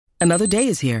Another day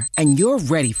is here, and you're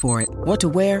ready for it. What to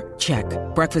wear? Check.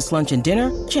 Breakfast, lunch, and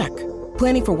dinner? Check.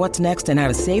 Planning for what's next and how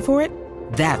to save for it?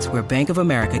 That's where Bank of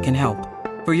America can help.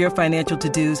 For your financial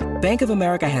to-dos, Bank of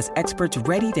America has experts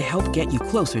ready to help get you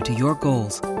closer to your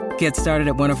goals. Get started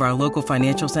at one of our local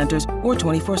financial centers or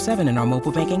 24/7 in our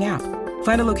mobile banking app.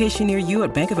 Find a location near you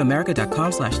at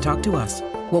bankofamerica.com/talktous.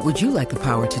 What would you like the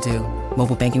power to do?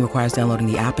 Mobile banking requires downloading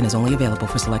the app and is only available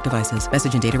for select devices.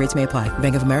 Message and data rates may apply.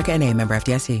 Bank of America N.A., member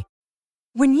FDIC.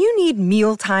 When you need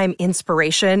mealtime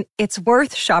inspiration, it's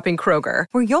worth shopping Kroger,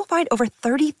 where you'll find over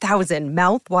 30,000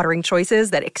 mouth-watering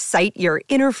choices that excite your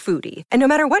inner foodie. And no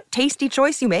matter what tasty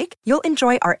choice you make, you'll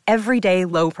enjoy our everyday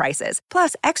low prices,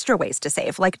 plus extra ways to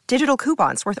save, like digital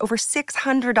coupons worth over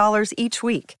 $600 each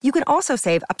week. You can also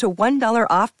save up to $1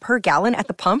 off per gallon at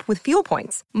the pump with fuel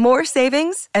points. More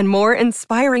savings and more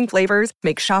inspiring flavors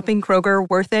make shopping Kroger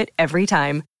worth it every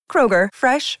time. Kroger,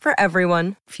 fresh for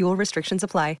everyone. Fuel restrictions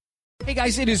apply. Hey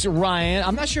guys, it is Ryan.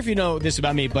 I'm not sure if you know this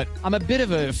about me, but I'm a bit of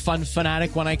a fun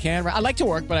fanatic when I can. I like to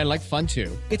work, but I like fun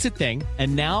too. It's a thing.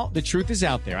 And now the truth is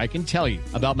out there. I can tell you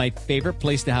about my favorite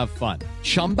place to have fun.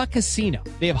 Chumba Casino.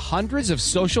 They have hundreds of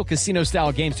social casino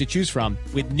style games to choose from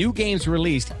with new games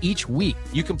released each week.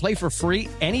 You can play for free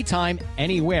anytime,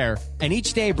 anywhere. And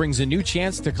each day brings a new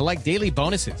chance to collect daily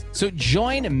bonuses. So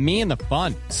join me in the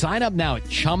fun. Sign up now at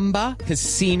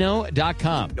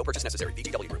ChumbaCasino.com. No purchase necessary.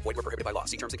 VGW Group. Void where prohibited by law.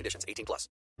 See terms and conditions. 18 plus.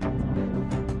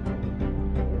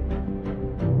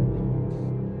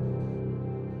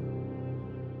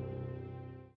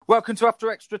 Welcome to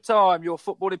After Extra Time, your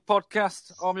footballing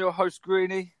podcast. I'm your host,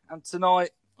 Greenie, and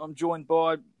tonight I'm joined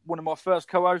by one of my first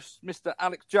co-hosts, Mr.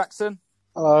 Alex Jackson.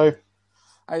 Hello.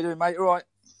 How you doing, mate? All right?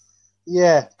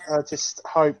 Yeah, I just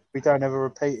hope we don't have a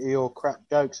repeat of your crap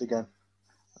jokes again.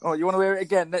 Oh, you want to hear it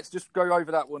again? Let's just go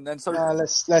over that one then. So,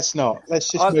 let's not. Let's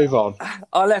just move on.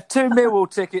 I left 2 Millwall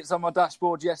tickets on my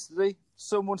dashboard yesterday.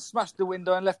 Someone smashed the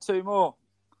window and left 2 more.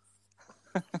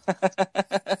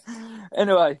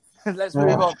 Anyway, let's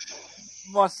move on.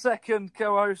 My second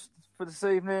co-host for this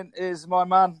evening is my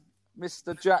man,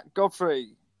 Mr. Jack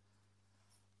Godfrey.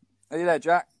 Are you there,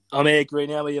 Jack? I'm here,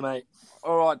 Greenie. How are you, mate?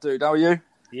 All right, dude. How are you?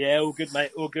 Yeah, all good,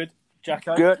 mate. All good.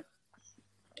 Jacko? Good.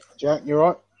 Jack, you all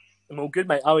right? I'm all good,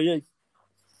 mate. How are you?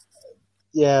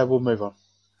 Yeah, we'll move on.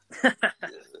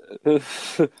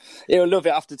 He'll love it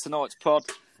after tonight's pod.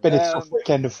 Been a tough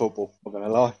weekend of football, I'm going to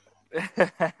lie.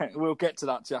 We'll get to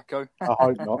that, Jacko. I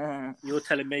hope not. You're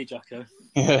telling me, Jacko.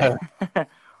 Yeah.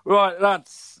 Right,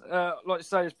 lads. Like you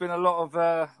say, there's been a lot of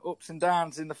ups and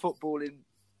downs in the footballing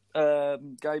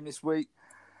game this week.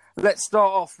 Let's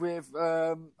start off with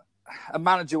a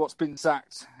manager what's been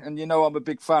sacked, and you know I'm a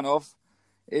big fan of,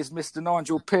 is Mr.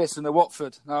 Nigel Pearson of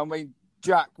Watford. Now, I mean,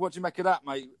 Jack, what do you make of that,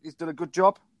 mate? He's done a good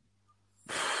job.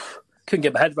 Couldn't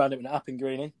get my head around it when it happened,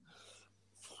 Greenie.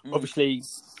 Obviously,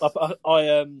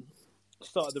 I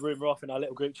started the rumour off in our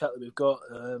little group chat that we've got,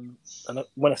 and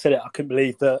when I said it, I couldn't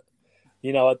believe that.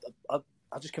 You know, I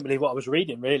just couldn't believe what I was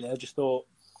reading. Really, I thought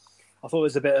it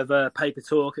was a bit of paper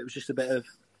talk. It was just a bit of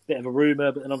a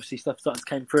rumour, but then obviously stuff started to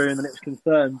came through, and then it was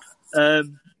confirmed.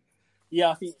 Yeah,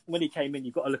 I think when he came in,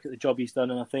 you've got to look at the job he's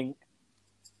done, and I think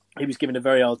he was given a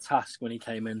very hard task when he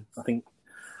came in. I think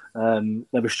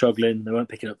they were struggling; they weren't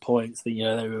picking up points. They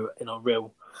were in a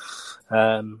real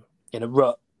in a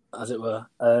rut, as it were.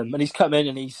 And he's come in,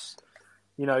 and he's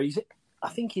going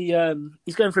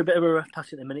through a bit of a rough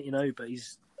patch at the minute, but he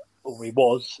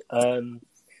was.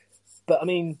 But I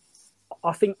mean,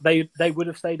 I think they would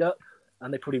have stayed up,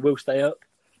 and they probably will stay up.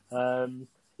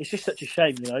 It's just such a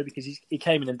shame, because he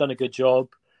came in and done a good job.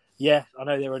 Yeah, I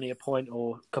know they're only a point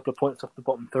or a couple of points off the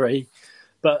bottom 3.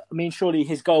 But, I mean, surely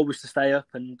his goal was to stay up,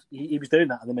 and he was doing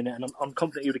that at the minute, and I'm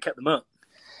confident he would have kept them up.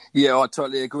 Yeah, I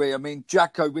totally agree. I mean,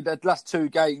 Jacko, with their last 2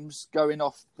 games going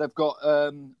off, they've got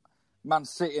Man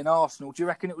City and Arsenal. Do you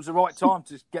reckon it was the right time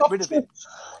to get rid of him?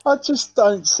 I just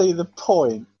don't see the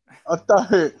point. I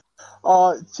don't.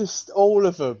 All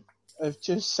of them have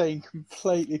just seemed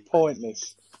completely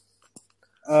pointless.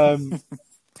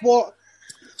 What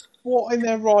in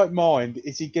their right mind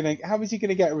is he going to? How is he going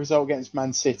to get a result against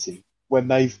Man City when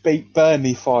they've beat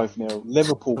Burnley 5-0,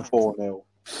 Liverpool 4-0,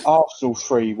 Arsenal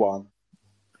 3-1?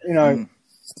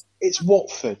 It's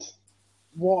Watford.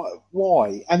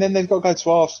 Why? And then they've got to go to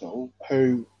Arsenal,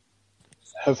 who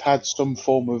have had some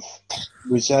form of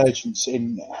resurgence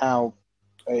in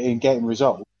getting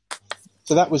results.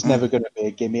 So that was never going to be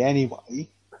a gimme anyway.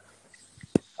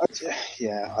 I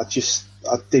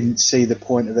didn't see the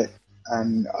point of it,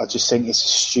 and I just think it's a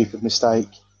stupid mistake.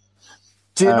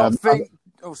 Do you not think...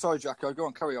 Oh, sorry, Jacko. Go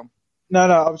on, carry on. No,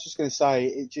 I was just going to say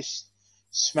it just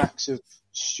smacks of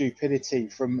stupidity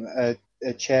from a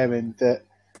a chairman that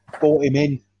brought him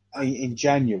in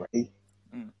January,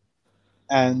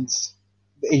 and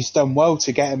he's done well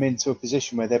to get him into a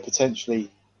position where they're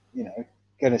potentially,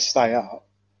 going to stay up.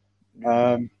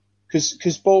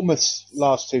 Because Bournemouth's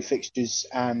last two fixtures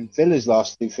and Villa's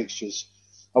last two fixtures,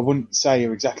 I wouldn't say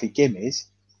are exactly gimmies.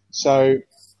 So,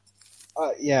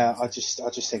 I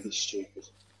just think it's stupid.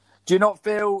 Do you not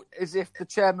feel as if the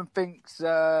chairman thinks,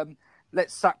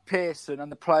 let's sack Pearson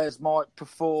and the players might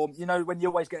perform? When you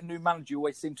always get a new manager, you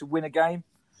always seem to win a game.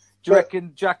 Do you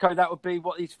reckon, Jacko, that would be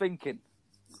what he's thinking?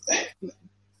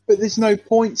 But there's no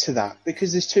point to that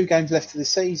because there's 2 games left of the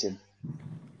season.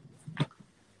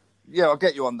 Yeah, I'll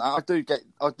get you on that. I do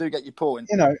get your point.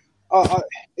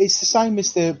 It's the same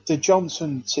as the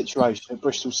Johnson situation at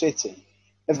Bristol City.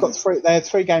 They've got They had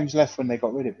 3 games left when they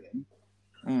got rid of him.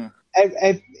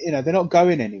 They're not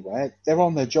going anywhere. They're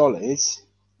on their jollies.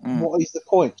 What is the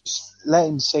point? Just let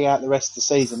him see out the rest of the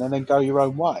season and then go your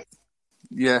own way.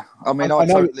 Yeah, I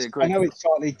totally agree. I know it's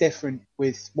slightly different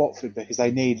with Watford because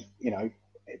they need,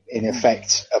 in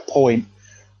effect, a point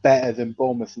better than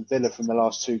Bournemouth and Villa from the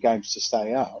last 2 games to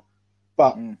stay up.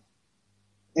 But,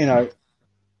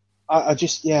 I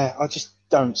just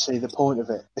don't see the point of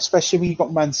it, especially when you've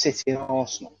got Man City and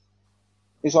Arsenal.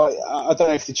 It's like, I don't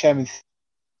know if the chairman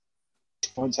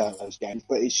points out those games,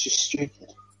 but it's just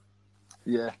stupid.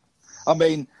 Yeah. I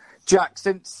mean, Jack,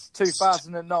 since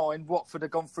 2009, Watford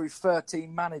have gone through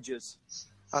 13 managers.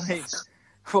 I mean,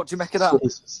 what do you make of that?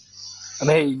 I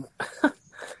mean,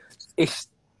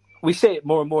 we see it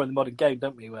more and more in the modern game,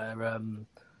 don't we, where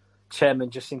chairmen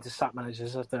just seem to sack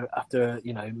managers after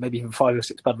maybe even 5 or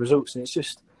 6 bad results, and it's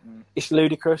just it's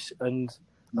ludicrous. And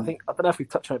I don't know if we've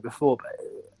touched on it before, but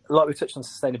like we touched on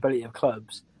sustainability of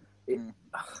clubs,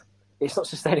 it's not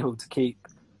sustainable to keep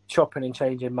chopping and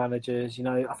changing managers.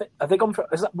 I think have they gone for?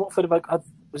 Is that Watford?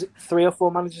 Was it 3 or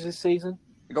 4 managers this season?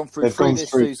 They've gone through 3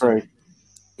 this season.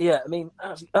 Yeah, I mean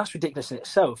that's ridiculous in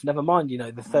itself. Never mind,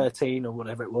 the 13 or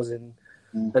whatever it was in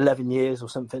 11 years or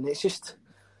something. It's just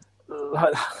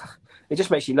like, it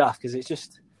just makes you laugh because it's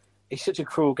such a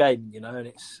cruel game, and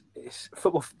it's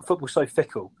football's so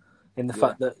fickle in the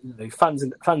fact that fans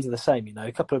are the same.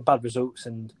 A couple of bad results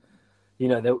and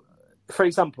for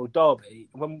example, Derby,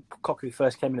 when Cocu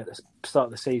first came in at the start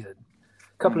of the season,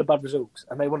 a couple of bad results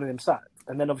and they wanted him sacked.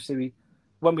 And then obviously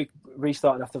when we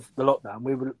restarted after the lockdown,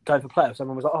 we were going for playoffs.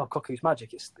 Everyone was like, "Oh, Cocu's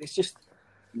magic." It's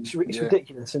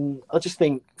ridiculous. And I just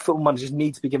think football managers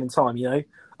need to be given time. A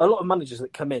lot of managers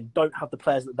that come in don't have the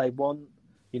players that they want.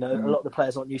 A lot of the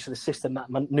players aren't used to the system that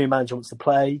new manager wants to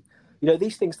play.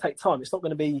 These things take time. It's not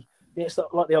going to be. It's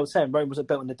not like the old saying, "Rome wasn't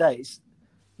built in a day."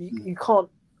 You can't.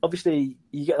 Obviously,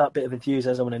 you get that bit of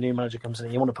enthusiasm when a new manager comes in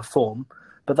and you want to perform,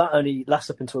 but that only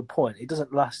lasts up until a point. It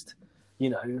doesn't last,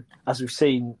 as we've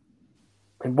seen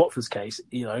in Watford's case,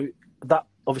 that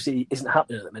obviously isn't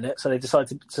happening at the minute, so they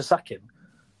decided to sack him,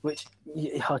 which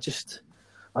I just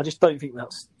don't think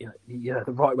that's the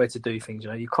right way to do things.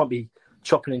 You can't be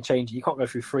chopping and changing. You can't go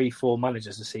through 3-4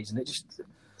 managers a season. It just,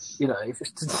 it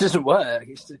just doesn't work. I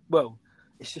don't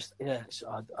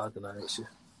know. It's just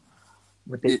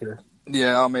ridiculous.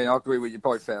 Yeah, I mean, I agree with you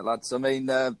both there, lads. I mean,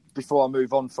 before I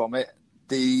move on from it,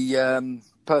 the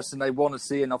person they want to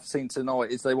see, and I've seen tonight,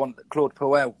 is they want Claude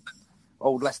Puel,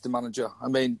 old Leicester manager. I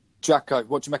mean, Jacko,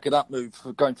 what do you make of that move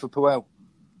for going for Puel?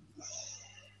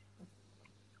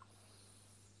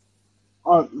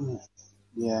 I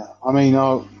mean,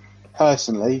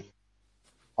 personally,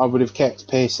 I would have kept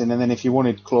Pearson, and then if you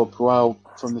wanted Claude Puel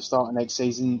from the start of next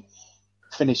season,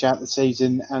 finish out the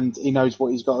season, and he knows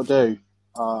what he's got to do.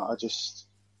 I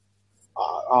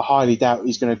highly doubt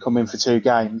he's going to come in for 2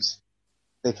 games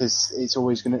because it's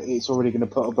already going to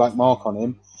put a black mark on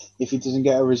him if he doesn't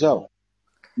get a result.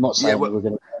 I'm not saying we're going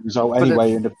to get a result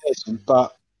anyway in the Pearson,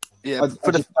 but I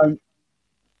just don't.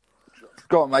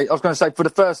 Go on, mate. I was going to say for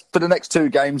the next 2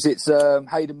 games, it's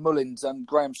Hayden Mullins and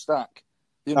Graham Stack,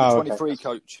 the under-23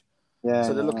 coach. Yeah,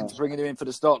 so they're looking to bring him in for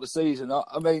the start of the season.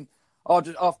 I mean,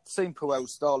 I've seen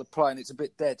Puel's style of playing. It's a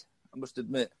bit dead, I must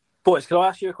admit. Boys, can I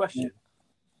ask you a question?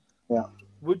 Yeah.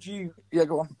 Would you? Yeah,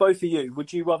 go on. Both of you.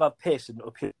 Would you rather have Pearson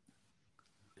or Puel?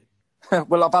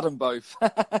 Well, I've had them both.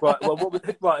 Right. Well,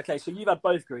 right. Okay. So you've had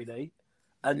both, Greedy,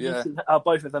 and you've seen how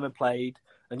both of them have played,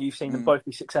 and you've seen them both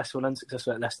be successful and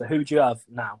unsuccessful at Leicester. Who would you have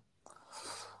now?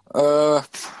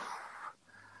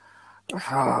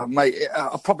 Mate,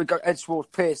 I'll probably go edge towards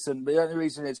Pearson. But the only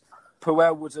reason is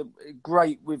Puel was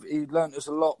he learnt us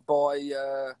a lot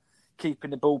by keeping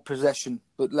the ball possession,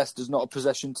 but Leicester's not a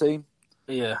possession team.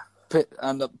 Yeah.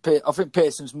 I think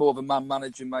Pearson's more of a man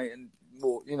manager, mate, and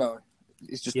more,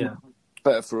 it's just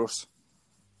better for us.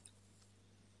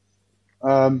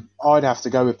 I'd have to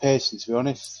go with Pearson, to be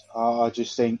honest. I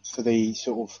just think for the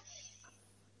sort of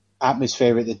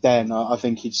atmosphere at the Den, I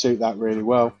think he'd suit that really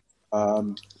well. I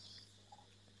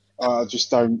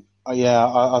just don't.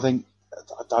 I think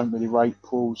I don't really rate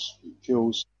Puel's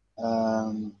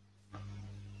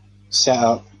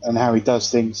setup and how he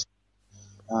does things.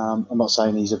 I'm not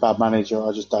saying he's a bad manager.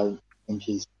 I just don't think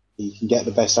he can get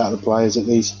the best out of the players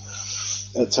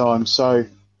at times. So,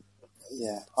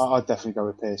 yeah, I'd definitely go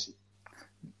with Pearson.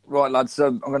 Right, lads.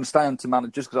 I'm going to stay on to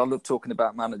managers because I love talking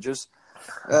about managers.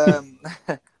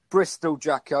 Bristol,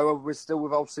 Jacko. We're still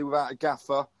obviously without a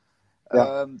gaffer.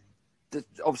 Yeah.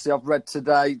 Obviously, I've read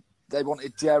today they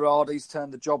wanted Gerrard. He's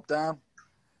turned the job down.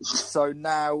 So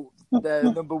now their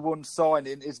number one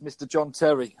signing is Mr. John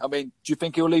Terry. I mean, do you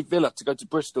think he'll leave Villa to go to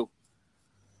Bristol?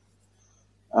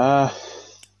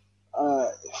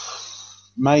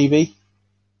 Maybe.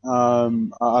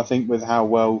 I think with how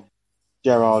well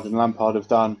Gerrard and Lampard have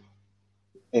done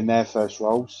in their first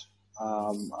roles,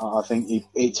 I think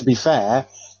to be fair,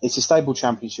 it's a stable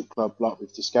Championship club, like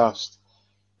we've discussed.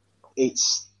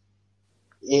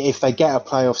 If they get a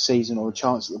playoff season or a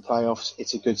chance at the playoffs,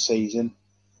 it's a good season.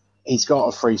 He's got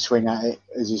a free swing at it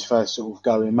as his first sort of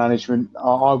go in management.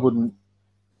 I wouldn't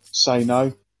say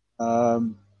no. I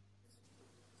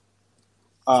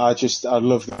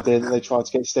love the idea that they tried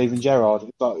to get Steven Gerrard.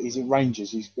 But he's at Rangers.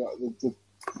 He's got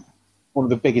one of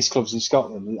the biggest clubs in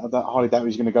Scotland. I highly doubt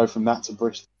he's going to go from that to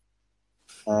Bristol.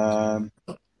 Why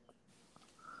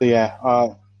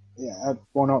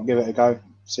not give it a go?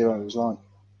 See what it was like.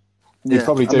 He'd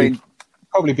probably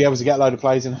probably be able to get a load of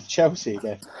players in Chelsea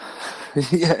again.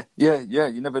 Yeah.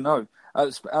 You never know.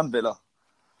 And Villa.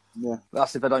 Yeah,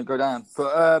 that's if they don't go down.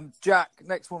 But Jack,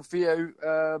 next one for you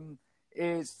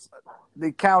is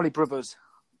the Cowley brothers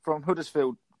from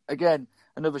Huddersfield. Again,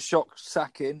 another shock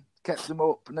sacking. Kept them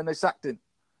up, and then they sacked him.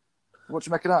 What do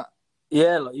you make of that?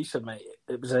 Yeah, like you said, mate,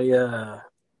 it was a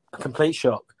complete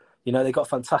shock. You know, they got a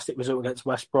fantastic result against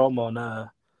West Brom on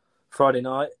Friday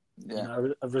night. Yeah. You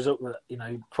know, a result that, you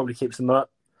know, probably keeps them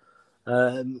up.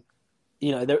 You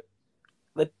know,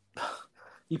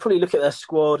 you probably look at their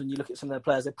squad and you look at some of their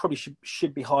players, they probably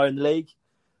should be higher in the league.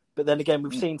 But then again,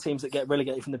 we've seen teams that get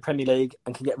relegated from the Premier League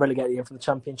and can get relegated again from the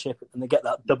Championship, and they get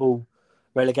that double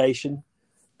relegation.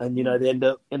 And, you know, they end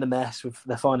up in a mess with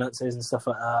their finances and stuff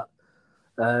like that.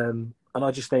 And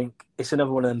I just think it's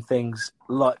another one of them things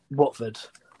like Watford.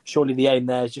 Surely the aim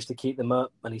there is just to keep them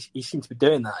up. And he seems to be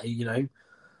doing that, you know.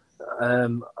 I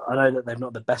know that they're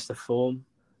not the best of form,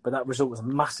 but that result was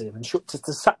massive. And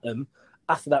to sack them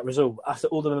after that result, after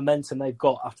all the momentum they've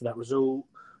got after that result,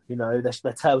 you know,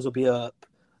 their tails will be up.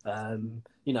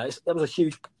 You know, that was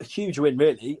a huge win,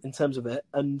 really, in terms of it.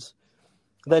 And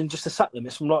then just to sack them,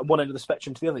 it's from like one end of the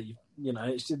spectrum to the other. You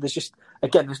know, there's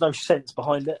no sense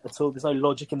behind it at all. There's no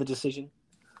logic in the decision.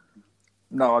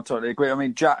 No, I totally agree. I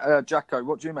mean, Jacko,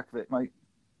 what do you make of it, mate?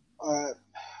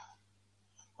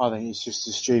 I think it's just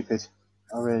as stupid.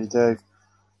 I really do.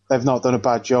 They've not done a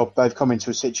bad job. They've come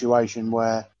into a situation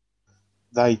where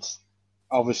they'd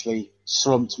obviously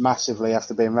slumped massively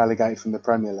after being relegated from the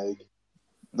Premier League.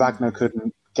 Wagner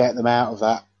couldn't get them out of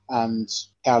that, and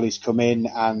Cowley's come in,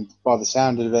 and by the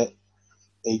sound of it,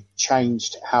 he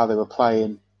changed how they were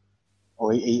playing.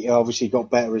 Or he obviously got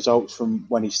better results from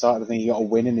when he started. I think he got a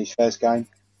win in his first game.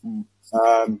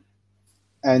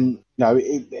 And you know,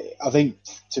 I think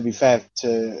to be fair,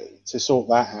 to sort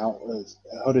that out at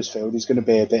Huddersfield is going to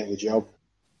be a bit of a job.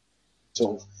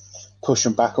 Sort of push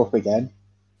them back up again.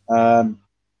 So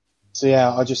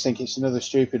yeah, I just think it's another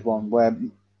stupid one where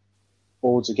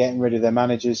boards are getting rid of their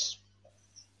managers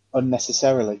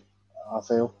unnecessarily, I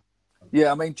feel.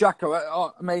 Yeah, I mean,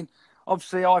 Jacko,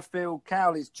 obviously I feel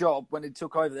Cowley's job when he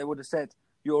took over, they would have said,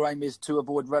 your aim is to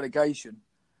avoid relegation.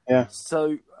 Yeah.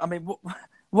 So, I mean,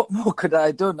 what more could they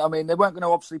have done? I mean, they weren't going to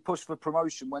obviously push for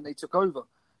promotion when they took over.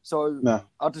 So no.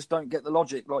 I just don't get the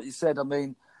logic, like you said. I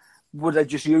mean, were they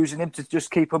just using him to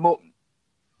just keep him up?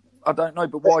 I don't know,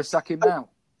 but why sack him now?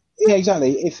 Yeah,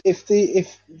 exactly. If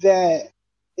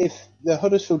the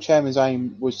Huddersfield chairman's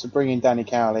aim was to bring in Danny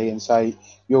Cowley and say,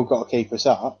 you've got to keep us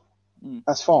up,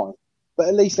 that's fine. But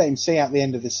at least let him see out the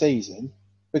end of the season,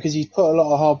 because he's put a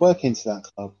lot of hard work into that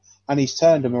club and he's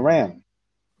turned them around.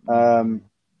 And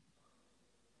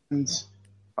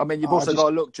I mean, you've also got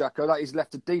to look, Jacko, that he's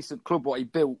left a decent club what he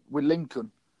built with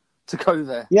Lincoln to go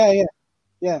there.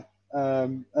 Yeah.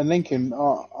 And Lincoln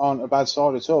aren't a bad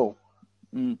side at all.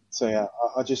 So yeah,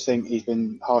 I just think he's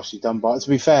been harshly done by. To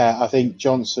be fair, I think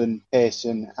Johnson,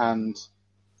 Pearson, and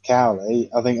Cowley,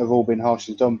 I think have all been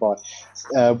harshly done by.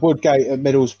 Woodgate at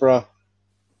Middlesbrough,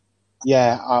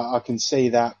 Yeah, I can see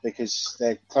that because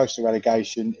they're close to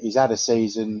relegation. He's had a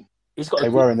season. They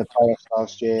were in the playoffs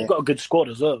last year. They've got a good squad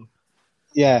as well.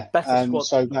 Yeah, Better squad.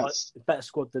 So that's better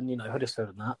squad than Huddersfield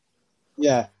and that.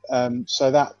 Yeah,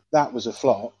 so that was a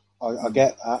flop. I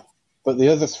get that, but the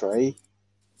other three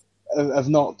have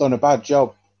not done a bad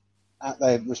job at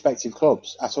their respective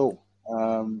clubs at all.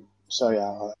 So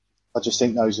yeah, I just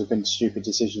think those have been stupid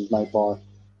decisions made by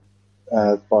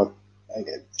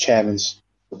chairman's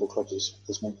football clubs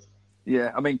this month.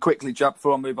 Yeah, I mean, quickly, Jack,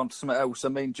 before I move on to something else, I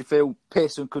mean, do you feel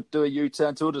Pearson could do a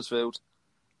U-turn to Huddersfield?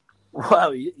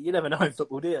 Well, you never know in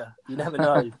football, do you? You never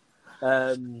know.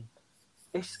 I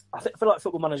feel like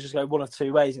football managers go one or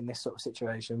two ways in this sort of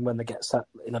situation when they get sat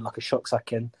in like a shock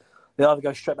sacking. They either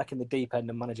go straight back in the deep end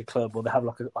and manage a club, or they have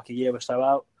like a year or so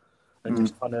out and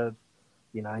just kind of,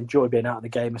 enjoy being out of the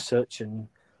game as such. And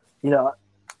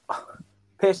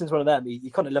Pearson's one of them.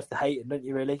 You kind of love to hate him, don't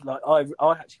you? Really, like I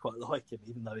actually quite like him,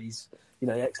 even though he's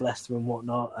ex-Leicester and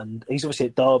whatnot, and he's obviously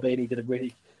at Derby.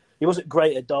 And he wasn't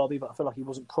great at Derby, but I feel like he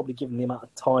wasn't probably given the amount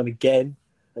of time again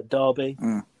at Derby.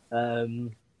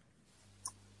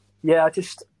 Yeah,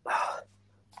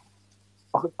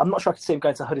 I'm not sure I could see him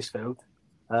going to Huddersfield.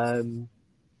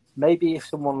 Maybe if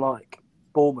someone like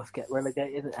Bournemouth get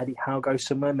relegated and Eddie Howe goes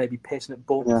somewhere, maybe Pearson at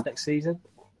Bournemouth next season.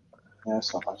 Yeah,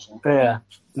 it's not actually. Yeah,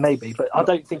 maybe, but I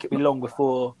don't think it'll be long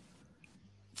before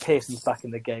Pearson's back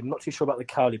in the game. I'm not too sure about the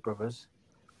Cowley brothers,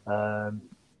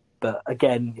 but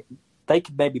again, they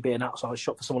could maybe be an outside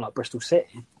shot for someone like Bristol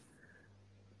City.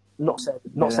 Not saying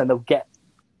they'll get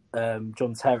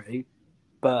John Terry,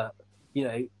 but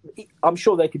I'm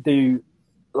sure they could do,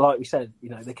 like we said,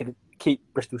 they could keep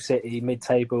Bristol City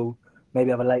mid-table,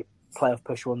 maybe have a late playoff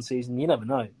push one season. You never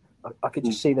know. I could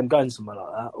just see them going somewhere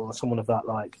like that, or someone of that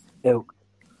like ilk.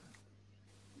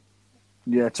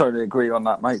 Yeah, totally agree on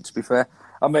that, mate, to be fair.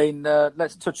 I mean,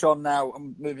 let's touch on now.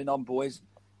 I'm moving on, boys.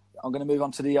 I'm going to move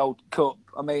on to the old cup.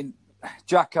 I mean,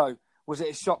 Jacko, was it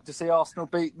a shock to see Arsenal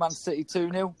beat Man City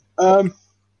 2-0?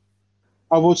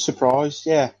 I was surprised,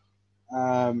 yeah.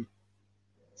 From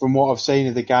what I've seen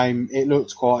of the game, it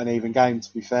looked quite an even game,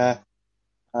 to be fair.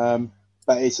 But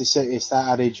it's that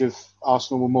adage of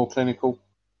Arsenal were more clinical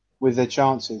with their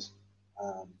chances.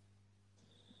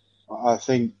 I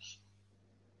think,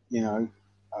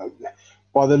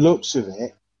 by the looks of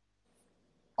it,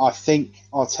 I think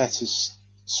Arteta's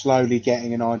slowly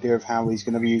getting an idea of how he's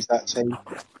going to use that team.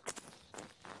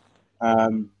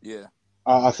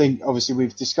 I think, obviously,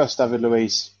 we've discussed David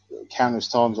Luiz countless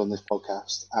times on this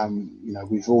podcast.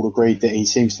 We've all agreed that he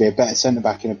seems to be a better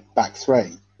centre-back in a back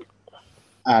three.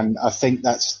 And I think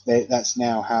that's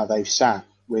now how they've sat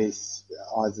with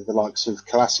either the likes of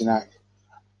Kolasinac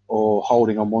or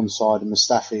Holding on one side and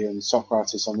Mustafi and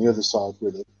Sokratis on the other side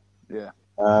with it. Yeah.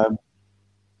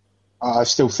 I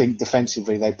still think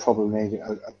defensively they probably need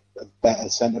a better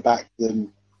centre-back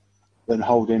than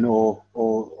Holding or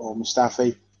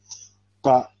Mustafi.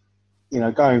 But,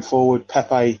 going forward,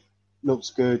 Pepe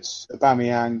looks good.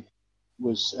 Aubameyang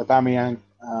was Aubameyang.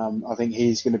 I think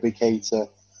he's going to be key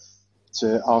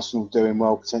to Arsenal doing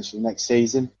well potentially next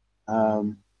season.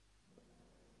 I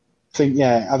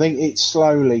think it's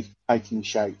slowly taking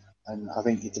shape, and I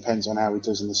think it depends on how he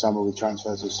does in the summer with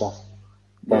transfers and stuff.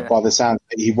 But by the sound of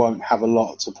it, he won't have a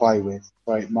lot to play with,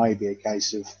 so it may be a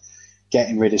case of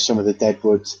getting rid of some of the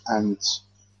deadwood and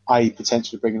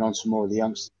potentially bringing on some more of the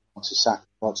youngsters, like Saka,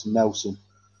 like Nelson,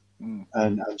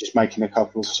 and just making a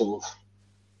couple of sort of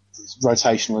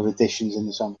rotational additions in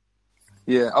the summer.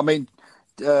 Yeah, I mean,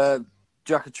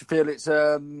 Jack, do you feel it's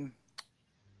for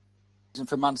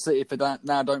Man City if they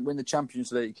don't win the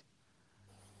Champions League?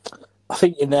 I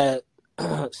think in their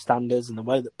standards and the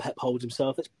way that Pep holds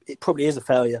himself, it probably is a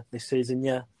failure this season,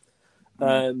 yeah.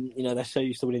 They're so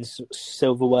used to winning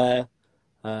silverware.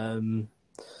 I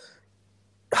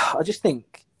just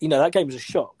think, that game was a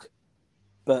shock.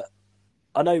 But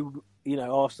I know,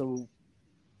 Arsenal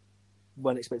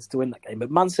weren't expected to win that game, but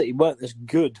Man City weren't as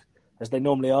good as they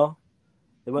normally are.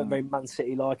 They weren't very Man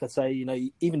City-like, I'd say.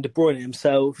 Even De Bruyne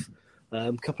himself,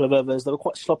 a couple of others, they were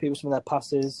quite sloppy with some of their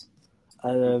passes.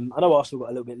 I know Arsenal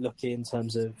got a little bit lucky in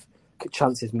terms of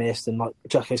chances missed, and like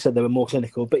Jacko said, they were more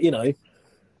clinical. But, and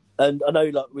I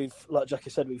know, like Jacko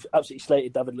said, we've absolutely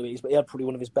slated David Luiz, but he had probably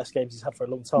one of his best games he's had for a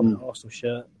long time in an Arsenal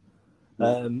shirt.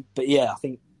 But yeah, I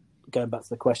think, going back to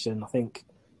the question, I think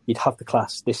you'd have the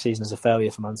class this season as a failure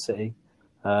for Man City.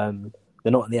 They're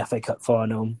not in the FA Cup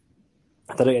final.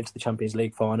 They don't get to the Champions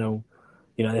League final.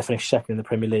 They finished second in the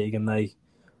Premier League, and they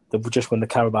just won the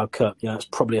Carabao Cup. It's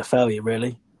probably a failure,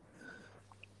 really.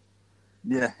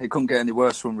 Yeah, it couldn't get any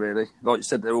worse for them, really. Like you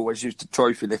said, they're always used to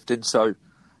trophy lifting. So,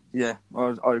 yeah,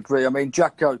 I agree. I mean,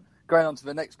 Jacko, going on to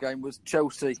the next game was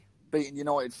Chelsea beating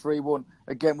United 3-1.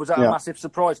 Again, was that a Yeah. massive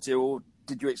surprise to you, or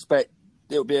did you expect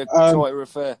it would be a tighter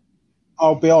affair?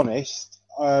 I'll be honest,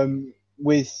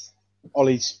 with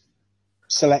Ollie's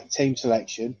team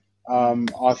selection,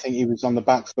 I think he was on the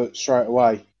back foot straight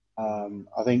away.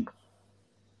 I think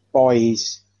by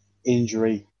his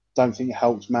injury, don't think it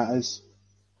helps matters.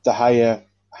 De Gea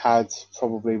had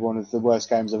probably one of the worst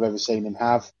games I've ever seen him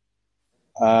have.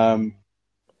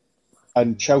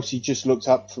 And Chelsea just looked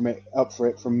up for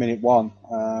it from minute one.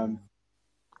 I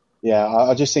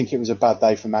just think it was a bad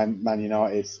day for Man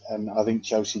United, and I think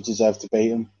Chelsea deserved to beat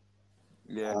them.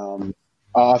 Yeah.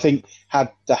 I think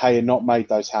had De Gea not made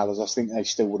those howlers, I think they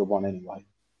still would have won anyway.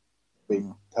 To be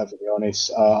perfectly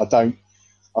honest, I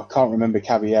can't remember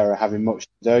Caballero having much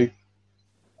to do.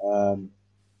 I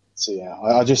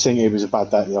just think it was a bad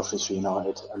day at the office for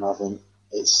United, and I think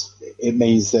it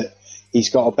means that he's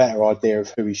got a better idea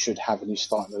of who he should have in his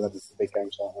starting 11 for big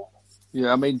games like that.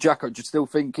 Yeah, I mean, Jacko, do you still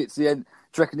think it's the end?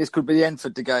 Do you reckon this could be the end for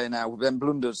De Gea now with them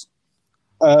blunders?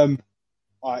 I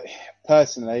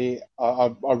personally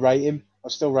rate him. I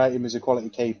still rate him as a quality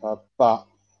keeper, but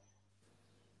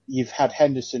you've had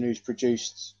Henderson, who's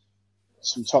produced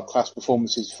some top-class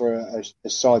performances for a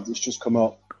side that's just come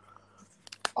up.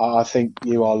 I think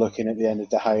you are looking at the end of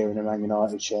De Gea in a Man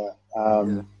United shirt.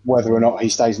 Whether or not he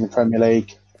stays in the Premier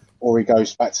League or he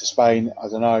goes back to Spain, I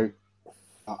don't know.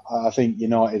 I think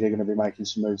United are going to be making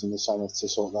some moves in the summer to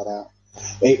sort that out.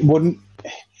 It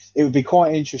would be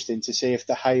quite interesting to see if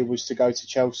De Gea was to go to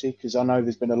Chelsea, because I know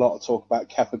there's been a lot of talk about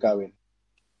Kepa going,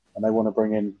 and they want to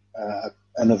bring in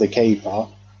another keeper.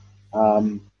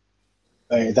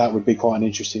 That would be quite an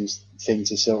interesting thing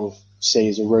to sort of see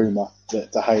as a rumour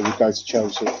that De Gea would go to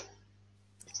Chelsea.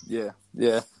 Yeah,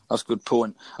 that's a good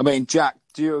point. I mean, Jack,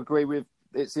 do you agree with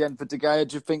it's the end for De Gea?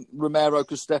 Do you think Romero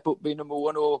could step up, be number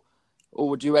one, or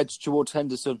would you edge towards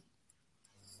Henderson?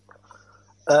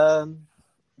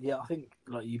 Yeah, I think,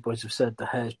 like you boys have said, De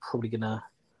Gea is probably going to...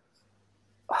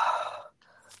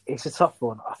 It's a tough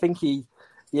one. I think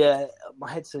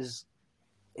my head says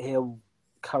he'll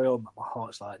carry on, but my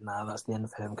heart's like, nah, that's the end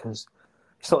of him, because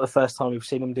it's not the first time we've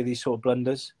seen him do these sort of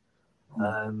blunders.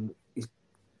 He's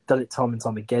done it time and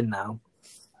time again now.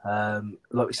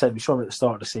 Like we said, we saw him at the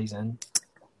start of the season,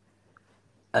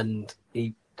 and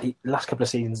he last couple of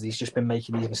seasons he's just been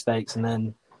making these mistakes, and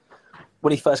then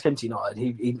when he first came to United,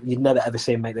 you'd never ever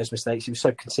see him make those mistakes. He was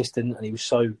so consistent and he was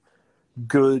so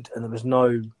good, and there was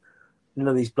none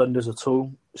of these blunders at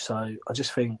all. So I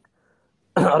just think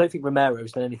I don't think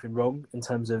Romero's done anything wrong in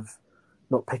terms of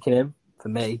not picking him for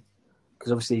me,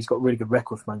 because obviously he's got a really good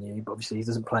record for Man U, but obviously he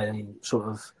doesn't play any sort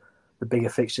of the bigger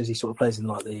fixtures. He sort of plays in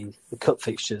like the cup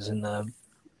fixtures and the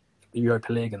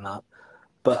Europa League and that.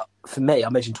 But for me,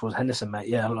 I'm edging towards Henderson, mate.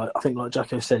 Yeah, I think like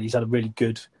Jacko said, he's had a really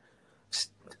good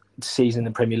season in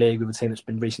the Premier League with a team that's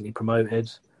been recently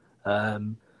promoted. I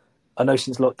know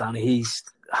since lockdown he's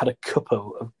had a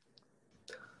couple of,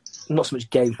 not so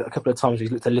much games, but a couple of times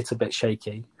he's looked a little bit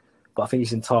shaky. But I think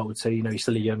he's entitled to. He's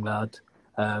still a young lad.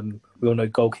 We all know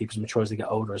goalkeepers mature as they get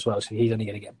older as well, so he's only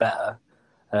going to get better.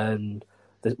 And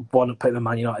why not put him in a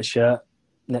Man United shirt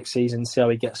next season, see how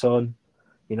he gets on?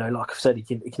 Like I've said, he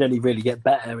can only really get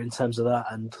better in terms of that.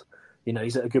 And,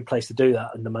 he's at a good place to do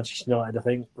that under Manchester United. I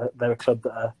think they're a club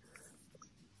that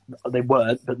they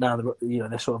weren't, but now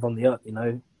they're sort of on the up.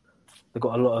 They've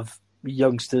got a lot of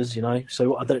youngsters.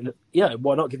 So I don't.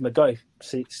 Why not give him a go?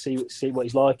 See what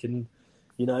he's like, and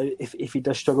if he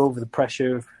does struggle with the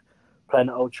pressure of playing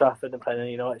at Old Trafford and playing in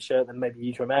a United shirt, then maybe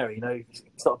use Romero.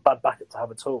 It's not a bad backup to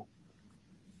have at all.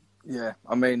 Yeah,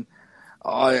 I mean,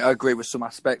 I agree with some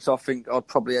aspects. I think I'd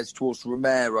probably edge towards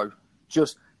Romero,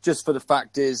 just for the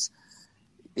fact is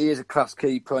he is a class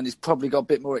keeper and he's probably got a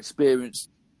bit more experience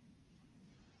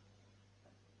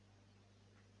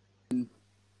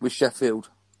with Sheffield.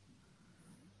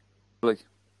 But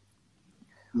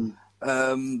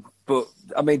I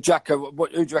mean, Jacko, who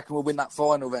do you reckon will win that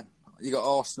final then? You got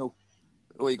Arsenal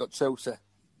or you got Chelsea?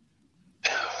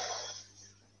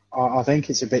 I think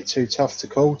it's a bit too tough to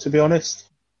call, to be honest.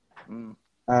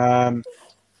 I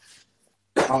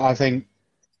think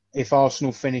if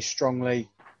Arsenal finish strongly,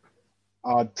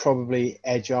 I'd probably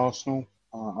edge Arsenal.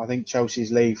 I think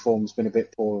Chelsea's league form's been a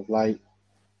bit poor of late,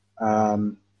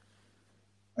 and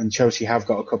Chelsea have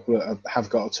got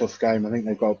a tough game. I think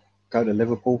they've got to go to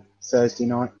Liverpool Thursday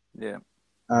night. Yeah.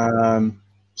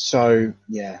 So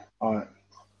yeah,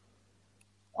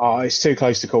 it's too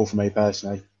close to call for me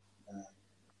personally.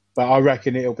 But I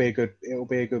reckon it'll be a good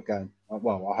game.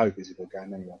 Well, I hope it's a good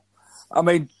game anyway. I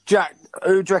mean, Jack,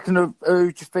 who do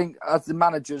you think, as the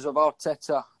managers of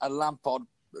Arteta and Lampard,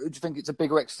 who do you think it's a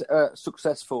bigger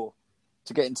success for?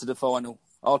 to get into the final?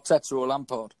 Arteta or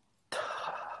Lampard?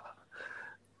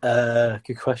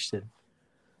 Good question.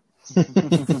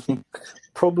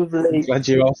 Probably. Glad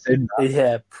you asked him that.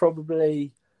 Yeah,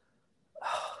 probably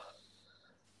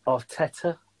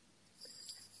Arteta.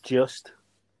 Just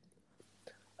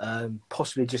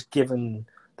possibly just given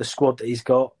the squad that he's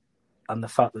got and the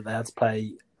fact that they had to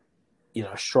play,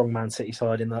 a strong Man City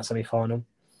side in that semi-final.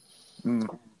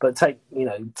 But take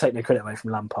no credit away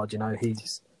from Lampard.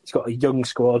 He's got a young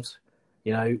squad.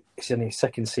 It's in his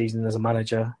second season as a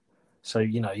manager, so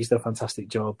he's done a fantastic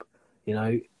job.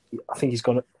 I think he's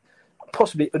gone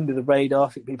possibly under the radar. I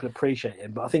think people appreciate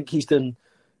him, but I think he's done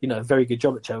a very good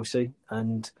job at Chelsea.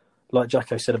 And like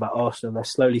Jacko said about Arsenal, they're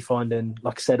slowly finding.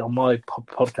 Like I said on my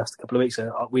podcast a couple of weeks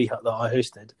ago, that I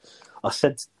hosted, I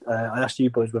asked you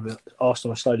boys whether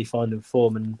Arsenal are slowly finding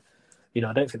form, and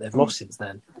I don't think they've lost since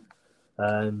then.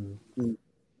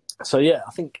 So yeah,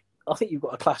 I think you've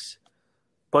got to class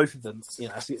both of them.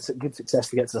 It's a good success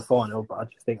to get to the final, but I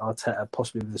just think Arteta,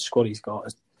 possibly with the squad he's got,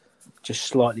 has just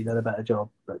slightly done a better job.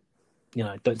 But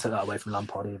don't take that away from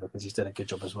Lampard either, because he's done a good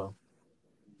job as well.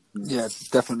 Yeah,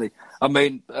 definitely. I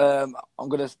mean, I'm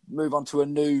going to move on to a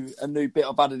new bit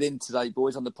I've added in today,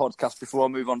 boys, on the podcast before I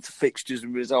move on to fixtures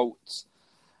and results.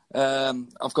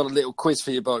 I've got a little quiz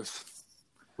for you both.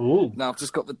 Ooh. Now I've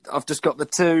just got the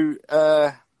two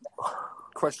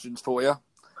questions for you,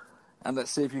 and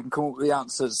let's see if you can come up with the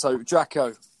answers. So,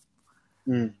 Jacko,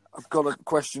 I've got a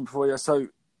question for you. So,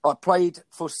 I played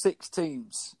for 6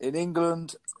 teams in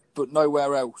England, but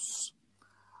nowhere else.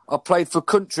 I played for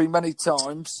country many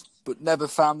times, but never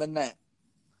found the net.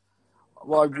 I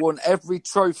won every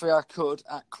trophy I could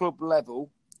at club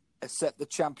level, except the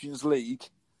Champions League.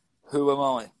 Who am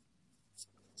I?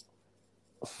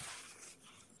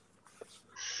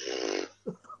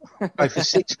 Played for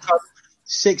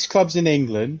 6 clubs in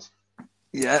England.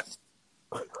 Yeah.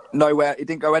 Nowhere. He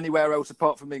didn't go anywhere else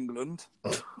apart from England.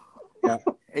 Yeah.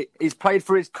 He's played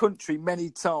for his country many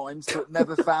times, but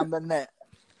never found the net.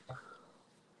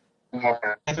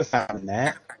 Never found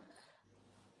that.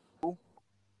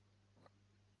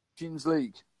 Champions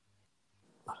League.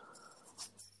 I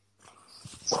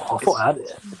thought I had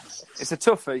it. It's a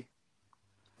toughie.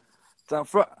 Down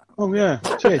front. Oh yeah.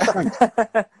 Cheers. Thanks.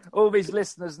 All these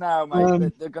listeners now,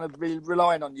 mate, they're going to be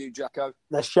relying on you, Jacko.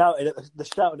 They're shouting at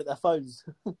their phones.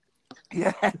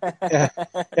 Yeah. Yeah.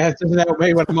 It doesn't help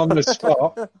me when I'm on the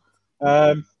spot.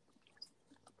 I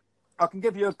can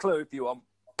give you a clue if you want.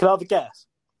 Can I have a guess?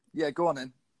 Yeah, go on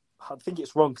in. I think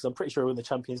it's wrong because I'm pretty sure we're in the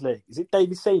Champions League. Is it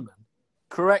David Seaman?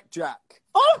 Correct, Jack.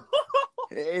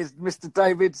 It is Mr.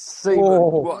 David Seaman.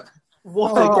 Oh.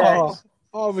 What a guess.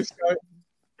 I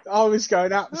was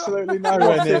going absolutely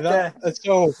nowhere near that at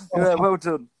all. Yeah, well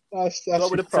done. That's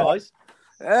Not with a prize.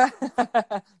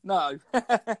 No.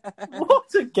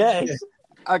 What a guess. Yeah.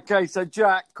 Okay, so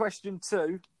Jack, question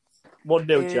 2.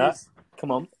 1-0, Jack.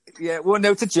 Come on. Yeah,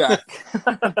 1-0 to Jack.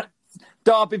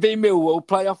 Derby v Millwall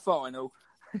playoff final.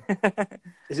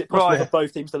 Is it possible Right. for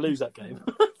both teams to lose that game?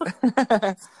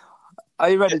 Are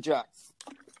you ready, Jack?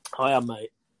 I am,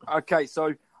 mate. Okay,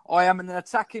 so I am an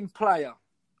attacking player.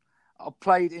 I've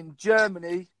played in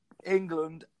Germany,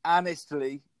 England, and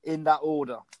Italy in that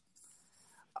order.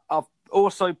 I've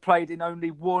also played in only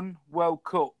one World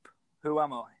Cup. Who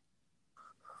am I?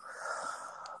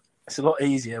 It's a lot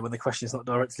easier when the question's not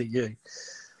directly at you.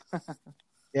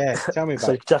 Yeah, tell me about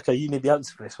So, it. Jacko, you need the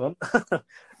answer for this one.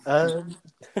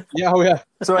 Yeah, oh yeah.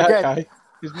 So again, Okay.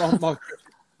 It's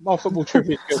my football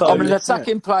trivia. So I'm an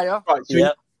attacking player. Right, so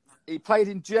Yeah. He played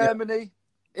in Germany,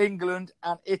 England,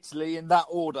 and Italy in that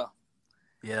order.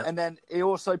 Yeah. And then he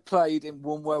also played in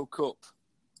one World Cup.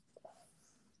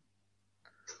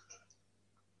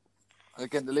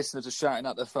 Again, the listeners are shouting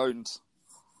at their phones.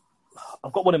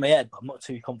 I've got one in my head, but I'm not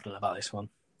too confident about this one.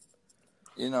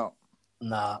 You know.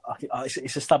 Nah,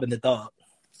 it's a stab in the dark.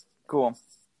 Go on.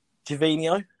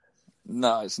 Jovino?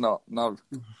 No, it's not. No.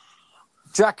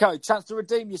 Jacko, chance to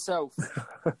redeem yourself.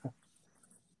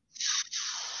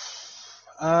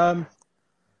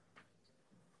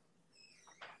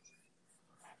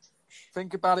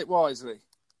 Think about it wisely.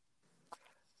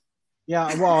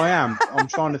 Yeah, well, I am. I'm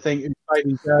trying to think who played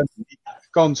in Germany,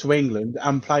 gone to England,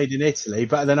 and played in Italy,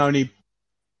 but then only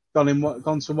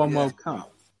gone to one World Cup.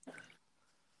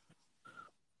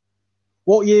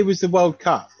 What year was the World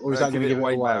Cup? Or is that going to give it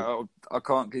away? now. I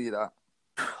can't give you that.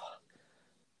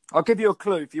 I'll give you a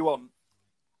clue if you want.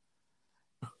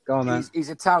 Go on then. He's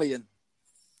Italian.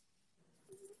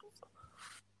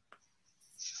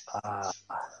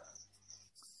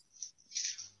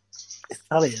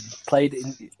 Italian. Played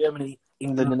in Germany,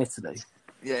 England, and Italy.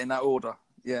 Yeah, in that order.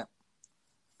 Yeah.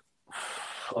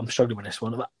 I'm struggling with this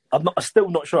one. I'm still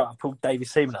not sure I pulled David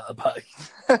Seaman out of the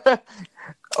bag.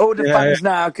 All the fans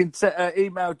now can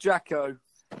email Jacko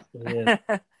Yeah.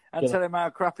 and tell him how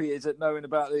crap he is at knowing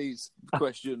about these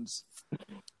questions. Do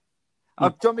you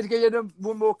want me to give you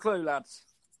one more clue, lads?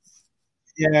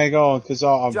 Yeah, go on, because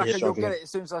I'm Jacko, just you'll struggling. get it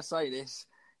as soon as I say this.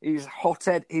 He's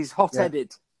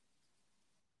hot-headed.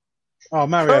 Oh,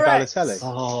 Mario Correct. Balotelli.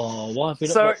 Oh, why have we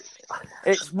not So got...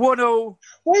 it's 1-1.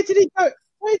 Where did he go?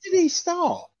 Where did he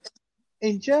start?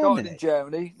 In Started Germany. in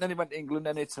Germany, then he went to England,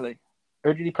 then Italy.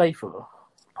 Who did he play for?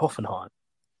 Hoffenheim.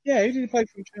 Yeah, who did he play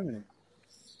for in Germany?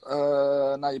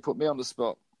 Now you put me on the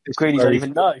spot. Greeny don't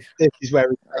even know.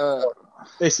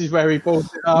 This is where he bought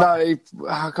it up. No,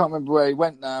 I can't remember where he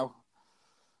went now.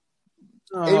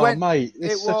 Oh, He went- mate,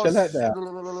 this is such a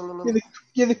letdown.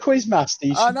 You're the quiz master.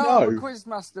 You should I know, I'm a know. quiz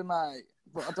master, mate,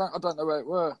 but I don't know where it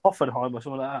were. Hoffenheim or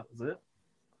something like that, was it?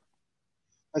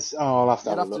 I'll have to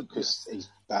have You'll a have look to- because he's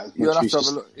that You'll have much to have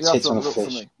used a look. You'll have sit to on have a a look for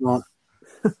fish. me. Right.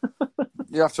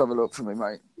 You have to have a look for me,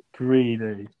 mate.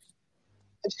 Greeny.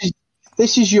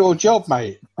 This is your job,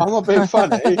 mate. I'm not being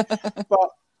funny, but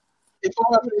if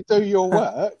I'm having to do your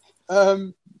work,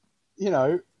 you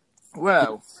know,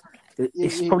 Well,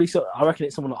 It's probably I reckon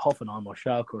it's someone like Hoffenheim or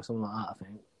Schalke or something like that,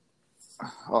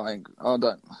 I think. I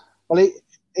don't. well,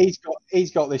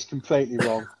 he's got this completely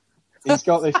wrong. He's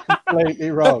got this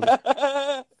completely wrong.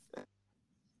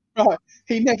 Right,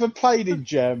 he never played in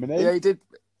Germany. Yeah, he did.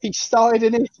 He started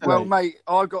in Italy. Well, mate,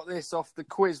 I got this off the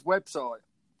quiz website.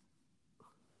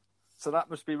 So that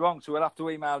must be wrong. So we'll have to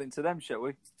email into them, shall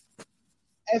we?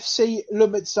 FC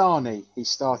Lumezzane. He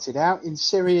started out in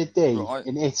Serie D Right,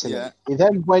 in Italy. yeah. He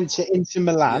then went to Inter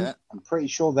Milan. Yeah. I'm pretty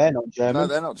sure they're not German. No,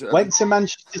 they're not German. Went to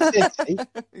Manchester City.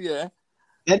 Yeah.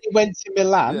 Then he went to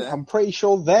Milan. Yeah. I'm pretty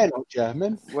sure they're not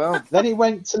German. Well, Then he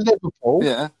went to Liverpool.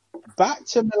 yeah. Back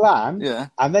to Milan. Yeah.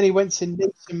 And then he went to Nice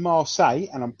and Marseille.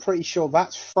 And I'm pretty sure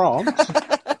that's France.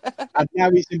 And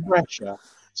now he's in Brescia.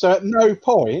 So at no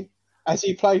point has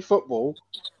he played football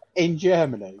in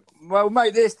Germany. Well,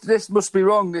 mate, this must be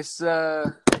wrong. This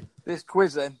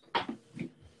quiz then.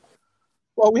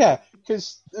 Well, yeah,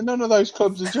 because none of those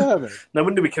clubs are German. No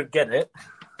wonder we couldn't get it.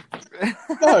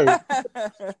 No.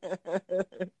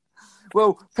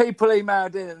 Well, people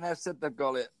emailed in and they've said they've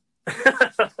got it.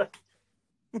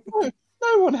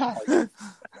 No one has.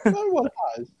 No one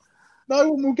has. No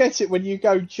one will get it when you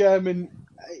go German,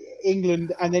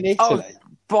 England, and then Italy.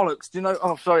 Bollocks. Do you know?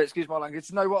 Oh, sorry, excuse my language.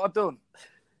 Do you know what I've done?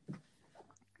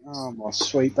 Oh, my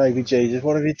sweet baby Jesus.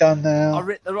 What have you done now? I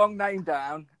wrote the wrong name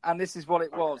down, and this is what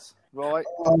it was, right?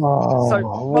 Oh, So my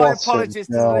what apologies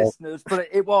a to the job. listeners, but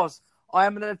it was, I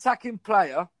am an attacking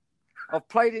player. I've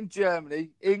played in Germany,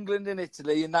 England and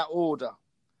Italy in that order.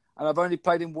 And I've only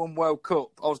played in one World Cup.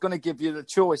 I was going to give you the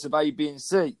choice of A, B and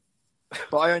C.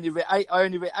 But I only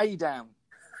wrote A down.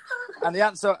 And the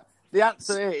answer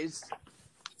is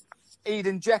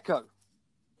Eden Dzeko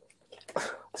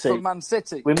See, from Man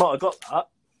City. we might have got that.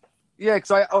 Yeah,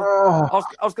 because I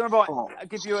was going to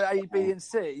give you an A, B, and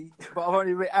C, but I've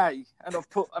only written A, and I've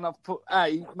put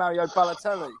A, Mario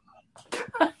Balotelli.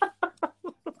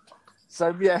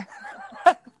 So yeah,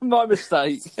 my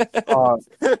mistake.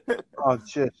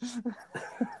 Just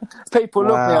People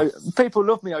Wow. love me. People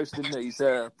love me hosting these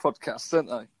podcasts, don't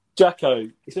they? Jacko,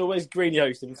 it's always Greeny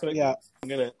hosting. Something yeah.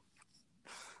 wrong, isn't it?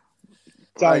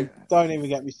 Don't even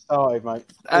get me started, mate.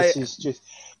 This is just.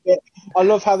 Yeah, I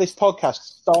love how this podcast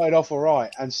started off all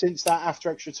right, and since that After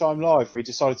Extra Time Live, we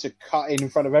decided to cut in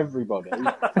front of everybody.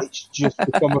 It's just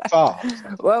become a farce.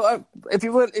 Well, if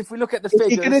we look at the If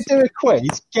figures, you're going to do a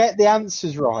quiz, get the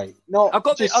answers right. Not I've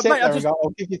got just the- sit mate, there I've and go, I'll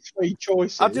give you three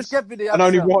choices. I've just given you the and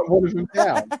only answer. write one of them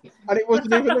down. And it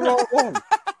wasn't even the right one.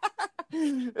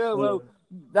 Yeah, well,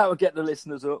 that would get the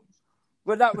listeners up.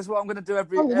 But that was what I'm going to do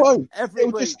every It'll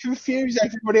week. just confuse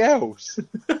everybody else.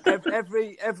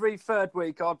 Every third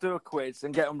week, I'll do a quiz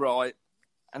and get them right,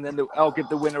 and then I'll give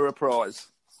the winner a prize.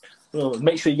 Well,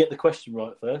 make sure you get the question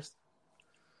right first.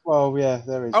 Well, yeah,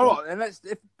 there is. All one. right, then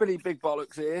if Billy Big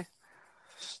Bollocks here.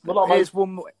 Well, Here's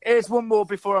one more. Here's one more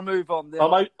before I move on. Then.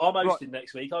 I'm hosting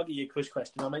next week. I'll give you a quiz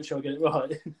question. I'll make sure I get it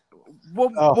right.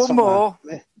 One top more.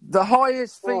 man. The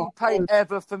highest fee Oh, paid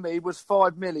ever for me was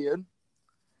 $5 million.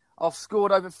 I've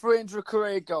scored over 300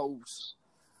 career goals.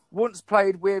 Once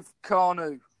played with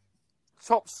Carnu.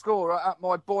 Top scorer at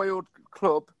my boyhood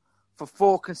club for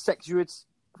four consecutive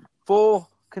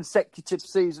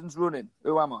seasons running.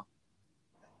 Who am I?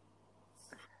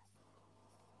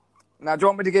 Now, do you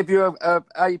want me to give you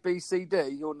a B, C,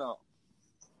 D or not?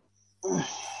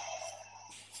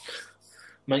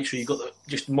 Make sure you got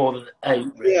just more than 8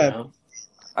 written Yeah. down.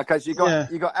 Okay, so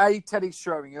you got A, Teddy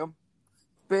Sheringham,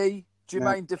 B,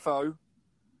 Jermaine Defoe,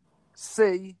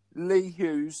 C. Lee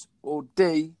Hughes, or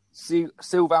D.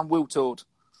 Sylvain Wiltord?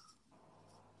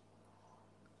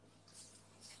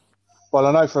 Well,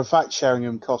 I know for a fact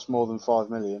Sheringham cost more than $5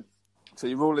 million. So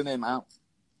you're ruling him out?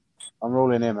 I'm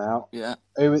ruling him out. Yeah.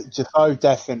 Defoe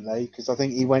definitely, because I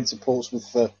think he went to Portsmouth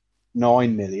for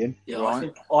 $9 million. Yeah,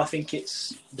 Right. I think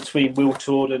it's between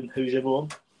Wiltord and who's the other one?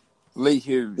 Lee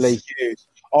Hughes. Lee Hughes.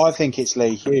 I think it's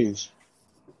Lee Hughes.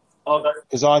 I'll go.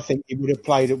 Because I think he would have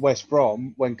played at West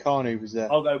Brom when Carney was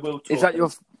there. I'll go Wiltord.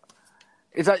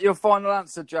 Is that your final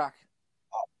answer, Jack?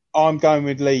 I'm going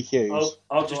with Lee Hughes.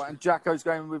 I'll just. Right, and Jacko's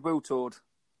going with Wiltord.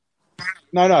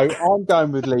 No, I'm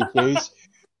going with Lee Hughes.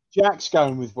 Jack's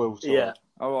going with Wiltord. Yeah.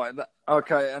 All right.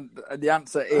 Okay, and the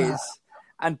answer is...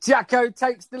 And Jacko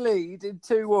takes the lead in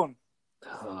 2-1.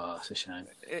 Oh, it's a shame.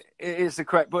 It is the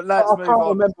correct, but let's I move can't on.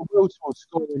 remember Wiltord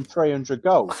scoring 300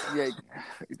 goals. Yeah,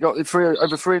 he got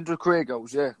over 300 career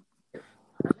goals, yeah.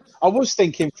 I was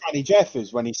thinking Franny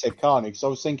Jeffers when he said Carney, because I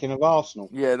was thinking of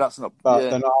Arsenal. Yeah, that's not... But yeah.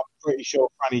 then I'm pretty sure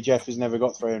Franny Jeffers never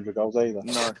got 300 goals either.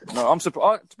 No, I'm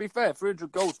surprised. To be fair,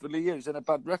 300 goals for Lee Hughes isn't a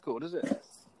bad record, is it?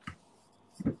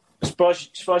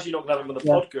 Surprised you're not going to have him on the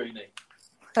pod, Greenie.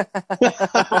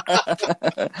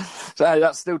 So hey,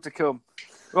 that's still to come.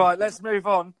 Right, let's move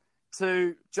on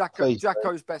to Jacko. Please,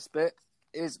 Jacko's best bit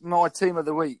is my team of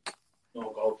the week.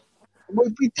 Oh, God.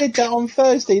 We did that on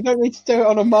Thursday. You don't need to do it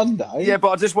on a Monday. Yeah,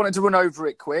 but I just wanted to run over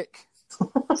it quick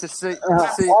to see.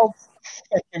 I'll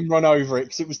fucking run over it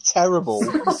because it was terrible.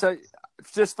 So,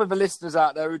 just for the listeners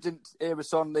out there who didn't hear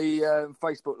us on the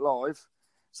Facebook Live,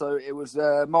 so it was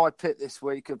my pick this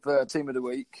week of team of the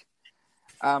week.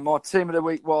 My team of the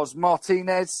week was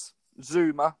Martinez,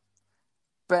 Zuma,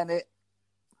 Bennett,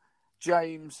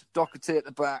 James, Doherty at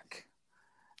the back.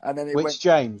 And then Which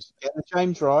James? Get the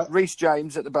James right. Reece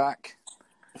James at the back.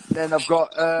 Then I've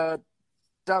got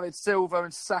David Silva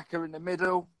and Saka in the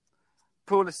middle,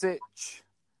 Pulisic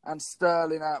and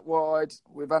Sterling out wide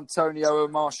with Antonio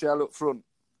and Martial up front.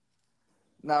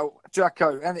 Now,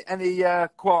 Jacko, any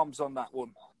qualms on that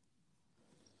one?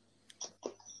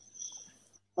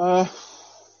 Oh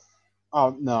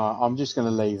no, I'm just going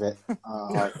to leave it.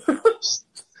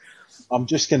 I'm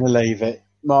just going to leave it.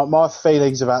 My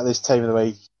feelings about this team of the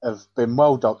week have been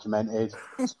well documented.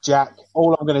 Jack,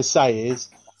 all I'm going to say is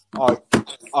I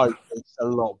hope it's a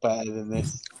lot better than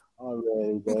this. I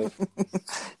really do.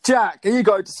 Jack, are you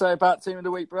going to say about team of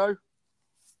the week, bro?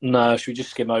 No, should we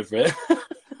just skim over it?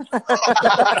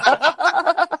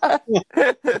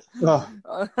 Oh,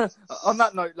 On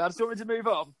that note, lads, do you want me to move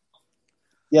on?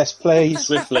 yes, please.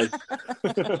 Swiftly.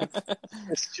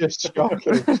 It's just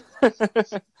shocking.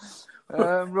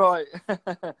 Right.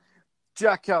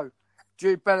 Jacko,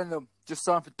 Jude Bellingham just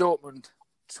signed for Dortmund,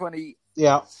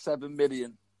 27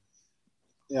 million.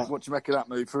 Yeah. What do you make of that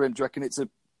move for him? Do you reckon it's a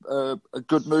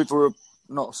good move or a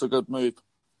not so good move?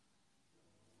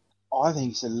 I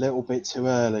think it's a little bit too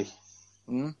early,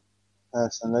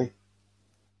 personally.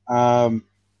 No,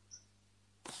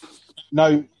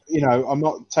 I'm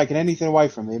not taking anything away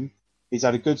from him. He's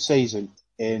had a good season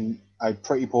in a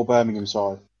pretty poor Birmingham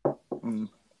side.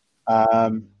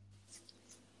 I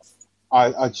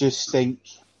just think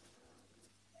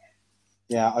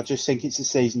it's a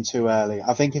season too early.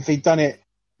 I think if he'd done it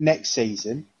next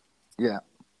season,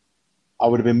 I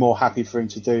would have been more happy for him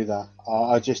to do that.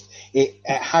 It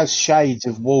has shades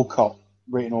of Walcott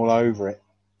written all over it.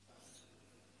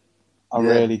 I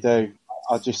really do.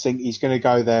 I just think he's going to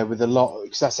go there with a lot,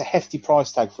 because that's a hefty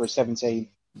price tag for a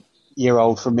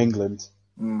 17-year-old from England.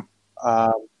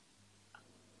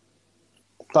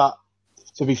 But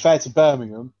to be fair to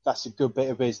Birmingham, that's a good bit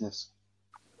of business.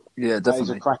 Yeah, That is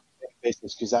definitely. a cracking bit of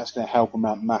business because that's going to help them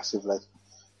out massively.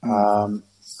 And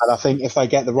I think if they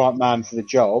get the right man for the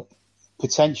job,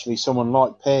 potentially someone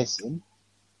like Pearson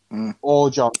or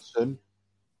Johnson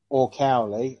or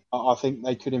Cowley, I think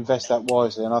they could invest that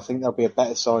wisely, and I think they'll be a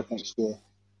better side next year.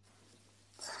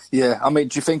 Yeah, I mean,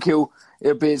 do you think he'll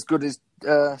be as good as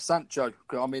Sancho?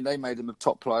 I mean, they made him a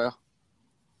top player.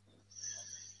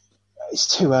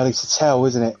 It's too early to tell,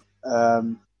 isn't it?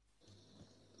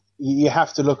 You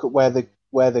have to look at where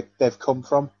they've come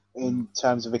from in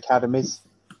terms of academies.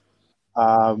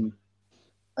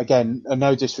 Again,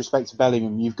 no disrespect to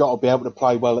Bellingham, you've got to be able to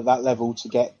play well at that level to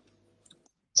get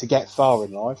far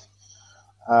in life.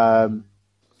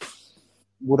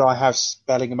 Would I have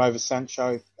Bellingham over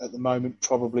Sancho at the moment?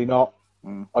 Probably not.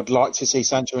 I'd like to see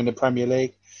Sancho in the Premier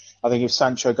League. I think if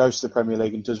Sancho goes to the Premier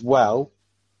League and does well,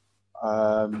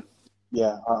 I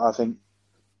think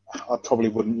I probably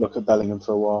wouldn't look at Bellingham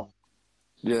for a while.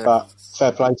 Yeah. But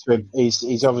fair play to him.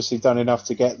 He's obviously done enough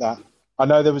to get that. I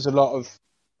know there was a lot of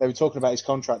they were talking about his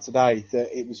contract today,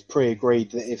 that it was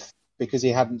pre-agreed that because he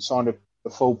hadn't signed a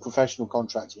full professional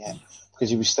contract yet,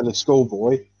 because he was still a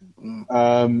schoolboy,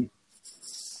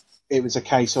 it was a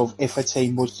case of if a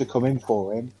team was to come in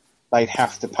for him, they'd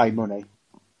have to pay money.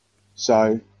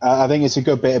 So I think it's a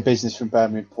good bit of business from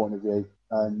Birmingham's point of view,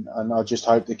 and I just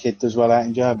hope the kid does well out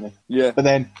in Germany. Yeah. But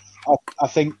then I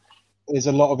think there's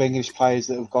a lot of English players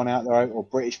that have gone out there, or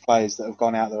British players that have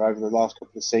gone out there over the last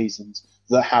couple of seasons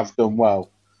that have done well.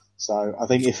 So I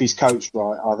think if he's coached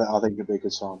right, I think it'll be a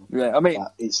good sign. Yeah, I mean,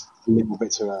 but it's a little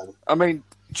bit too early. I mean,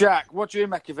 Jack, what do you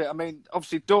make of it? I mean,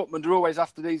 obviously Dortmund are always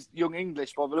after these young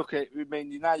English, by the look at it. I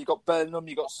mean, now you've got Bellingham,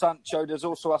 you've got Sancho, there's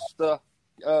also after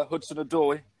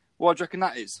Hudson-Odoi. What do you reckon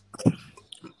that is?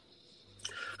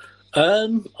 I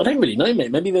don't really know,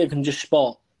 mate. Maybe they can just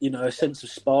spot, a sense of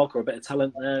spark or a bit of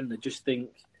talent there, and they just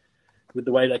think with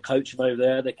the way they coach him over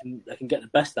there, they can get the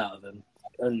best out of him.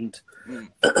 And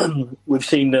we've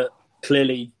seen that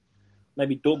clearly.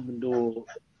 Maybe Dortmund, or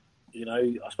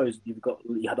I suppose you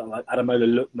had like Ademola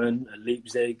Lookman at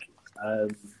Leipzig.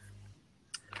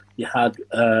 You had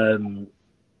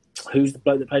who's the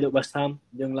bloke that played at West Ham,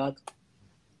 young lad?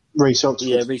 Reece Oxford.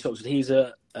 Yeah, Reece Oxford. He's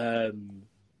at. Can't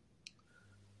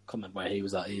remember where he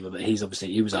was at either, but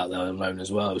he was out there on loan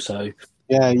as well. So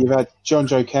yeah, you've had John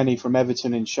Joe Kenny from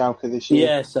Everton and Schalke this year.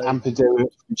 Yeah, so Ampadu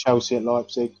from Chelsea at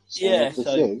Leipzig.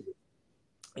 So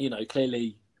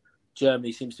clearly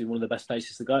Germany seems to be one of the best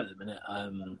places to go at the minute.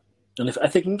 And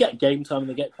if they can get game time and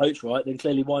they get coached right, then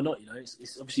clearly why not?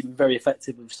 It's obviously been very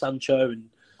effective with Sancho, and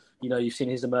you've seen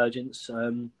his emergence.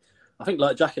 I think,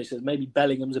 like Jacko says, maybe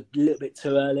Bellingham's a little bit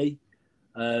too early.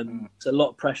 It's a lot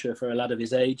of pressure for a lad of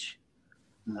his age.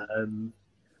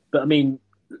 But I mean,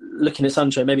 looking at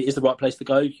Sancho, maybe it is the right place to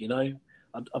go.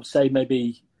 I'd say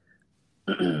maybe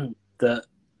that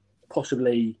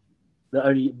possibly the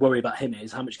only worry about him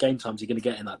is how much game time is he going to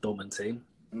get in that Dortmund team.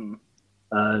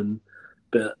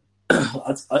 But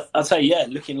I'd say, yeah,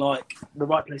 looking like the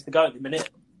right place to go at the minute,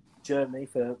 Germany,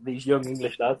 for these young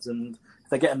English lads. And if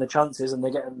they're getting the chances and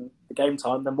they're getting the game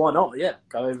time, then why not? Yeah,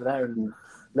 go over there and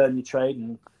learn your trade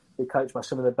and be coached by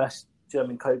some of the best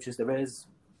German coaches there is.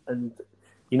 And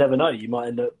you never know, you might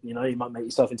end up, you might make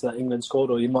yourself into that England squad,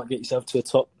 or you might get yourself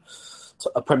to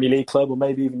a Premier League club, or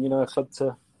maybe even, a club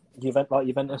to like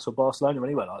Juventus or Barcelona or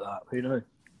anywhere like that. Who knows?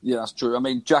 Yeah, that's true. I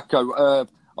mean, Jacko,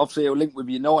 obviously he'll link with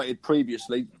United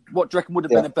previously. What do you reckon would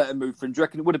have been a better move for him? Do you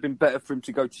reckon it would have been better for him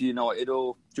to go to United,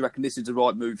 or do you reckon this is the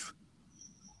right move?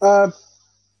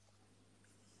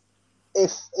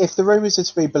 If the rumours are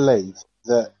to be believed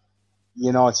that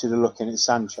United are looking at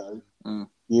Sancho,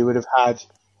 you would have had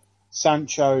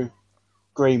Sancho,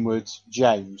 Greenwood,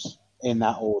 James in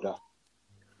that order.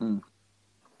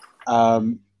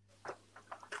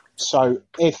 So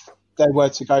if they were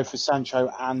to go for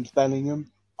Sancho and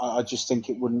Bellingham, I just think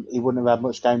he wouldn't have had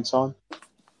much game time.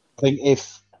 I think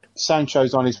if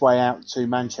Sancho's on his way out to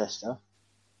Manchester,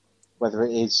 whether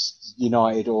it is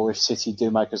United or if City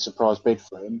do make a surprise bid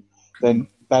for him, then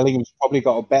Bellingham's probably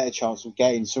got a better chance of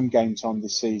getting some game time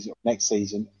this season, next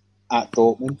season, at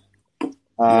Dortmund.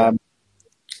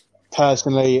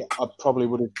 Personally, I probably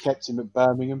would have kept him at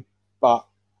Birmingham, but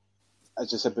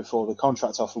as I said before, the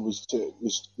contract offer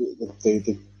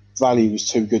the value was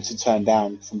too good to turn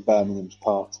down from Birmingham's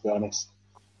part, to be honest.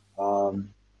 So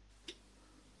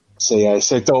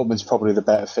Dortmund's probably the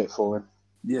better fit for him.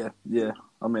 Yeah.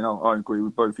 I mean, I agree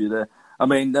with both of you there. I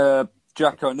mean,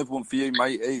 Jacko, another one for you,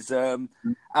 mate, is Adam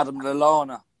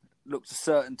Lallana. Looks a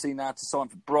certainty now to sign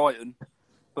for Brighton,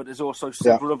 but there's also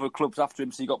several other clubs after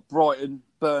him. So you've got Brighton,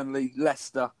 Burnley,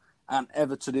 Leicester and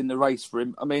Everton in the race for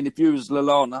him. I mean, if you was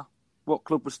Lallana, what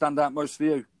club would stand out most for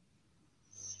you?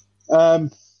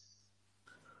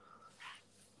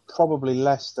 Probably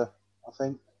Leicester, I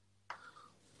think.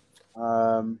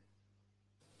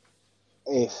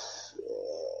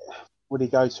 Would he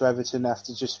go to Everton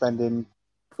after just spending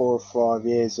 4 or 5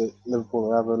 years at Liverpool,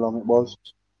 or however long it was?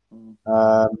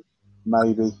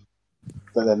 Maybe,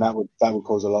 but then that would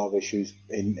cause a lot of issues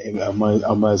on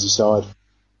Merseyside.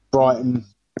 Brighton,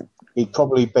 he'd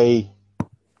probably be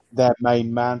their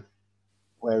main man,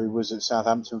 where he was at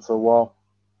Southampton for a while.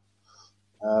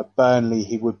 Burnley,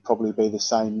 he would probably be the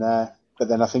same there, but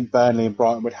then I think Burnley and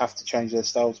Brighton would have to change their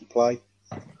style to play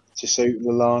to suit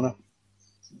Lallana.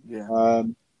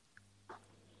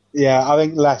 I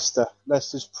think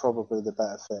Leicester's probably the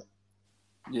better fit.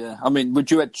 Yeah, I mean, would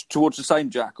you head towards the same,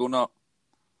 Jack, or not?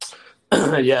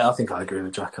 Yeah, I think I agree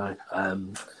with Jacko.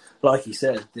 Like he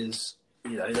said, there's,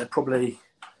 they're probably,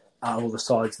 out of all the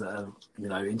sides that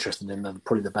are, interested in them,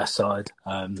 probably the best side.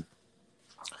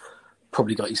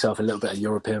 Probably got yourself a little bit of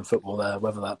European football there,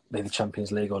 whether that be the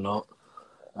Champions League or not.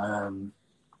 And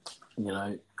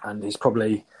he's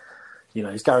probably,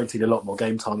 he's guaranteed a lot more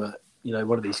game time at,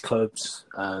 one of these clubs.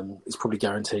 He's probably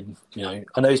guaranteed, I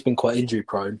know he's been quite injury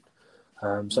prone.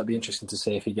 So it'd be interesting to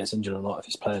see if he gets injured or not, if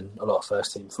he's playing a lot of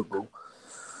first team football.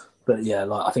 But yeah,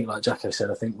 I think like Jacko said,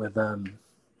 I think with Brighton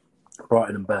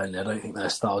and Burnley, I don't think their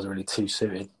styles are really too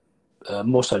suited.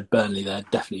 More so Burnley, they're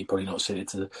definitely probably not suited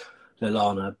to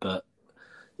Lallana. But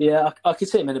yeah, I could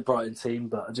see him in a Brighton team,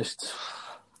 but just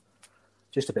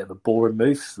a bit of a boring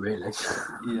move, really.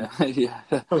 Yeah.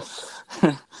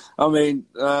 I mean,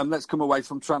 let's come away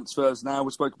from transfers now.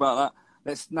 We spoke about that.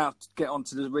 Let's now get on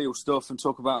to the real stuff and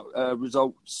talk about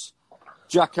results.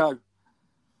 Jacko,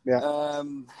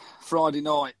 Friday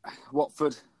night,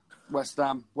 Watford, West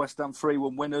Ham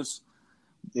 3-1 winners.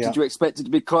 Yeah. Did you expect it to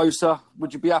be closer?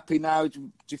 Would you be happy now?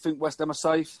 Do you think West Ham are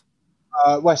safe?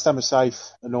 West Ham are safe,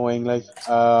 annoyingly.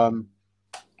 I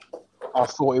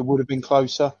thought it would have been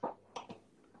closer.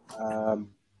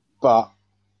 But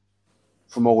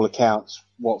from all accounts,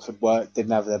 Watford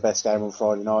didn't have their best game on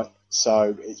Friday night,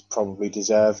 so it's probably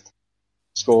deserved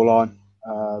scoreline.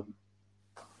 I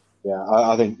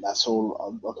think that's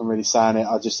all I can really say on it.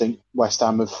 I just think West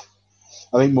Ham I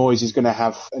think Moyes is going to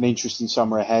have an interesting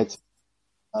summer ahead,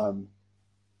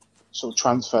 sort of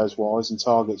transfers-wise and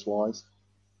targets-wise.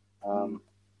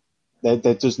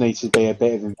 There does need to be a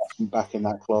bit of investment back in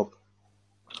that club.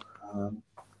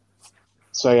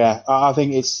 So yeah, I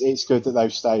think it's good that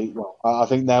they've stayed. Well, I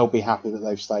think they'll be happy that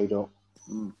they've stayed up,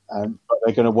 but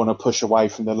they're going to want to push away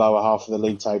from the lower half of the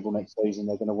league table next season.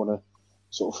 They're going to want to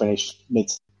sort of finish mid.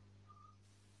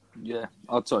 Yeah,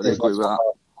 I totally agree with that.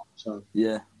 So.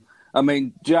 Yeah, I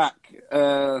mean, Jack,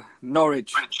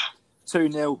 Norwich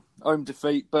 2-0 home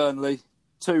defeat, Burnley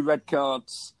 2 red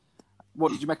cards.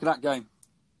 What did you make of that game?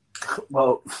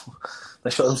 Well, they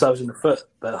shot themselves in the foot,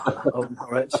 but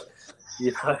Norwich,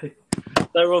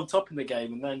 they were on top in the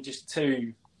game, and then just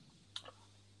 2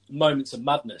 moments of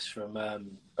madness from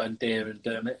Bandier and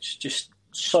Dermich. Just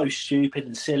so stupid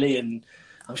and silly, and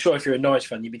I'm sure if you're a Norwich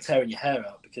fan, you'd be tearing your hair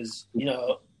out because,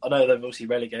 I know they've obviously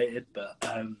relegated, but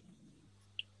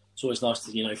it's always nice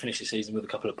to, finish the season with a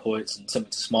couple of points and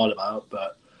something to smile about.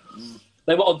 But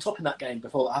they were on top in that game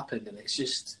before that happened, and it's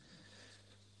just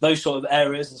those sort of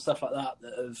errors and stuff like that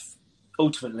that have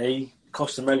ultimately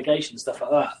cost them relegation and stuff like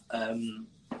that.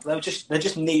 They're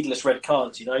just needless red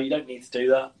cards, you don't need to do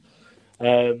that.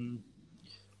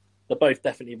 They're both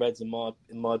definitely reds in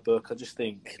my book. I just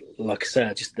think, like I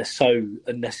said, they're so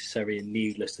unnecessary and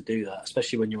needless to do that,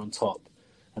 especially when you're on top.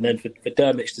 And then for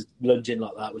Dermich to lunge in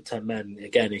like that with 10 men,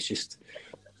 again, it's just,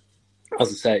 as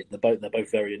I say, they're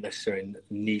both very unnecessary and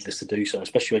needless to do so,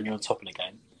 especially when you're on top in a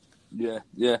game.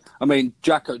 Yeah. I mean,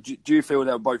 Jacko, do you feel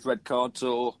they were both red cards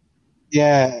or?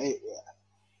 Yeah,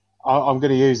 I'm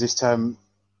going to use this term,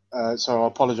 so I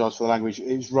apologise for the language.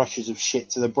 It was rushes of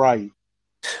shit to the brain.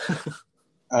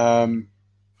 I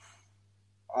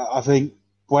think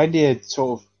Buendia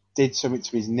sort of did something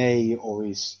to his knee or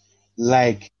his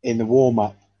leg in the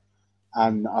warm-up,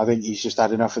 and I think he's just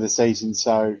had enough of the season,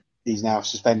 so he's now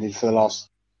suspended for the last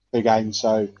 2 games,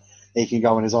 so he can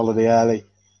go on his holiday early.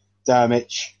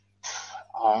 Dermich,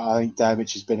 I think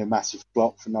Dermich has been a massive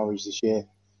flop for Norwich this year.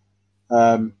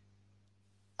 I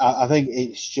think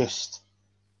it just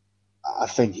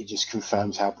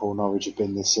confirms how poor Norwich have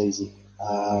been this season.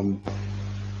 I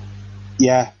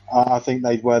think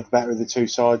they were the better of the 2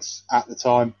 sides at the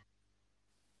time,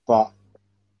 but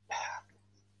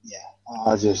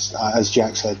as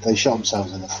Jack said, they shot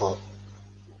themselves in the foot.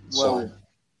 Well,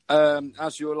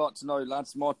 as you would like to know,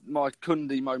 lads, my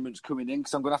Cundy moment's coming in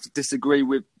because I'm going to have to disagree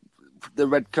with the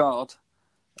red card.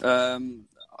 I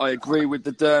agree with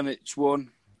the Dermich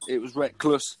one. It was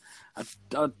reckless. I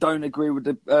don't agree with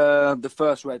the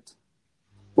first red.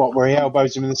 What, where he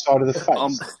elbows him in the side of the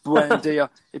face? Buendia.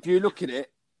 If you look at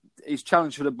it, he's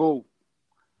challenged for the ball.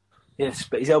 Yes,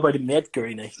 but he's elbowed him in the head,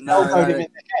 Greeny. No, elbowed him in the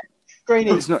head.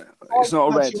 Greeny, it's not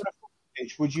a red.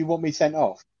 Would you want me sent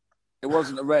off? It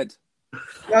wasn't a red.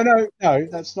 No,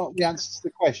 that's not the answer to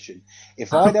the question.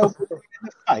 If I'd elbowed him in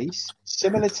the face,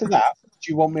 similar to that, would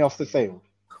you want me off the field?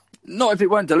 Not if it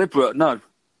weren't deliberate, no.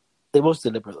 It was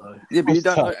deliberate, though. Yeah, but you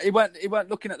don't. He weren't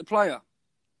looking at the player.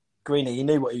 Greeny, you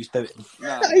knew what he was doing.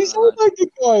 No, he's elbowed the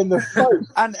guy in the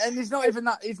face. and he's not even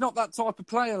that. He's not that type of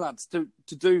player, lads, to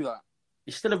do that.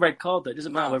 He's still a red card, though. It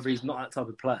doesn't matter whether he's not that type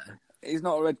of player. He's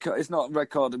not a red card. It's not a red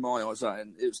card in my eyes.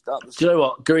 Do you know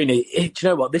what, Greeny? Do you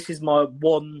know what? This is my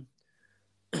one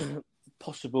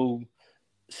possible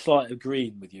slight of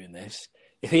green with you in this.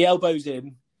 If he elbows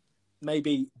him,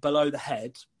 maybe below the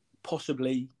head,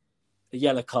 possibly a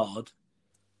yellow card.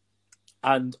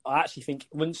 And I actually think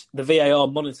once the VAR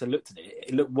monitor looked at it,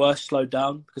 it looked worse slowed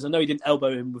down because I know he didn't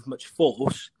elbow him with much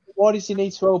force. Why does he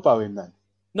need to elbow him then?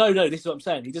 No, this is what I'm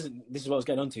saying. He doesn't. This is what I was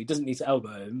getting onto. He doesn't need to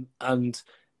elbow him, and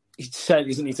he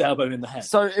certainly doesn't need to elbow him in the head.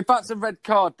 So if that's a red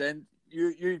card, then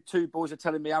you two boys are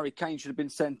telling me Harry Kane should have been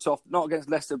sent off, not against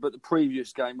Leicester, but the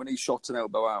previous game when he shot an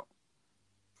elbow out.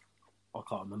 I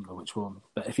can't remember which one,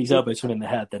 but if he's elbowed someone in the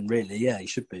head, then really, yeah, he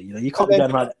should be. You know, you can't be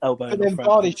going around elbowing. But then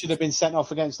Vardy should have been sent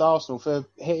off against Arsenal for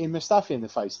hitting Mustafi in the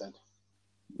face. Then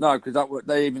no, because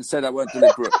they even said that weren't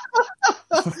deliberate.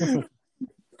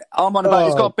 I'm on about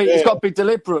it's got to be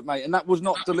deliberate, mate, and that was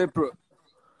not deliberate.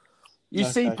 You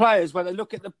see players when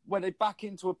they back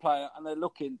into a player and they're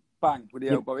looking bang with the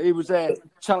elbow. He was there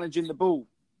challenging the ball,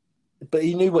 but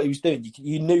he knew what he was doing.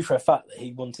 You knew for a fact that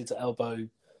he wanted to elbow.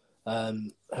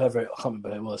 Whoever, I can't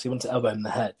remember who it was. He wanted to elbow him in the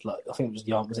head. Like I think it was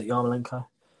Yarmolenko,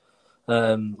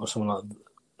 or someone like.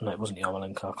 No, it wasn't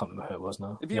Yarmolenko. I can't remember who it was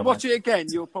now. If you watch it again,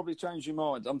 you'll probably change your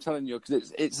mind. I'm telling you,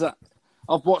 because it's that.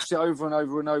 I've watched it over and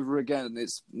over and over again, and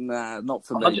it's not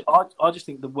for me. I just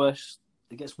think the worse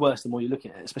it gets worse the more you look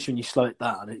at it, especially when you slow it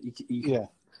down. Yeah,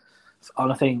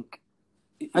 and I think,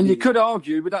 and you could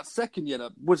argue with that second yellow.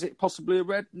 Was it possibly a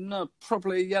red? No,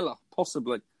 probably a yellow,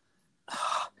 possibly.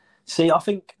 See, I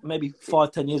think maybe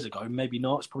 5-10 years ago, maybe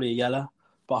not. It's probably a yellow.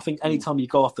 But I think any time you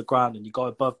go off the ground and you go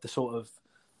above the sort of,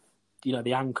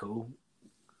 the ankle,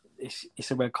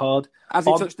 it's a red card. Has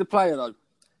he touched the player though?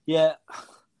 Yeah.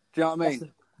 Do you know what I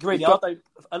mean? Really,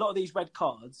 a lot of these red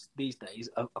cards these days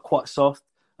are quite soft,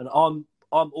 and I'm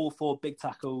all for big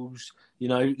tackles.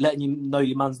 Letting you know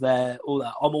your man's there, all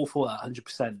that. I'm all for that,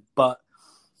 100%. But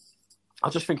I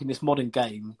just think in this modern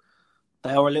game,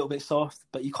 they are a little bit soft,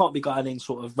 but you can't be going in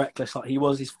sort of reckless like he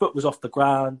was. His foot was off the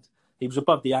ground. He was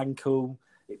above the ankle.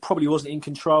 It probably wasn't in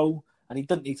control, and he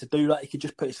didn't need to do that. He could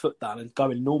just put his foot down and go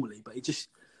in normally, but he just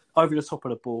over the top of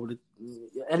the ball.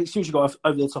 And as soon as you go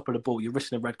over the top of the ball, you're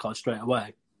risking a red card straight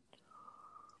away.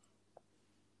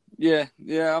 Yeah.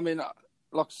 I mean,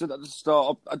 like I said at the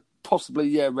start,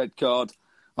 possibly, red card.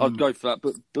 I'd go for that,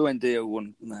 but Buendia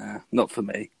one, not for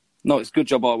me. No, it's a good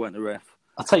job I weren't the ref.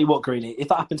 I'll tell you what, Greeny, if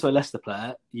that happened to a Leicester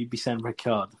player, you'd be saying red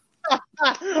card.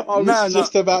 I was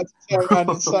just about to turn around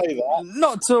and say that.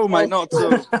 Not at all, mate. Not at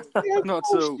all. Not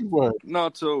at all. Not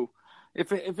at all.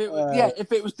 If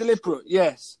it was deliberate,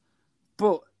 yes.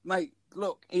 But mate,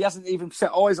 look, he hasn't even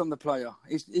set eyes on the player.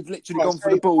 He's literally gone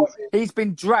for the ball. He's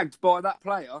been dragged by that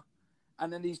player,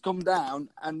 and then he's come down,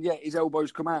 and his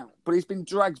elbows come out. But he's been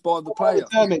dragged by the player.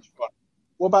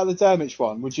 What about the Dermich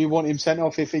one? Would you want him sent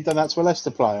off if he'd done that to a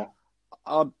Leicester player?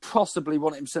 I'd possibly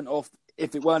want him sent off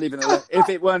if it weren't even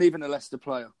a Leicester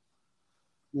player.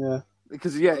 Yeah,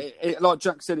 because like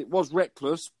Jack said, it was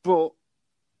reckless, but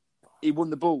he won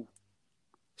the ball.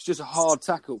 It's just a hard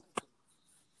tackle,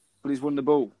 but he's won the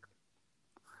ball.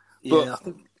 I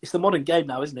think it's the modern game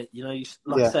now, isn't it?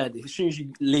 I said, as soon as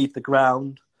you leave the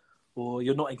ground or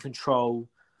you're not in control,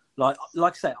 like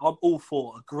I said, I'm all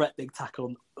for a great big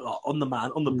tackle on the man,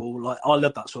 on the ball. Like I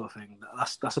love that sort of thing.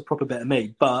 That's a proper bit of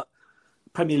me, but.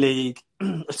 Premier League,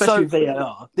 especially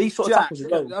VAR, these sort of Jack, tackles are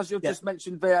going. As you've just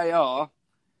mentioned VAR,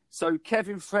 so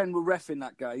Kevin Friend were reffing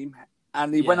that game,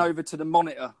 and he went over to the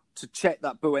monitor to check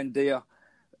that Buendia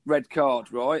red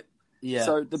card, right? Yeah.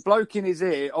 So the bloke in his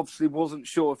ear obviously wasn't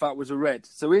sure if that was a red,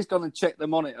 so he's gone and checked the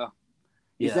monitor.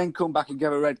 He's then come back and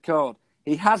gave a red card.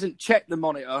 He hasn't checked the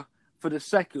monitor for the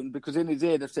second because in his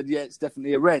ear they've said, it's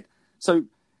definitely a red. So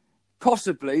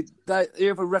possibly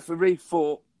the other referee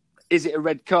thought, is it a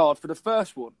red card for the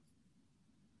first one?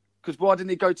 Because why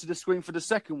didn't he go to the screen for the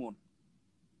second one?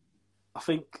 I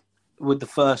think with the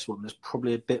first one, there's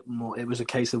probably a bit more. It was a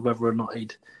case of whether or not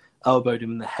he'd elbowed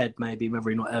him in the head, maybe, whether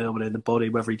he not elbowed him in the body,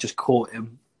 whether he just caught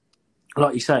him.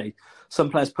 Like you say, some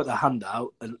players put their hand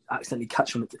out and accidentally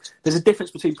catch him. There's a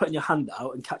difference between putting your hand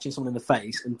out and catching someone in the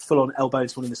face and full-on elbowing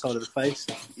someone in the side of the face.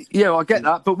 Yeah, I get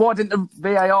that. But why didn't the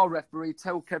VAR referee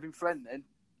tell Kevin Friend then?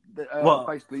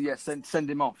 Basically, send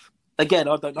him off. Again,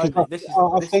 I don't know.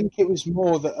 I think it was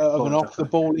more of an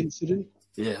off-the-ball incident.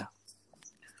 Yeah.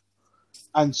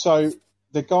 And so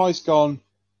the guy's gone,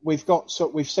 we've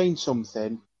seen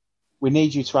something. We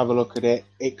need you to have a look at it.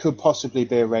 It could possibly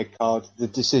be a red card. The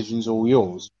decision's all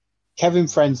yours. Kevin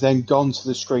Friend's then gone to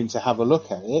the screen to have a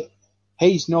look at it.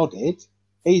 He's nodded.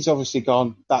 He's obviously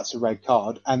gone, that's a red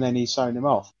card. And then he's shown him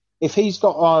off. If he's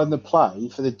got eye on the play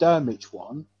for the Dermich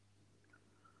one,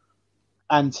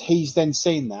 and he's then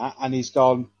seen that, and he's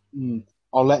gone,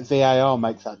 I'll let VAR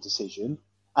make that decision.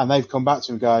 And they've come back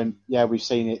to him going, yeah, we've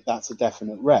seen it, that's a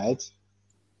definite red.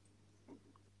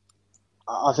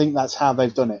 I think that's how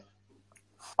they've done it.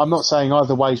 I'm not saying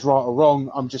either way's right or wrong.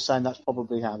 I'm just saying that's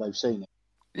probably how they've seen it.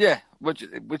 Yeah, which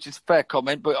is a fair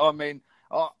comment, but I mean,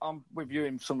 I'm with you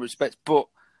in some respects. But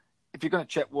if you're going to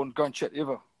check one, go and check the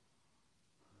other.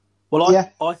 Well, Yeah.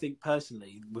 I think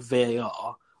personally with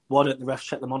VAR, why don't the refs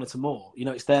check the monitor more? You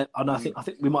know, it's there, and I think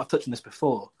we might have touched on this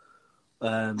before.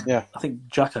 Yeah. I think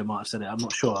Jacko might have said it. I'm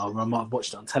not sure. I might have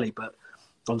watched it on telly, but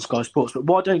on Sky Sports. But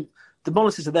why don't the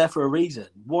monitors are there for a reason?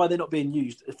 Why are they not being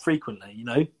used frequently? You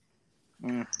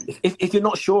know, if you're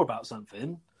not sure about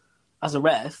something, as a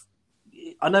ref,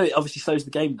 I know it obviously slows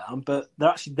the game down, but they're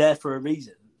actually there for a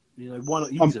reason. You know, why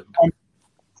not use them?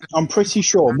 I'm pretty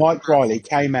sure Mike Riley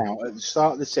came out at the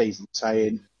start of the season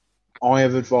saying, I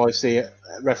have advised the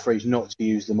referees not to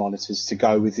use the monitors to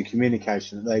go with the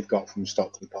communication that they've got from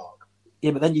Stockley Park.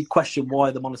 Yeah, but then you question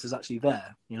why the monitor's actually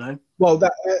there, you know? Well,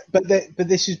 but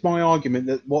this is my argument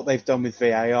that what they've done with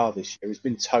VAR this year has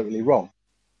been totally wrong.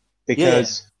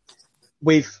 Because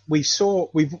we've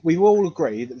all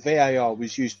agreed that VAR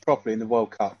was used properly in the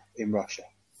World Cup in Russia.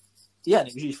 Yeah, and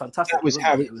it was used fantastic. That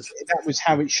was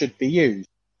how it should be used.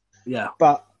 Yeah.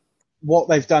 But what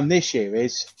they've done this year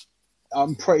is,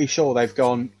 I'm pretty sure they've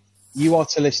gone, you are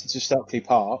to listen to Stockley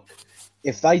Park.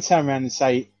 If they turn around and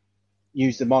say,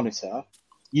 use the monitor,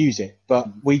 use it. But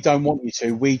we don't want you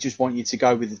to. We just want you to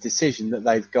go with the decision that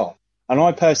they've got. And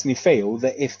I personally feel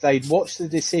that if they'd watched the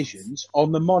decisions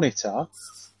on the monitor,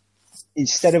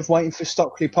 instead of waiting for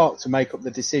Stockley Park to make up the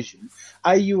decision,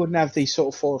 you wouldn't have these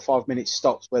sort of 4 or 5 minute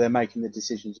stops where they're making the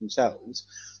decisions themselves.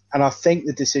 And I think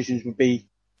the decisions would be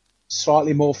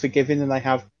slightly more forgiving than they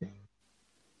have.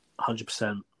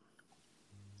 100%.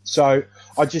 So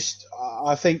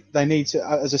I think they need to,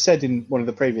 as I said in one of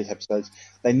the previous episodes,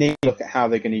 they need to look at how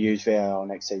they're going to use VAR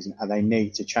next season, and they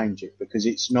need to change it, because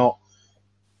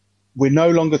we're no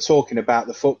longer talking about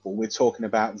the football, we're talking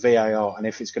about VAR and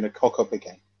if it's going to cock up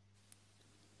again.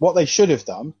 What they should have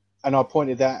done, and I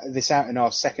pointed this out in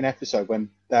our second episode when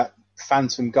that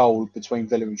phantom goal between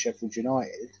Villa and Sheffield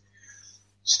United,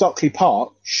 Stockley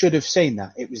Park should have seen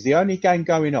that. It was the only game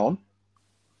going on,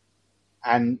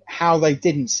 and how they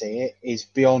didn't see it is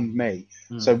beyond me.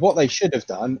 So what they should have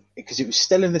done, because it was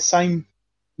still in the same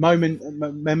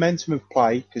momentum of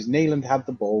play, because Neeland had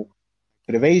the ball,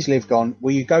 could have easily have gone,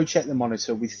 will you go check the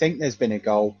monitor? We think there's been a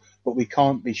goal, but we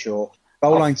can't be sure.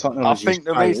 Goal line technology. I think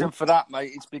the reason for that,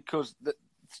 mate, is because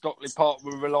Stockley Park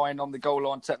were relying on the goal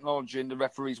line technology and the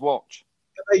referees watch.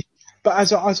 But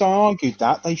as I argued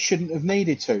that, they shouldn't have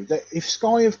needed to. That if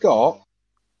Sky have got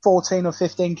 14 or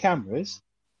 15 cameras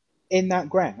in that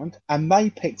ground and they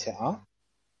picked it up,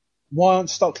 why aren't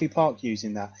Stockley Park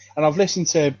using that? And I've listened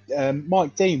to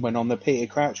Mike Dean went on the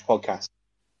Peter Crouch podcast,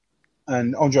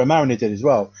 and Andre Mariner did as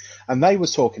well, and they were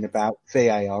talking about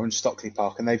VAR and Stockley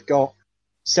Park, and they've got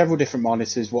several different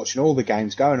monitors watching all the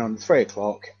games going on at 3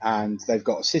 o'clock, and they've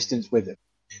got assistants with them.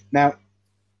 Now,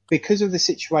 because of the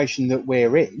situation that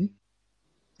we're in,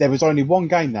 there was only one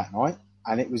game that night,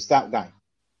 and it was that game.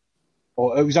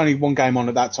 Or it was only one game on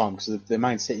at that time, because the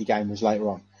Man City game was later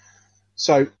on.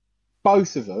 So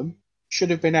both of them should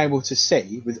have been able to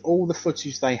see, with all the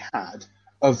footage they had,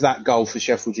 of that goal for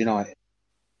Sheffield United.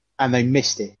 And they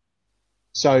missed it.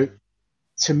 So,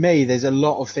 to me, there's a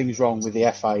lot of things wrong with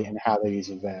the FA and how they're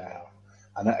using VAR.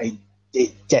 And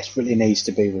it desperately needs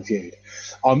to be reviewed.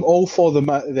 I'm all for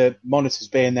the monitors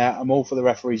being there. I'm all for the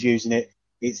referees using it.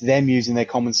 It's them using their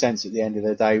common sense at the end of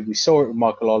the day. We saw it with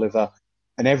Michael Oliver,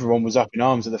 and everyone was up in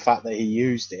arms at the fact that he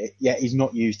used it, yet he's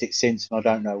not used it since, and I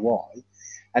don't know why.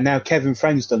 And now Kevin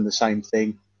Friend's done the same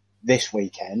thing this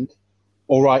weekend.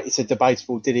 All right, it's a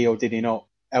debatable, did he or did he not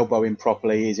elbow him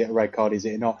properly? Is it a red card? Is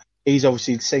it not? He's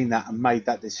obviously seen that and made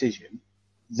that decision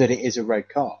that it is a red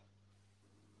card.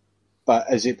 But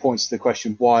as it points to the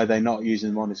question, why are they not using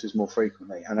the monitors more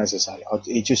frequently? And as I say,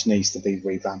 it just needs to be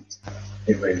revamped.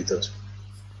 It really does.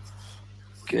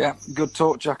 Yeah, good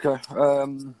talk, Jacko.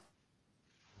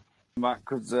 Matt,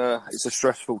 because it's a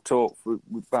stressful talk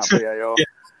about VAR.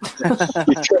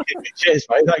 Cheers,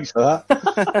 mate. Thanks for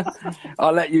that.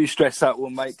 I'll let you stress that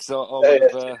one, mate, because I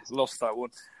would have lost that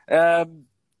one.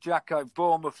 Jacko,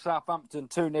 Bournemouth, Southampton,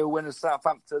 2-0 winners,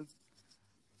 Southampton.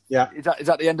 Yeah. Is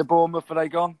that the end of Bournemouth? Are they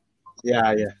gone?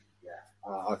 Yeah.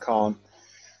 I can't.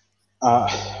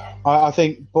 I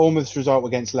think Bournemouth's result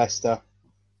against Leicester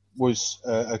was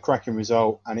a cracking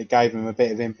result, and it gave them a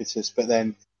bit of impetus. But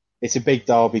then it's a big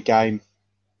derby game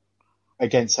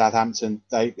against Southampton.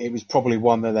 It was probably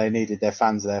one that they needed their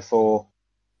fans there for.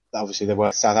 Obviously, they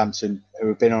were Southampton, who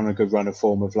have been on a good run of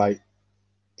form of late,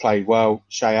 played well.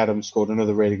 Shea Adams scored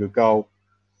another really good goal.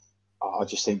 I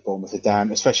just think Bournemouth are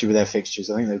down, especially with their fixtures.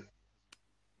 I think they've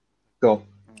got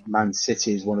Man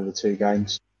City as one of the two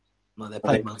games. Like, they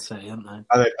played Man City, haven't they?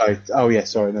 Oh, they played. Oh, yeah,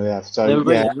 sorry, no, they have. So They were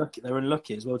really unlucky. They were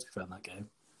unlucky as well to fail that game.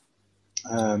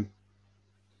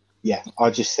 I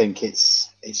just think it's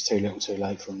too little, too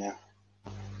late from now.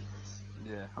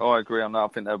 Yeah, I agree on that. I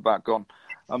think they're about gone.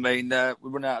 I mean, we're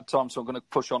running out of time, so I'm going to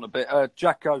push on a bit.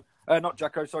 Jack.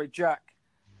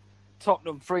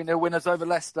 Tottenham 3-0 winners over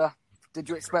Leicester. Did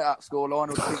you expect that scoreline,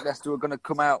 or do you think Leicester were going to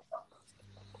come out?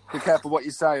 Be careful what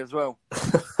you say as well.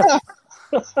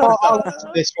 I'll answer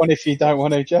this one if you don't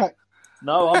want to, Jack.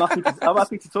 No, I'm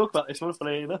happy to talk about this one,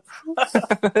 funny enough.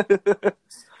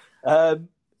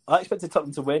 I expected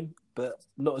Tottenham to win, but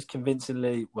not as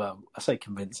convincingly. Well, I say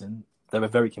convincing. They were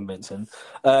very convincing.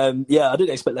 I didn't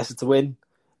expect Leicester to win.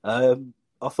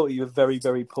 I thought you were very,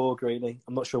 very poor, Greeny.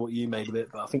 I'm not sure what you made of it,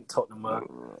 but I think Tottenham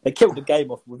they killed the game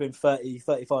off within 30,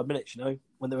 35 minutes,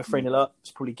 when they were 3-0 up.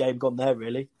 It's probably game gone there,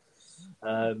 really.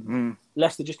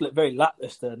 Leicester just looked very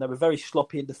lacklustre, and they were very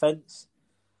sloppy in defence.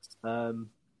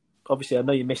 Obviously, I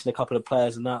know you're missing a couple of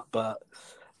players and that, but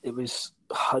it was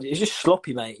just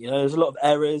sloppy, mate. There's a lot of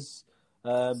errors.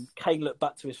 Kane looked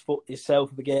back to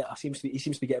himself again. He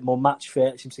seems to be getting more match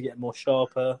fit. He seems to get more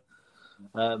sharper.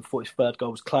 Thought his third goal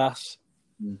was class.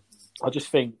 I just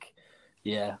think,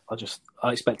 I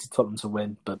expected Tottenham to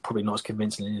win, but probably not as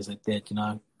convincingly as they did.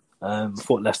 I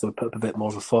thought Leicester would put up a bit more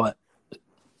of a fight.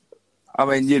 I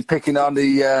mean, you're picking on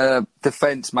the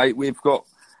defence, mate. We've got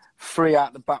 3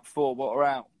 out the back 4. What are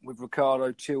out with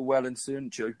Ricardo, Chilwell, and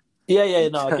Sunchu. Yeah,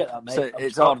 no, I get that, mate. So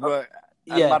it's hard work.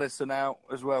 And Maddison out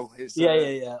as well. It's,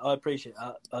 I appreciate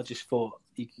that. I just thought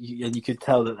you could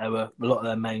tell that there were a lot of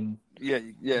their main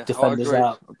defenders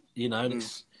out. And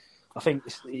I think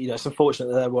it's unfortunate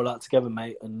that they're all out together,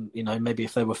 mate. And maybe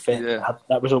if they were fit,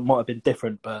 that result might have been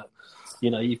different. But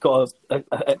you've got a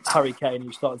Harry Kane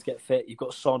who's starting to get fit. You've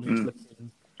got Son who's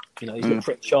looking, he's looked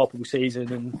pretty sharp all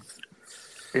season. And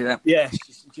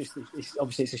it's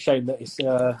obviously it's a shame that it's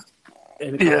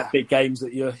in the big games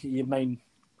that your main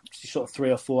sort of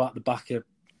 3 or 4 out the back are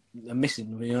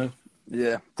missing.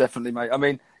 Yeah, definitely, mate. I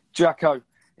mean, Jacko,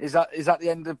 is that the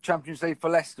end of Champions League for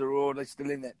Leicester, or are they still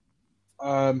in it?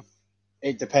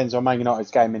 It depends on Man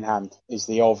United's game in hand, is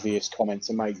the obvious comment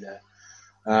to make there.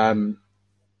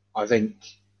 I think...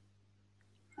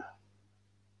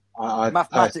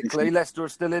 Mathematically, Leicester are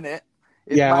still in it.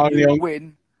 If Man U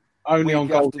win... Only on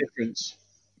goal difference.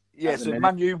 Yeah, so if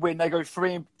Man U win, they go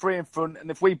 3 in front,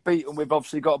 and if we beat them, we've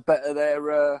obviously got to better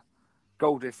their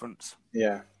goal difference.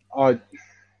 Yeah, I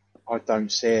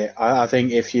don't see it. I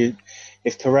think if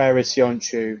Pereira,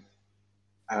 Sionchu,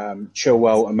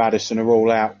 Chilwell and Maddison are all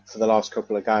out for the last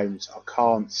couple of games, I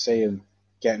can't see them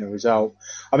getting a result.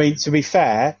 I mean, to be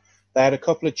fair, they had a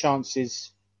couple of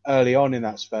chances early on in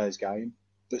that Spurs game,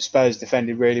 but Spurs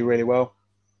defended really, really well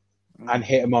and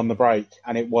hit them on the break,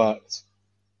 and it worked.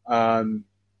 I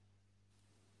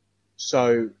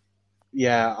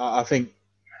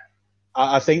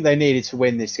think they needed to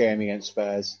win this game against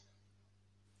Spurs.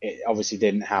 It obviously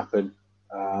didn't happen.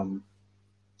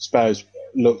 Spurs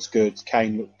looked good.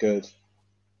 Kane looked good.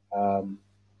 I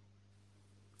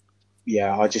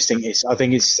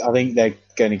think they're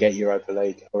going to get Europa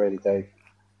League. I really do.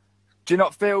 Do you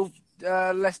not feel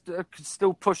Leicester could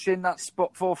still push in that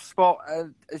 4th spot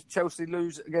as Chelsea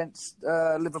lose against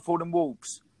Liverpool and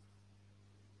Wolves?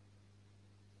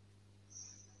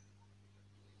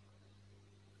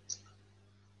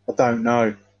 I don't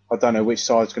know. I don't know which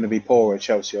side's going to be poorer,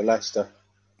 Chelsea or Leicester.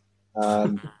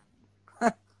 Well,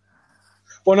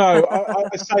 no,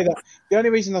 I say that. The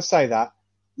only reason I say that,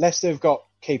 Leicester have got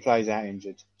key players out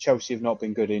injured. Chelsea have not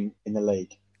been good in the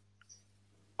league.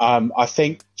 I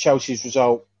think Chelsea's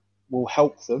result will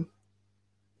help them.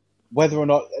 Whether or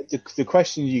not, the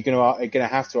question you're going to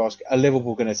have to ask, are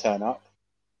Liverpool going to turn up?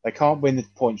 They can't win the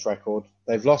points record.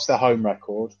 They've lost their home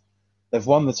record. They've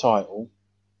won the title.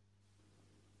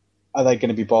 Are they going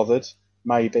to be bothered?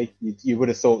 Maybe. You would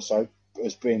have thought so,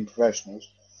 as being professionals.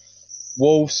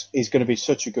 Wolves is going to be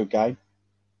such a good game.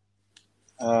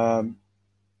 I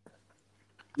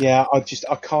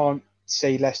can't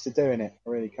see Leicester doing it. I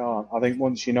really can't. I think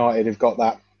once United have got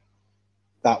that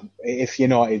if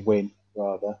United win,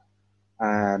 rather,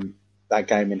 that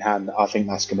game in hand, I think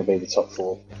that's going to be the top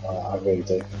 4. I really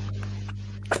do.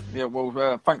 Yeah,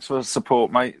 well, thanks for the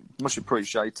support, mate. Much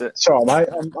appreciate it. Sorry, mate.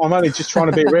 I'm only just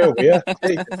trying to be real here.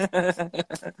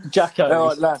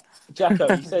 Jacko,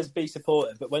 he says be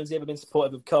supportive, but when's he ever been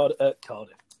supportive of Cardiff,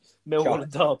 Millwall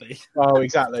and Derby? Oh,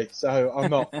 exactly. So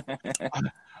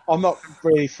I'm not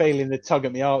really feeling the tug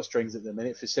at my heartstrings at the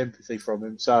minute for sympathy from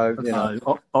him. So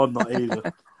No, I'm not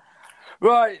either.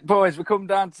 Right, boys, we come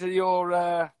down to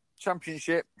your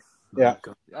championship. Yeah,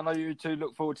 I know you two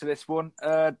look forward to this one.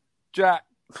 Jack,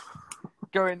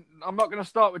 I'm not going to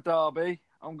start with Derby.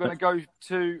 I'm going to go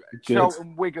to Good.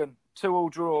 Charlton Wigan,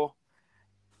 2-2 draw.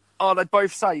 Are they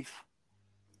both safe?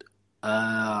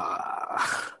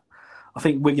 I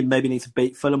think Wigan maybe need to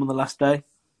beat Fulham on the last day.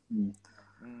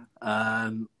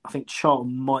 I think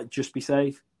Charlton might just be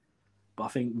safe, but I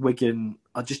think Wigan.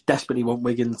 I just desperately want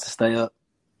Wigan to stay up.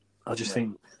 I just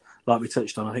think, like we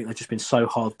touched on, I think they've just been so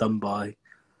hard done by.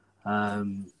 I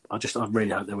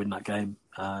really hope they win that game.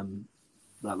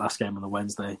 That last game on the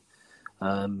Wednesday.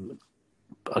 I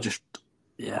just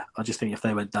think if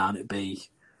they went down, it'd be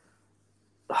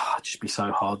just be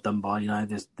so hard done by.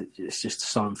 It's just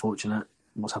so unfortunate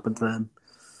what's happened to them.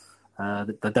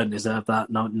 They don't deserve that.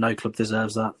 No club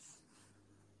deserves that.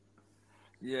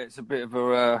 Yeah, it's a bit of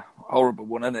a horrible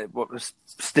one, isn't it? What a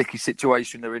sticky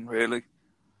situation they're in, really.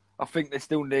 I think they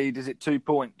still need, is it 2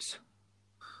 points?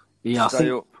 Yeah, to stay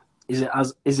up. I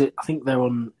think they're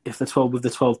on, if they're 12 with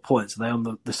the 12 points, are they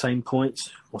on the same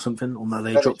points or something? Or no,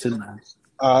 they dropped in there?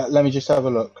 Let me just have a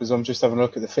look, because I'm just having a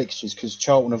look at the fixtures, because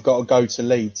Charlton have got to go to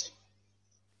Leeds.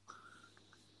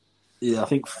 Yeah, I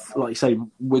think, like you say,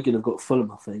 Wigan have got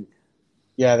Fulham, I think.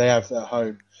 Yeah, they have at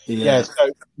home. Yeah,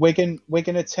 so Wigan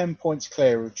are 10 points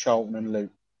clear of Charlton and Luton.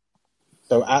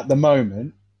 So at the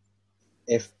moment,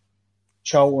 if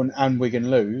Charlton and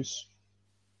Wigan lose,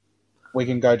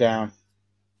 Wigan go down.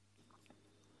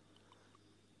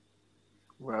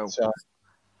 Well, so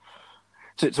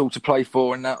it's all to play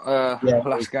for in that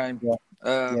last game. Yeah.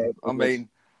 I mean,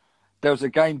 there was a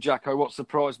game, Jacko, what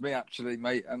surprised me actually,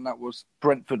 mate, and that was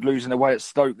Brentford losing away at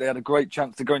Stoke. They had a great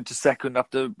chance to go into second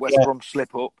after West Brom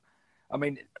slip up. I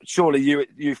mean, surely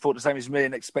you thought the same as me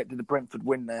and expected the Brentford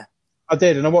win there. I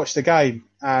did, and I watched the game,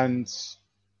 and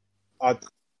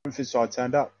Brentford side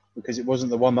turned up because it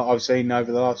wasn't the one that I've seen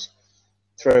over the last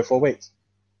 3 or 4 weeks.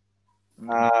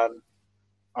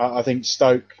 I think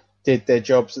Stoke did their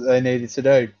jobs that they needed to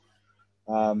do.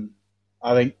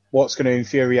 I think what's going to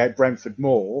infuriate Brentford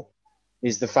more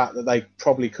is the fact that they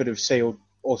probably could have sealed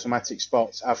automatic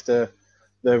spots after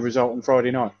the result on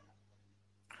Friday night.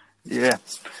 Yeah,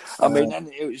 I mean, and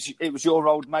it was your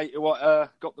old mate who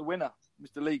got the winner,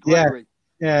 Mr. Lee Gregory.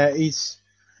 Yeah,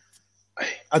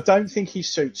 I don't think he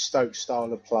suits Stoke's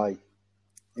style of play.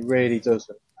 He really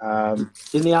doesn't.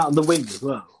 Isn't he out on the wing as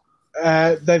well?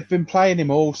 They've been playing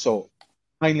him all sorts,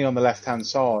 mainly on the left-hand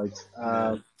side.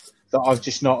 That I've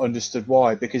just not understood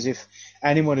why. Because if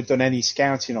anyone had done any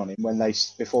scouting on him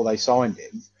before they signed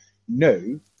him,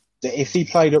 knew that if he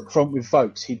played up front with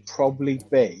Vokes, he'd probably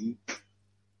be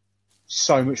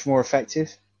so much more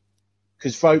effective.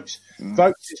 Because Vokes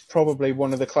is probably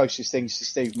one of the closest things to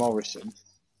Steve Morrison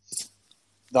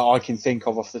that I can think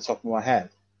of off the top of my head.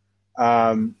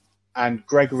 And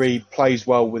Gregory plays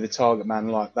well with a target man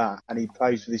like that, and he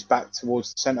plays with his back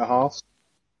towards the centre half.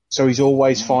 So he's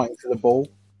always fighting for the ball.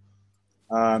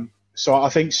 So I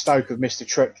think Stoke have missed a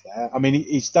trick there. I mean,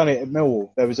 he's done it at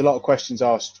Millwall. There was a lot of questions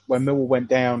asked when Millwall went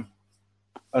down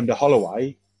under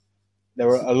Holloway. There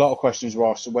were a lot of questions were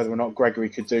asked of whether or not Gregory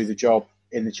could do the job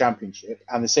in the Championship.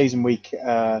 And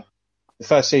the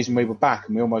first season we were back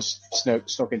and we almost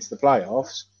snuck into the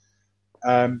playoffs.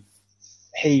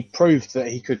 He proved that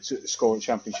he could score at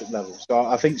Championship level. So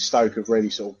I think Stoke have really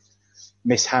sort of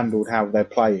mishandled how they're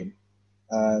playing.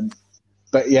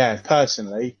 But yeah,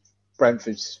 personally,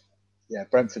 Brentford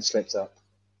slipped up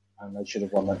and they should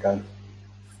have won that game.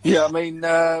 Yeah, I mean,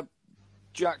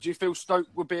 Jack, do you feel Stoke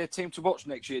would be a team to watch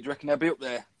next year? Do you reckon they'll be up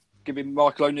there, giving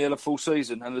Michael O'Neill a full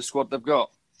season and the squad they've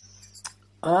got?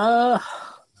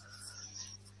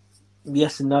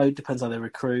 Yes and no. Depends how they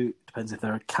recruit. Depends if they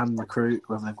can recruit,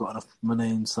 whether they've got enough money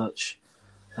and such.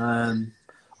 I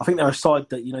think they're a side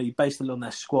that, you base it on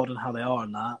their squad and how they are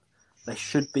and that. They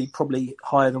should be probably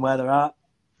higher than where they're at.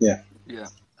 Yeah. Yeah.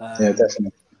 Yeah,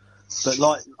 definitely.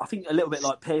 But I think a little bit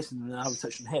like Pearson and how we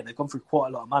touched on here, they've gone through quite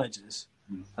a lot of managers.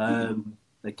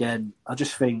 Again, I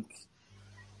just think,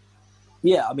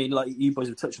 I mean, like you boys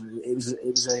have touched on it was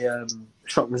a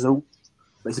shock result.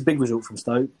 But it's a big result from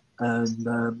Stoke. And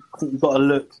I think you've got to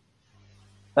look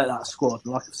at that squad.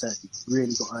 Like I've said, you've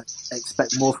really got to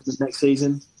expect more from the next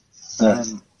season. I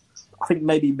think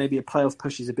maybe a playoff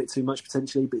push is a bit too much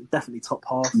potentially, but definitely top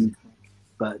half.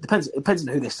 But it depends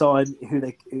on who they sign,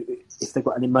 if they've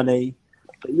got any money.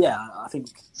 But yeah, I think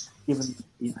given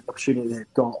the opportunity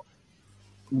they've got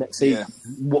next season,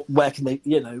 where can they?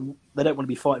 They don't want to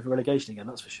be fighting for relegation again.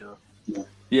 That's for sure.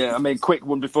 Yeah, I mean, quick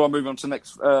one before I move on to the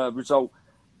next result.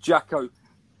 Jacko,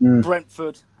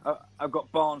 Brentford, I've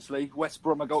got Barnsley. West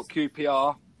Brom, I've got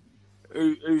QPR.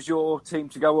 Who's your team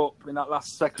to go up in that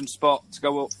last second spot to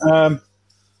go up?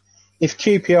 If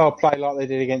QPR play like they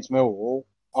did against Millwall,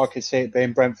 I could see it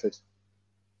being Brentford.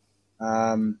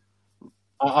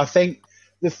 I think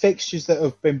the fixtures that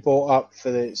have been brought up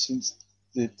since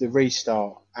the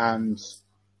restart and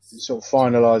sort of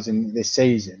finalising this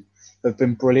season have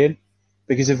been brilliant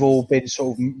because they've all been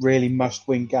sort of really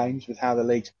must-win games with how the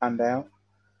league's panned out.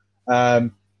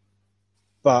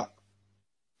 But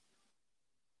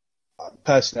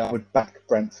personally, I would back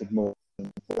Brentford more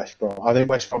than West Brom. I think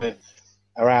West Brom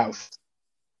are out of,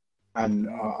 and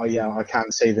I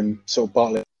can see them sort of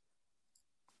bottling.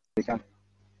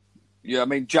 Yeah, I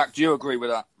mean, Jack, do you agree with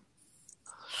that?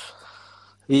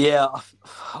 Yeah,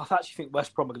 I actually think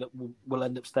West Brom will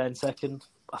end up staying second.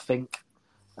 I think.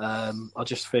 I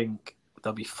just think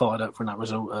they'll be fired up from that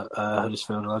result at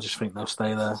Huddersfield, and I just think they'll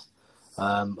stay there.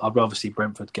 I'd rather see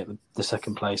Brentford get the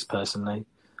second place personally.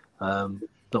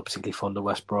 Not particularly fond of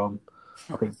West Brom.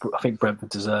 I think Brentford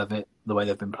deserve it the way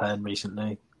they've been playing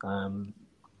recently.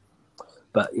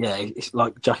 But yeah, it's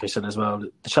like Jacko said as well.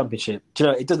 The Championship, do you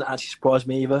know, it doesn't actually surprise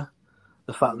me either.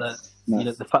 The fact that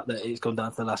the fact that it's gone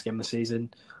down to the last game of the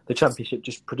season, the Championship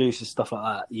just produces stuff like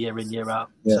that year in, year out.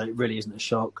 Yeah. So it really isn't a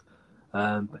shock.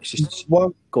 But it's just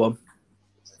go on.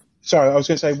 Sorry, I was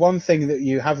going to say one thing that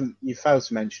you failed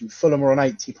to mention. Fulham are on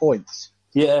 80 points.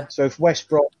 Yeah. So if West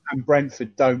Brom and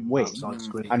Brentford don't win,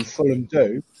 and Fulham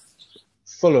do,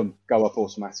 Fulham go up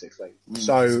automatically.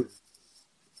 So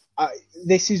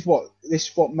this is what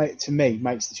to me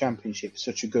makes the Championship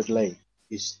such a good league,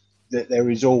 is that there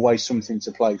is always something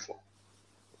to play for.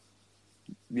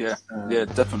 Yeah,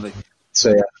 definitely.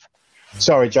 So yeah.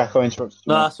 Sorry, Jack, I interrupted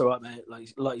you. No, that's all right, mate.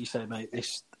 Like you say, mate,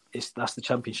 that's the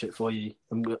Championship for you,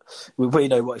 and we really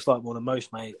know what it's like more than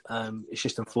most, mate. It's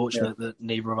just unfortunate that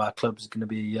neither of our clubs is going to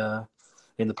be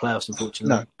in the playoffs,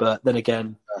 unfortunately. No. But then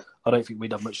again, I don't think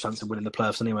we'd have much chance of winning the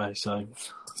playoffs anyway. So,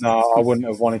 no, I wouldn't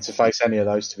have wanted to face any of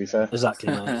those, to be fair.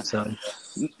 Exactly, mate. So,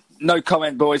 no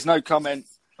comment, boys. No comment.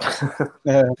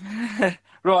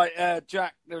 Right,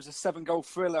 Jack. There was a 7-goal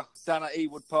thriller down at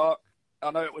Ewood Park. I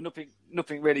know it was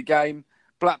nothing really game.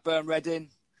 Blackburn Reading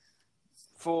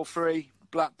 4-3.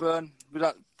 Blackburn.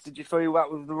 Did you feel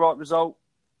that was the right result,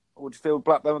 or did you feel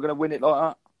Blackburn were going to win it like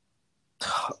that?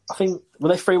 I think were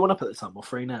they 3-1 up at the time or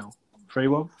 3-0?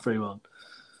 3-1.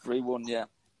 3-1, yeah.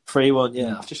 3-1,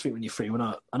 yeah. I just think when you're 3-1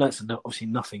 up, I know it's obviously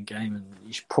nothing game, and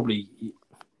you should probably you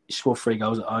score 3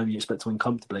 goals at home, you expect to win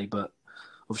comfortably, but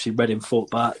obviously Reading fought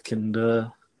back and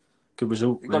good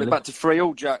result. He got it back to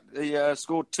 3-3, Jack. He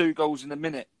scored 2 goals in a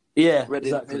minute. Yeah,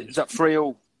 Reading, exactly. Is that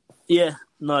 3-3? Yeah,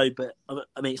 no, but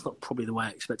I mean, it's not probably the way I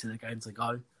expected the game to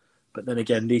go. But then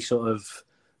again, these sort of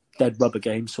dead rubber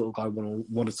games sort of go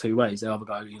one or two ways. They either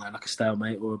go, like a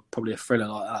stalemate or probably a thriller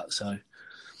like that. So,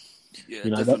 yeah,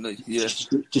 definitely.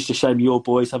 Just a shame your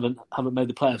boys haven't made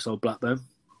the playoffs, old Blackburn.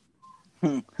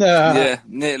 Yeah,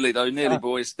 nearly though,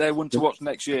 boys. They're one to watch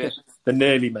next year. They're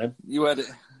nearly, man. You heard it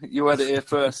here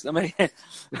first. I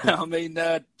mean,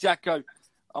 Jacko,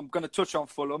 I'm going to touch on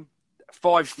Fulham.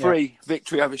 5-3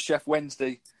 victory over Sheff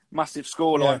Wednesday. Massive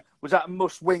scoreline. Yeah. Was that a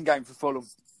must-win game for Fulham?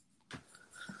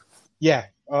 Yeah,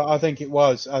 I think it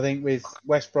was. I think with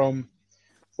West Brom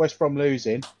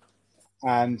losing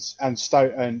and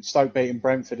Stoke beating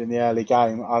Brentford in the early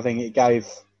game, I think it gave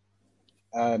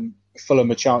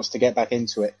Fulham a chance to get back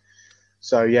into it.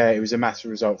 So yeah, it was a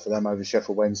massive result for them over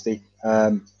Sheffield Wednesday.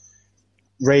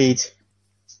 Reed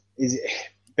is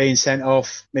being sent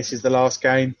off, misses the last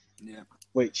game. Yeah.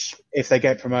 Which, if they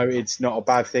get promoted, it's not a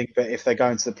bad thing. But if they go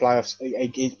into the playoffs,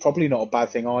 it's probably not a bad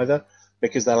thing either,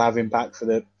 because they'll have him back for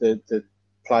the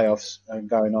playoffs and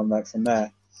going on that from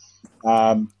there.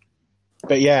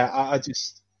 But yeah, I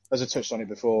just, as I touched on it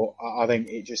before, I think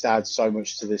it just adds so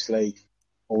much to this league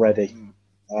already.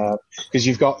 Because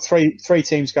you've got three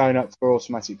teams going up for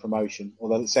automatic promotion,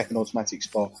 or the second automatic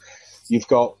spot. You've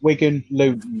got Wigan,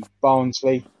 Luton,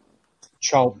 Barnsley,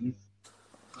 Charlton,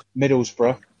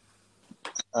 Middlesbrough,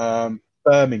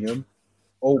 Birmingham,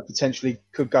 all potentially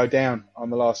could go down on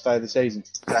the last day of the season.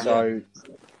 So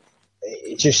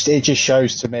it just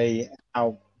shows to me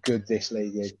how good this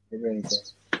league is. It really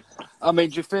does. I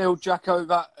mean, do you feel, Jacko,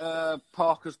 that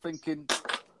Parker's thinking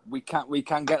we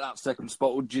can get that second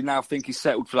spot, or do you now think he's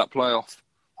settled for that playoff?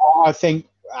 I think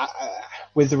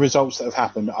with the results that have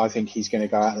happened, I think he's going to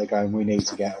go out there going, we need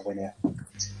to get a winner.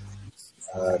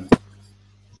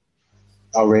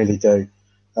 I really do.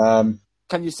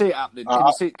 Can you see it happening?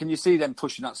 Can you see them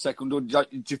pushing that second, or do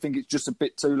you think it's just a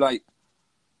bit too late?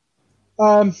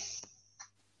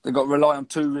 They've got to rely on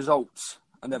 2 results,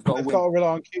 and they've got to rely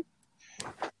on Q.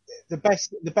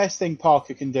 The best thing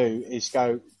Parker can do is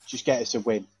go, just get us a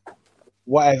win.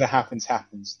 Whatever happens,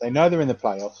 happens. They know they're in the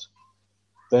playoffs.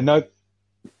 They know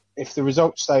if the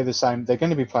results stay the same, they're going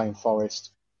to be playing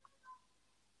Forest.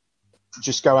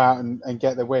 just go out and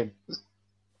get the win,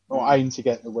 or aim to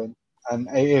get the win. And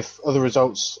if other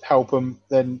results help them,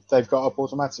 then they've got up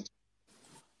automatically.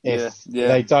 If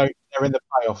they don't, they're in the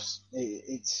playoffs.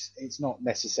 It's not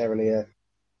necessarily a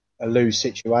lose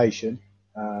situation,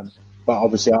 but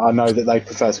obviously I know that they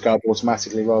prefer to go up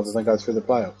automatically rather than go through the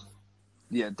playoffs.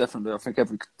 Yeah, definitely. I think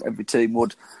every team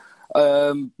would.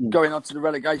 Going on to the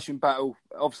relegation battle,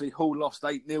 obviously Hull lost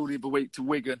 8-0 the other week to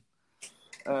Wigan.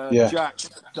 Jack,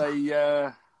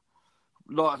 they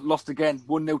lost again,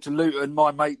 1-0 to Luton.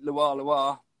 My mate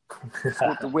Luar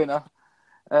scored the winner.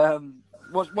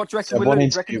 What do you reckon with Luton?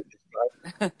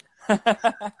 Do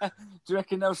you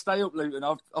reckon they'll stay up, Luton?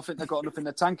 I think they've got enough in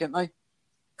the tank, haven't they?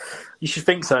 You should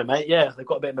think so, mate. Yeah, they've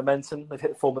got a bit of momentum. They've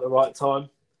hit the form at the right time.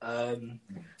 I'm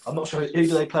not sure who do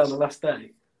they play on the last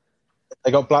day.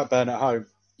 They got Blackburn at home.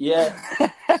 Yeah.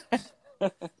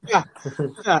 yeah.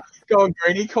 Go on,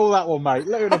 Greeny, call that one, mate.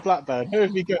 Luton or Blackburn? Who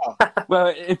have you got?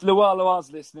 Well, if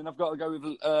Luar's listening, I've got to go with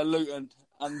Luton.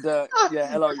 And hello,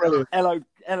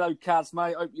 Kaz,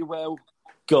 mate. Hope you're well.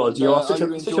 God, you are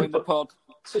enjoying the pod.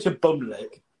 Such a bum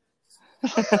lick.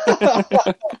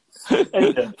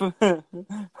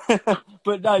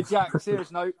 But no, Jack,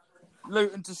 serious note.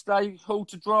 Luton to stay, Hull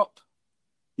to drop.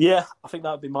 Yeah, I think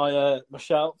that would be my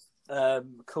shout.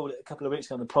 Called it a couple of weeks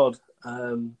ago on the pod.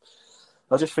 I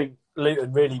just think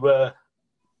Luton really were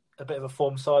a bit of a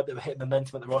form side that were hitting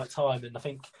momentum at the right time, and I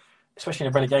think, especially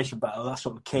in a relegation battle, that's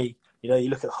sort of key. You know, you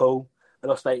look at Hull, they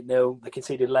lost 8-0, they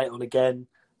conceded late on again.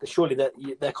 Surely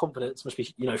their confidence must be,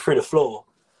 through the floor.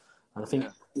 And I think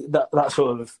that's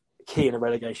sort of key in a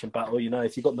relegation battle. You know,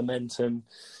 if you've got momentum,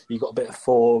 you've got a bit of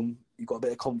form, you've got a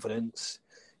bit of confidence,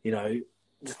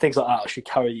 things like that should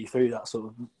carry you through that sort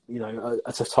of,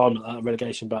 at a time like that, a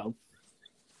relegation battle.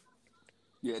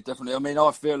 Yeah, definitely. I mean,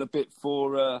 I feel a bit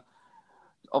for,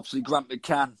 obviously, Grant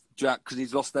McCann, Jack, because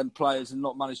he's lost them players and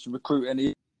not managed to recruit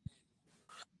any.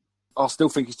 I still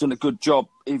think he's done a good job,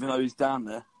 even though he's down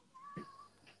there.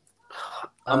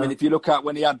 I mean, if you look at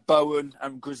when he had Bowen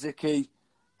and Grzycki,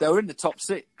 they were in the top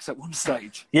 6 at one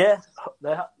stage. Yeah,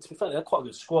 to be fair, they're quite a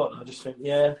good squad. I just think,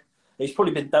 he's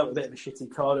probably been dealt a bit of a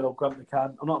shitty card, or Grant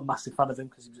McCann. I'm not a massive fan of him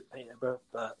because he was at Peterborough,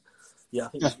 but I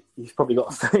think he's probably got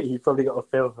a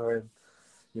feel for him.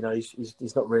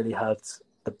 He's not really had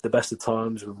the best of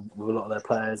times with a lot of their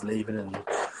players leaving, and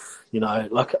I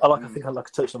think I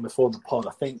touched on before in the pod.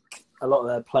 I think a lot of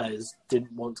their players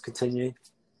didn't want to continue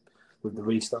with the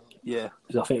restart. Yeah,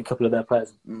 because I think a couple of their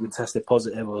players were tested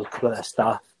positive, or a couple of their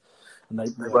staff, and they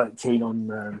weren't keen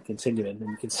on continuing. And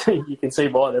you can see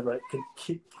why they weren't.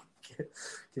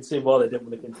 Can see why they didn't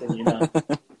want to continue now.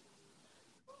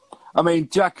 I mean,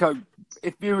 Jacko,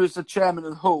 if you was the chairman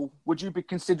of Hull, would you be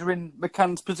considering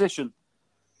McCann's position?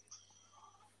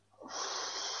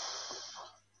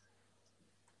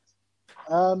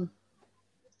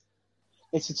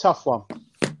 It's a tough one.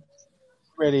 It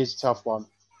really is a tough one.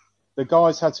 The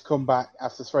guys had to come back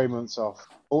after 3 months off.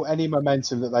 Any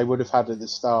momentum that they would have had at the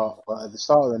start of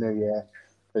the new year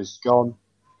has gone.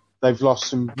 They've lost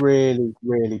some really,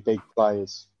 really big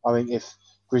players. I think if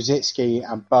Grzycki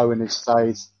and Bowen had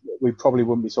stayed, we probably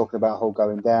wouldn't be talking about Hull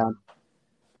going down.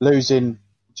 Losing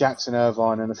Jackson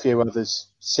Irvine and a few others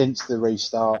since the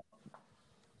restart,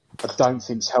 I don't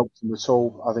think it's helped them at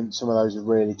all. I think some of those are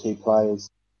really key players.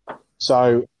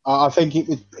 So I think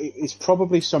it's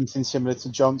probably something similar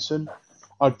to Johnson.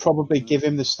 I'd probably give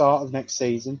him the start of next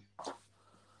season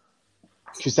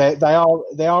because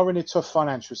they are in a tough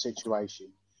financial situation.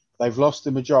 They've lost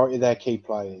the majority of their key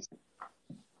players.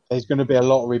 There's going to be a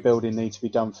lot of rebuilding need to be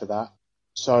done for that.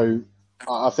 So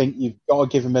I think you've got to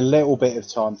give him a little bit of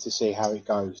time to see how it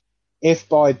goes. If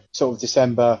by sort of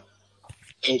December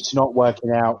it's not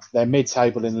working out, they're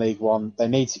mid-table in League One, they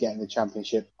need to get in the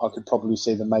Championship, I could probably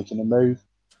see them making a move.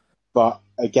 But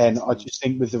again, I just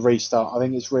think with the restart, I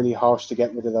think it's really harsh to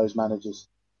get rid of those managers.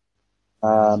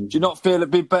 Do you not feel it'd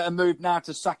be a better move now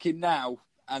to sack him now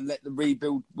and let the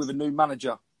rebuild with a new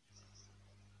manager?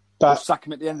 Or sack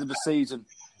him at the end of the season?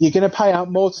 You're going to pay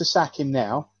out more to sack him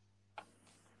now.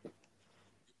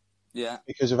 Yeah.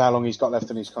 Because of how long he's got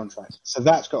left on his contract. So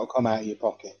that's got to come out of your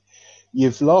pocket.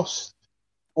 You've lost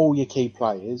all your key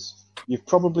players. You've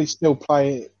probably still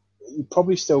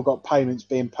got payments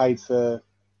being paid for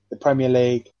the Premier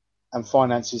League and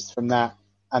finances from that,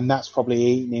 and that's probably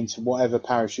eaten into whatever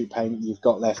parachute payment you've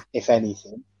got left, if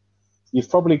anything. You've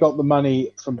probably got the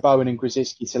money from Bowen and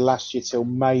Grzycki to last you till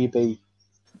maybe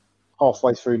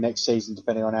halfway through next season,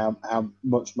 depending on how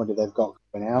much money they've got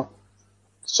going out.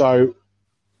 So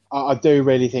I do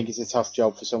really think it's a tough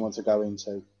job for someone to go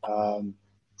into. I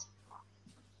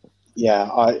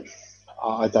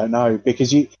don't know, because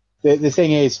the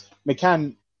thing is,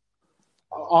 McCann,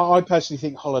 I personally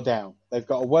think Hull are down. They've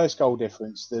got a worse goal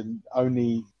difference than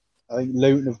only, I think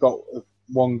Luton have got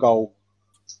one goal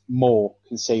more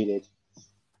conceded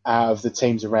out of the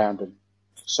teams around them.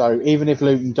 So even if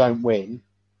Luton don't win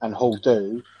and Hull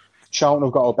do, Charlton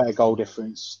have got a better goal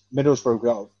difference. Middlesbrough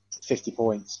got 50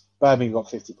 points. Birmingham got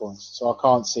 50 points. So I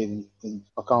can't see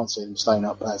them staying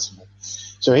up personally.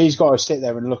 So he's got to sit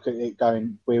there and look at it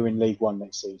going, we're in League One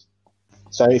next season.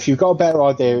 So if you've got a better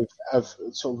idea of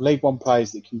sort of League One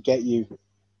players that can get you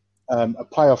a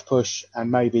playoff push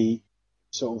and maybe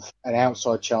sort of an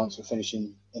outside chance of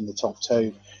finishing in the top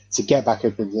two to get back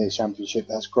up into the Championship,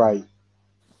 that's great.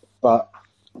 But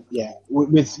yeah,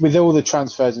 with all the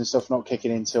transfers and stuff not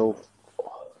kicking in until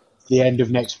the end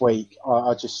of next week,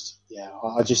 I just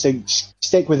think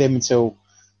stick with him until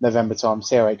November time,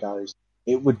 see how it goes.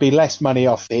 It would be less money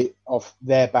off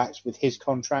their backs with his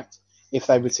contract if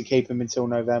they were to keep him until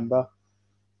November.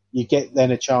 You get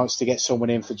then a chance to get someone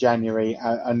in for January,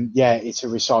 and it's a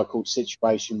recycled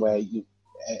situation where you,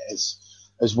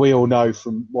 as we all know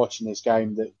from watching this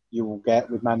game, that you will get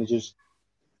with managers.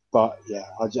 But yeah,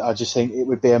 I just think it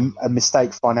would be a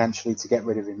mistake financially to get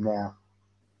rid of him now.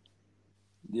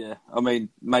 Yeah, I mean,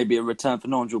 maybe a return for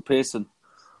Nigel Pearson.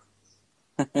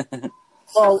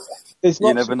 Well,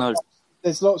 you never know.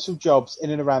 There's lots of jobs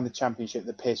in and around the Championship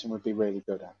that Pearson would be really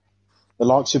good at. The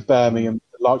likes of Birmingham,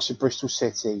 the likes of Bristol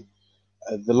City,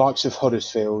 the likes of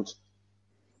Huddersfield.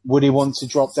 Would he want to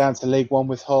drop down to League One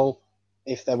with Hull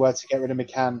if they were to get rid of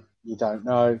McCann? You don't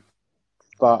know.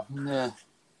 But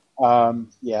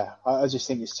I just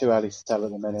think it's too early to tell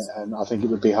at the minute, and I think it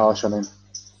would be harsh on him.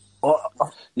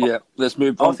 Let's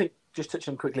move on. I think, just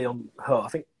touching quickly on Hull, I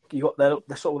think they're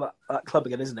sort of that club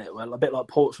again, isn't it? Well, a bit like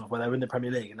Portsmouth, where they were in the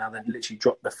Premier League and now they've literally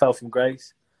they fell from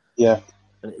grace. Yeah.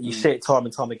 And you see it time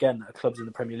and time again that clubs in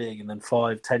the Premier League, and then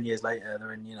 5-10 years later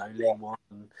they're in, League One.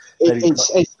 And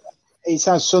it's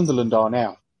how Sunderland are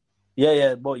now.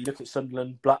 Yeah. Well, you look at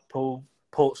Sunderland, Blackpool,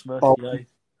 Portsmouth.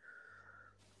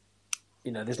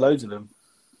 There's loads of them.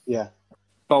 Yeah.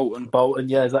 Bolton.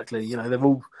 Yeah, exactly. They've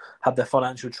all had their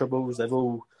financial troubles. They've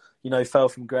all, fell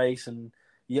from grace, and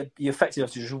you effectively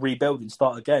have to just rebuild and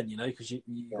start again. Because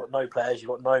you've got no players,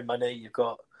 you've got no money, you've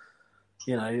got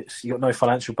no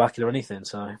financial backing or anything.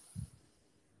 So,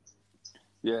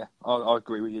 yeah, I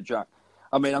agree with you, Jack.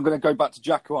 I mean, I'm going to go back to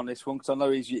Jacko on this one because I know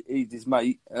he's his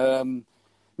mate.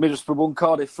 Middlesbrough won,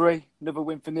 Cardiff 3. Another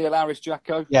win for Neil Harris,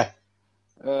 Jacko. Yeah.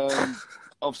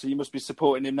 Obviously, you must be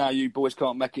supporting him now. You boys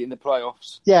can't make it in the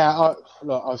playoffs. Yeah,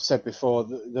 I've said before,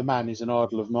 the man is an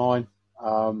idol of mine.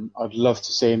 I'd love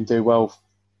to see him do well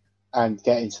and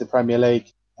get into the Premier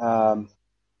League. I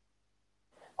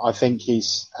think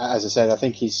he's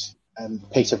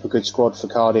picked up a good squad for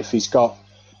Cardiff. He's got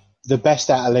the best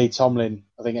out of Lee Tomlin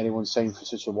I think anyone's seen for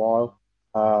such a while.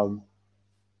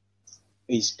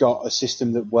 He's got a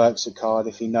system that works at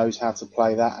Cardiff. He knows how to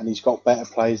play that, and he's got better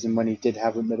players than when he did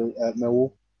have at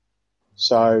Millwall.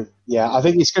 So, yeah, I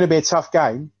think it's going to be a tough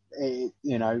game.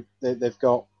 They've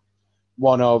got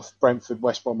one of Brentford,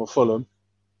 West Brom or Fulham.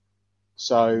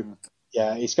 So,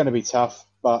 yeah, it's going to be tough,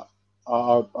 but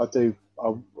I do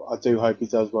hope he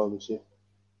does well this year.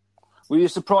 Were you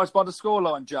surprised by the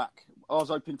scoreline, Jack? I was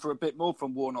hoping for a bit more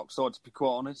from Warnock's side, to be quite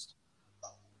honest.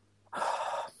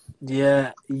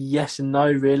 Yeah, yes and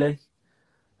no, really.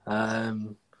 I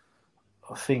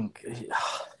think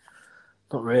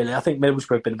not really. I think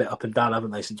Middlesbrough have been a bit up and down, haven't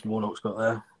they, since Warnock's got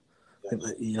there? I think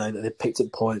that they've picked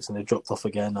up points and they've dropped off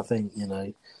again. I think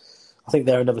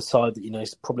they're another side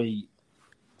that probably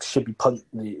should be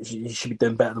you should be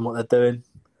doing better than what they're doing.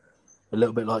 A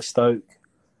little bit like Stoke.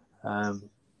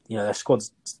 Their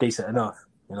squad's decent enough.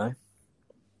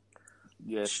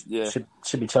 Yeah.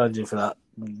 Should be challenging for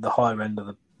the higher end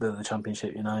of the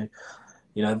Championship. I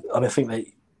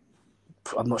think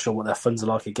I'm not sure what their funds are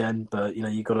like again, but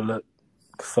you've got to look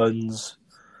funds,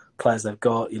 players they've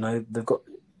got. They've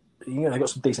got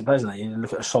some decent players in there. You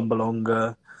look at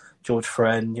Sombalonga, George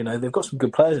Friend. They've got some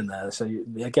good players in there. So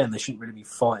again, they shouldn't really be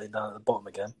fighting down at the bottom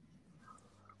again.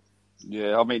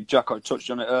 Yeah, I mean, Jack, I touched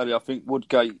on it earlier. I think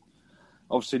Woodgate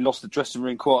obviously lost the dressing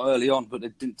room quite early on, but they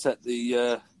didn't take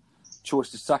the choice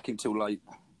to sack him till late.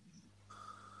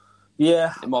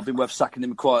 Yeah. It might have been worth sacking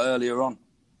him quite earlier on.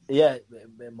 Yeah,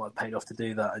 it might have paid off to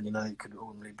do that, and it could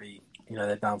normally be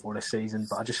their downfall this season.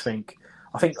 But I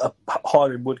think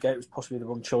hiring Woodgate was possibly the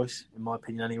wrong choice, in my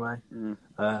opinion, anyway.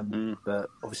 But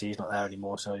obviously he's not there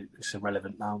anymore, so it's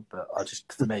irrelevant now. But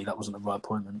for me, that wasn't the right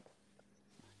appointment.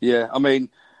 Yeah, I mean,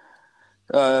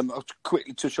 I'll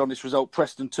quickly touch on this result.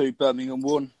 Preston 2, Birmingham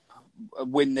 1. A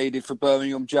win needed for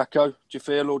Birmingham, Jacko. Do you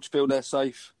feel they're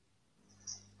safe?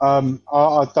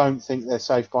 I don't think they're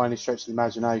safe by any stretch of the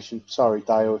imagination. Sorry,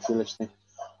 Dale, if you're listening.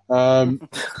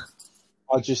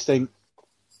 I just think,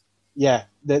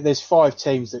 there's 5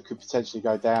 teams that could potentially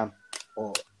go down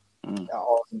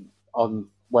on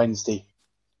Wednesday.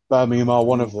 Birmingham are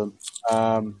one of them.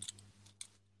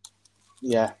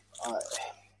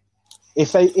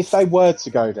 If they were to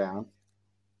go down,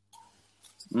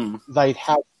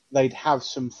 they'd have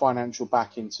some financial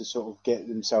backing to sort of get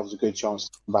themselves a good chance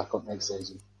to come back up next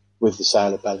season with the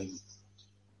sale of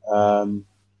Bellingham.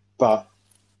 But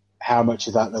how much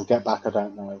of that they'll get back, I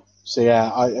don't know. So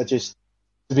I just,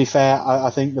 to be fair, I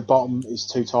think the bottom is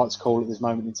too tight to call at this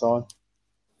moment in time.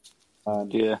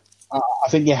 I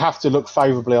think you have to look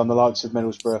favourably on the likes of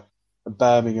Middlesbrough and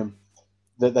Birmingham,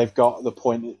 that they've got the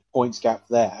points gap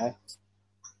there.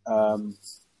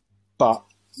 But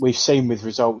we've seen with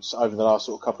results over the last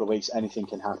sort of couple of weeks, anything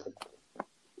can happen.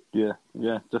 Yeah.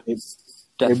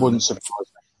 It wouldn't surprise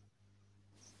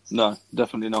me. No,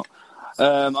 definitely not.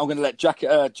 I'm going to let Jack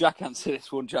answer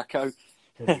this one, Jacko.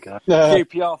 There you go.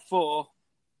 QPR 4,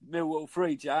 Millwall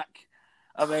 3, Jack.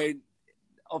 I mean,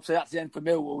 obviously that's the end for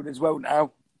Millwall as well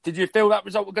now. Did you feel that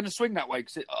result was going to swing that way?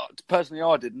 Because personally,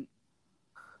 I didn't.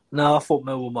 No, I thought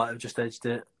Millwall might have just edged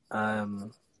it. I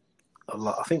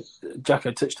think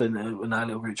Jacko touched on it in our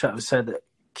little group chat. We said that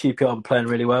QPR were playing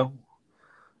really well.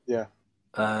 Yeah.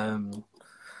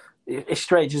 It's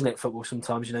strange, isn't it, football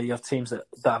sometimes? You know, you have teams that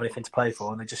don't have anything to play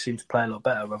for and they just seem to play a lot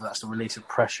better, whether that's the release of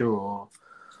pressure or,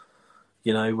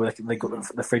 you know, where they've got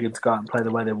the freedom to go out and play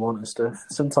the way they want and stuff.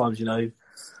 Sometimes, you know,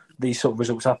 these sort of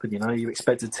results happen, you know. You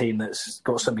expect a team that's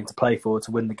got something to play for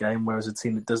to win the game, whereas a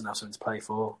team that doesn't have something to play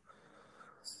for,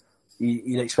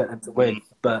 you'd expect them to win.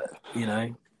 But, you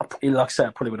know, like I said, I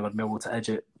probably would have had Millwall to edge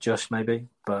it, just maybe.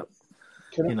 But,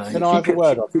 can I have a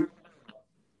word on?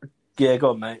 Yeah, go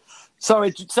on, mate.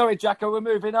 Sorry, Jacko, we're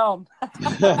moving on.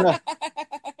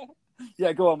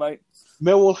 Yeah, go on, mate.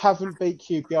 Millwall haven't beat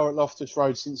QPR at Loftus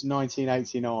Road since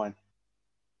 1989.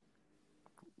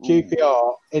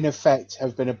 QPR, in effect,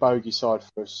 have been a bogey side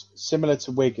for us, similar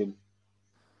to Wigan.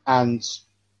 And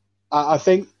I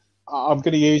think I'm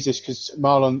going to use this because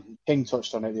Marlon King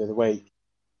touched on it the other week.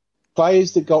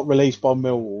 Players that got released by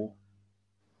Millwall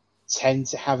tend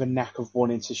to have a knack of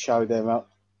wanting to show them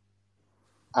up.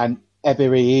 And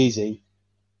Ebery Eze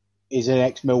is an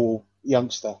ex-Millwall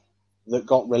youngster that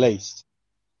got released.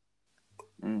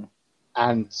 And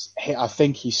I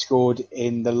think he scored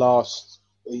in the last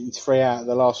 3 out of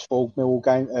the last 4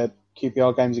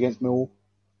 QPR games against Millwall.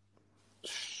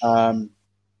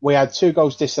 We had 2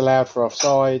 goals disallowed for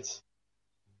offside.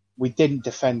 We didn't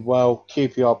defend well.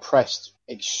 QPR pressed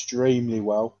extremely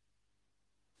well.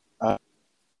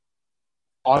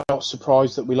 I'm not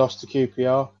surprised that we lost to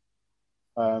QPR.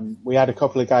 We had a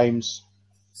couple of games.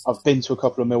 I've been to a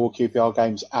couple of Millwall QPR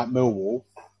games at Millwall,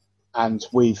 and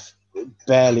we've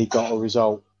barely got a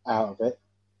result out of it.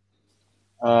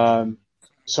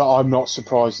 So I'm not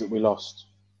surprised that we lost.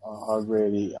 I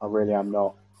really am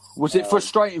not. Was it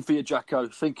frustrating for you, Jacko,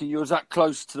 thinking you was that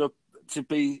close to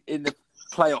be in the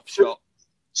playoff shot?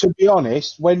 To be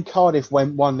honest, when Cardiff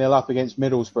went 1-0 up against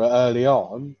Middlesbrough early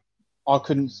on, I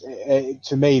couldn't.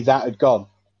 To me, that had gone.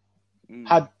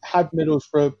 Had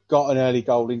Middlesbrough got an early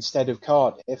goal instead of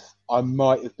Cardiff, I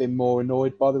might have been more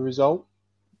annoyed by the result.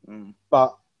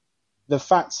 But the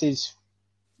fact is,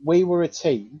 we were a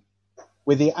team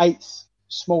with the 8th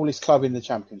smallest club in the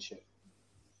Championship.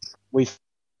 We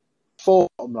fought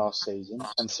them last season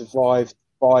and survived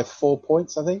by 4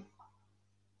 points, I think.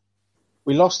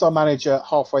 We lost our manager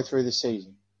halfway through the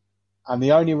season. And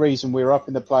the only reason we're up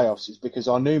in the playoffs is because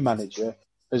our new manager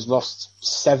has lost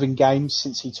 7 games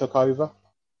since he took over.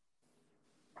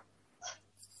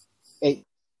 In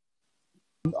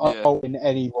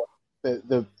any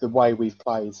the way we've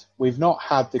played, we've not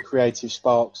had the creative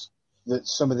sparks that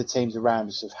some of the teams around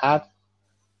us have had.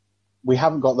 We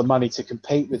haven't got the money to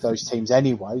compete with those teams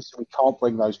anyway, so we can't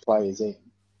bring those players in.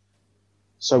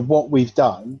 So what we've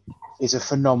done is a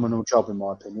phenomenal job, in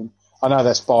my opinion. I know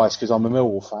that's biased because I'm a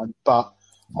Millwall fan, but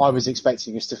I was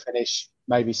expecting us to finish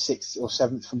maybe 6th or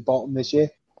 7th from bottom this year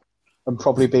and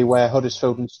probably be where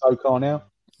Huddersfield and Stoke are now.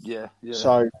 Yeah.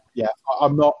 So,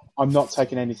 I'm not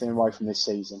taking anything away from this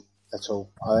season at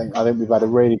all. I think we've had a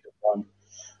really good one.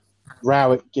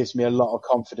 Rowett gives me a lot of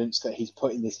confidence that he's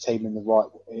putting this team in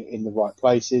the right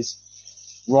places.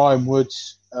 Ryan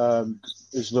Woods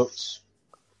has looked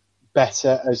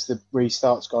better as the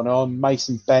restart's gone on.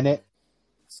 Mason Bennett,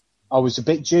 I was a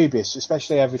bit dubious,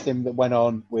 especially everything that went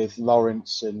on with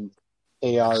Lawrence and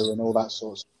EO and all that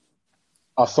sort of stuff.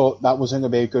 I thought that wasn't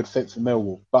going to be a good fit for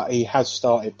Millwall, but he has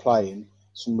started playing,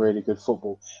 some really good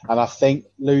football. And I think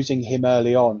losing him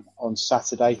early on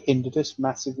Saturday hindered us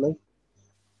massively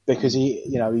because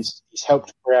he's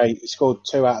helped create. He scored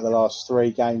 2 out of the last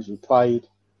 3 games we played.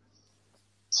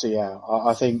 So yeah,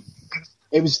 I think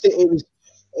it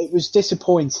was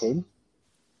disappointing,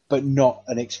 but not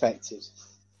unexpected,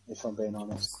 if I'm being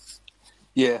honest.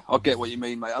 Yeah, I get what you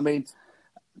mean, mate. I mean,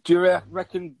 do you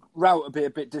reckon Rout would be a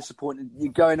bit disappointed?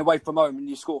 You're going away from home and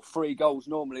you score 3 goals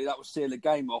normally, that would seal the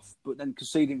game off, but then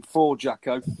conceding 4,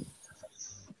 Jacko.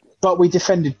 But we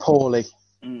defended poorly.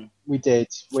 We did.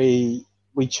 Rowett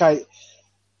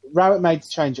made the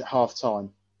change at half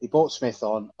time. He brought Smith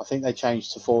on. I think they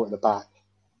changed to 4 at the back.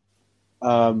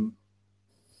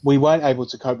 We weren't able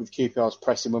to cope with QPR's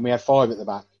pressing when we had 5 at the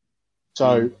back.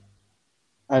 So,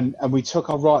 and we took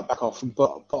our right back off and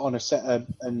put on a set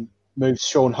and moved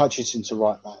Sean Hutchinson to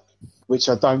right back, which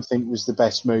I don't think was the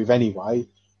best move anyway,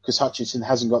 because Hutchinson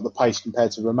hasn't got the pace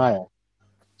compared to Romeo.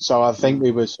 So I think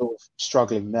we were sort of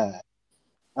struggling there.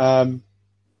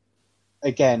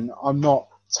 Again, I'm not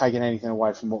taking anything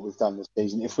away from what we've done this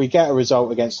season. If we get a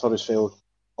result against Huddersfield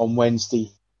on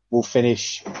Wednesday, we'll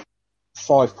finish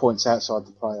 5 points outside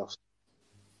the playoffs.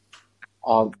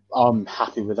 I'm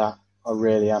happy with that. I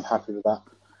really am happy with that.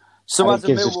 So as a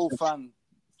Millwall fan,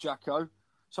 Jacko,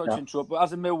 sorry to interrupt, but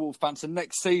as a Millwall fan, so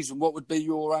next season, what would be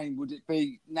your aim? Would it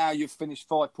be, now you've finished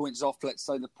 5 points off, let's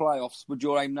say the playoffs, would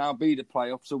your aim now be the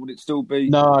playoffs, or would it still be,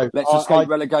 let's escape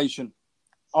relegation?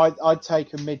 I'd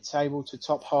take a mid-table to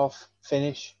top half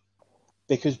finish,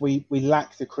 because we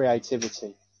lack the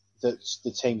creativity that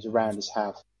the teams around us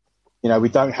have. We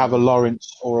don't have a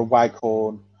Lawrence or a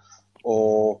Waghorn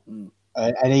or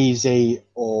an Easy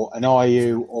or an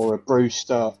Ayew or a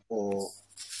Brewster or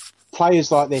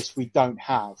players like this we don't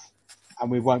have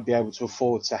and we won't be able to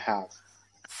afford to have.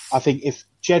 I think if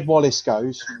Jed Wallace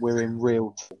goes, we're in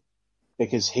real trouble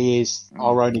because he is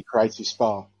our only creative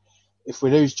spark. If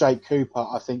we lose Jake Cooper,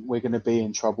 I think we're going to be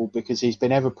in trouble because he's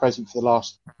been ever present for the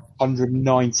last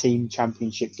 119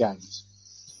 championship games.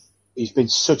 He's been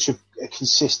such a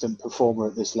consistent performer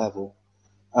at this level.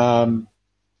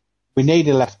 We need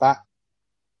a left back.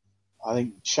 I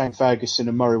think Shane Ferguson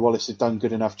and Murray Wallace have done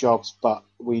good enough jobs, but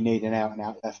we need an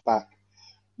out-and-out left back.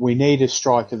 We need a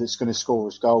striker that's going to score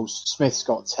us goals. Smith's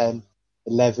got 10,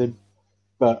 11,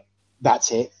 but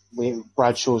that's it.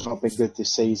 Bradshaw's not been good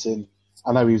this season.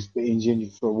 I know he's been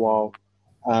injured for a while.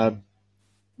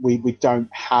 We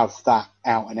don't have that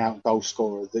out-and-out goal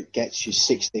scorer that gets you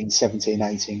 16, 17,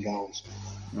 18 goals.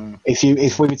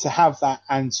 If we were to have that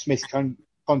and Smith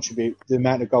contribute the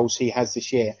amount of goals he has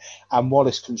this year and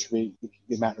Wallace contribute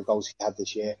the amount of goals he had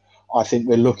this year, I think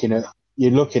you're looking at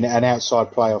an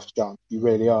outside playoff chance. You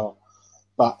really are.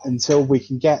 But until we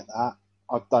can get that,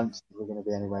 I don't think we're going to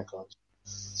be anywhere close.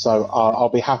 So I'll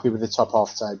be happy with the top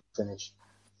half table finish.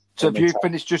 So if you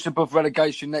finish just above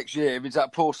relegation next year, is that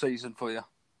a poor season for you?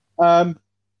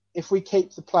 If we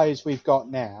keep the players we've got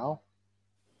now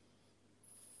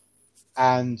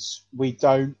and we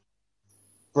don't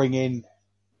bring in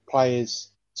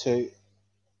players to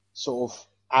sort of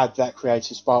add that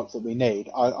creative spark that we need,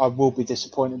 I will be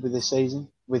disappointed with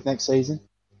next season,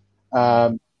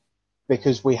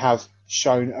 because we have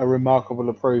shown a remarkable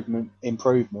improvement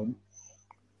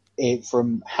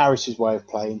from Harris's way of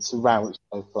playing to Rowett's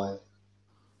way of playing.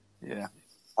 Yeah.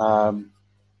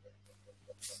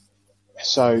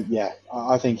 So, yeah,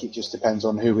 I think it just depends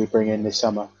on who we bring in this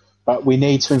summer. But we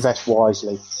need to invest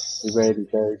wisely. We really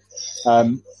do.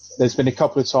 There's been a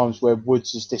couple of times where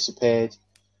Woods has disappeared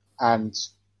and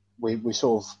we've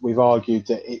argued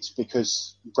that it's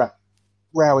because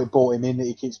Rowett brought him in that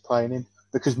he keeps playing him,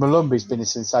 because Malumbi's been a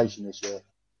sensation this year.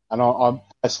 And I'm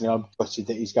gutted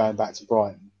that he's going back to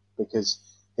Brighton because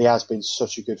he has been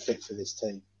such a good fit for this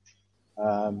team.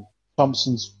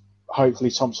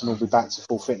 Hopefully Thompson will be back to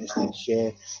full fitness next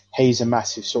year. He's a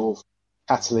massive sort of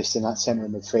catalyst in that centre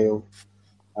of midfield.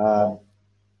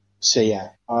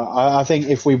 I think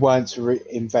if we weren't to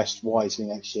invest wisely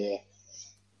next year,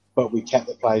 but we kept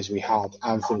the players we had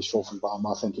and finished fourth and bottom,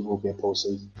 I think it will be a poor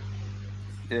season.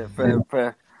 Yeah,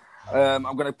 fair. I'm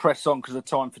going to press on because of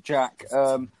time for Jack.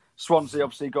 Swansea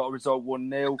obviously got a result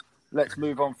 1-0. Let's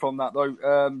move on from that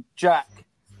though. Jack.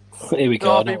 Here we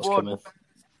go. I know what's coming.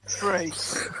 3.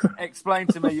 Explain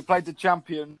to me. You played the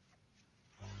champion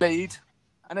lead,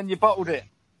 and then you bottled it.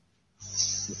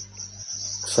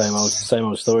 Same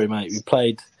old story, mate. We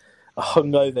played a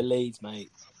hungover Leeds,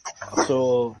 mate. I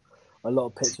saw a lot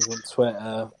of pictures on Twitter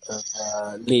of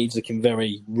Leeds looking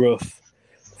very rough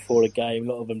before the game.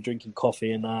 A lot of them drinking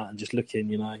coffee and that, and just looking,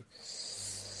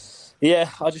 Yeah,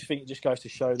 I just think it just goes to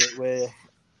show that we're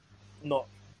not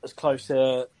as close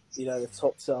to the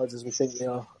top sides as we think we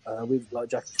are. We've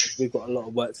got a lot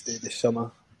of work to do this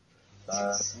summer.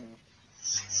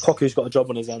 Koku's got a job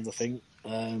on his hands, I think.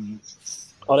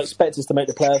 I'd expect us to make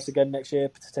the playoffs again next year,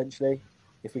 potentially,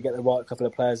 if we get the right couple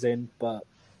of players in. But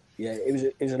yeah,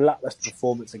 it was a lacklustre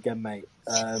performance again, mate.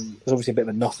 It was obviously a bit of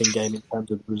a nothing game in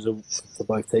terms of the results for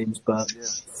both teams, but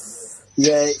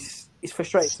yeah, it's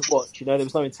frustrating to watch. There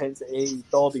was no intensity.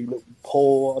 Derby looked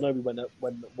poor. I know we went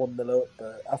 1-0 up,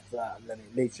 but after that, and then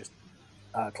Leeds just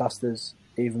clusters,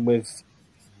 even with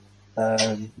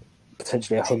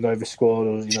potentially a hungover squad,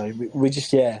 or we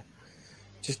just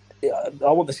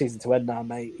I want the season to end now,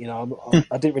 mate.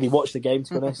 I didn't really watch the game,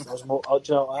 to be honest. I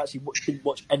actually didn't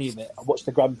watch any of it. I watched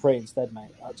the Grand Prix instead,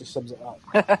 mate. That just sums it up.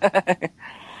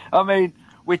 I mean,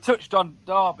 we touched on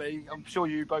Derby. I'm sure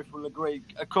you both will agree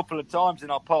a couple of times in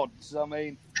our pods. I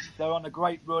mean, they're on a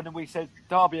great run, and we said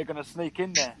Derby are going to sneak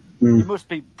in there. You must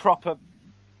be proper,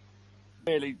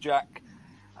 really, Jack,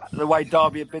 the way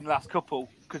Derby have been the last couple.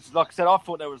 Because, like I said, I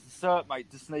thought there was a cert, mate,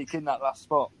 to sneak in that last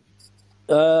spot.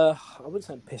 I wouldn't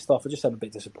say I'm pissed off. I just am a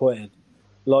bit disappointed.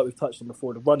 Like we've touched on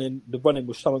before, the running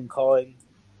was so unkind.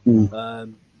 A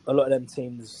lot of them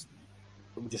teams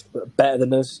were just better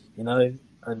than us,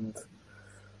 and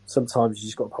sometimes you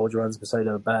just got to hold your hands and say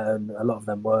they were better, and a lot of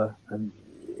them were. And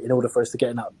in order for us to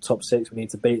get in that top six, we need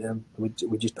to beat them. We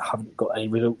just haven't got any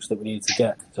results that we needed to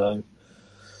get. So,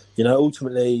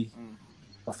 ultimately,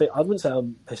 I wouldn't say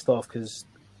I'm pissed off, because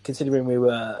considering we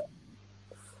were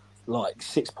like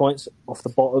 6 points off the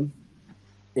bottom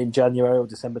in January or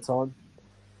December time,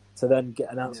 to then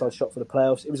get an outside shot for the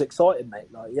playoffs, it was exciting, mate.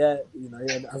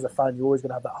 And as a fan, you're always going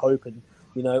to have that hope, and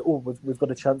we've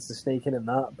got a chance to sneak in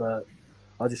that. But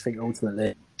I just think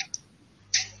ultimately,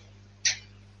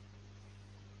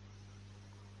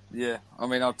 yeah. I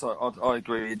mean, I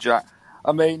agree with you, Jack.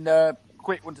 I mean,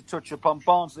 quick one to touch upon.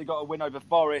 Barnsley got a win over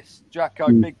Forest. Jacko,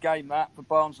 big game that for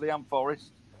Barnsley and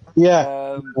Forest.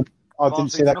 Yeah. I didn't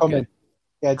see that coming.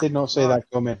 Yeah, I did not see that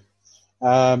coming.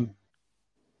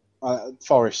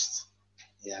 Forest,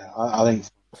 I think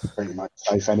pretty much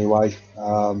safe anyway.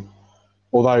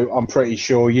 Although I'm pretty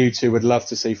sure you two would love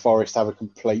to see Forest have a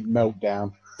complete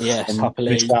meltdown. Yes,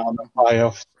 happily. Miss out on the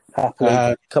playoffs.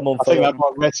 Happily. Come on, I think that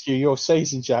might rescue your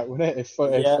season, Jack, wouldn't it? Do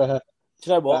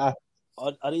you know what?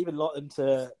 I'd even like them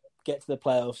to get to the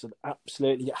playoffs and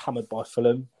absolutely get hammered by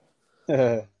Fulham.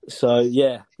 So,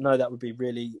 that would be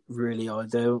really, really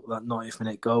ideal. That 90th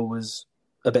minute goal was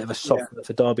a bit of a softener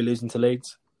for Derby losing to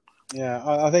Leeds. Yeah,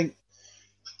 I think,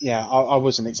 I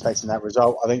wasn't expecting that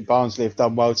result. I think Barnsley have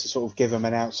done well to sort of give them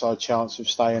an outside chance of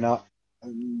staying up.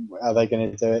 Are they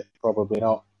going to do it? Probably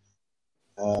not.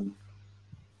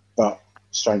 But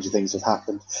stranger things have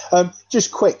happened.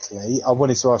 Just quickly, I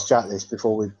wanted to ask Jack this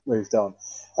before we moved on.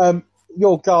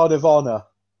 Your guard of honour,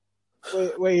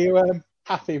 were you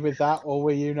happy with that, or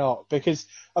were you not? Because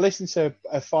I listened to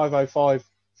a 505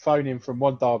 phone-in from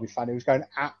one Derby fan who was going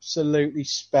absolutely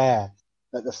spare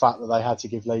at the fact that they had to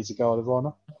give Leeds a guard of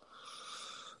honour.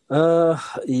 I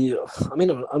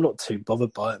mean, I'm not too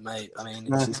bothered by it, mate. I mean,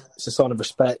 it's a sign of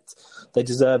respect. They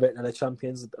deserve it, and they're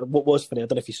champions. What was funny, I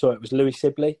don't know if you saw it, was Louis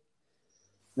Sibley.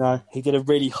 No. He did it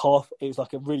was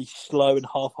like a really slow and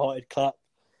half-hearted clap.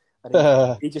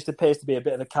 And he just appears to be a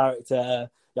bit of a character.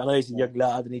 I know he's a young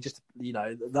lad, and he just,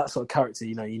 that sort of character,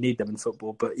 you need them in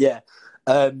football. But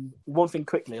one thing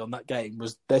quickly on that game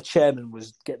was their chairman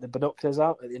was getting the binoculars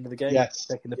out at the end of the game,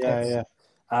 taking the piss. Yeah.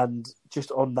 And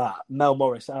just on that, Mel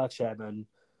Morris, our chairman,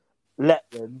 let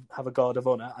them have a guard of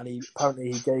honour, and he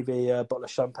gave a bottle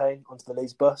of champagne onto the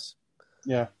Leeds bus.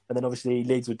 Yeah. And then obviously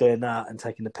Leeds were doing that and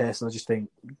taking the piss, and I just think,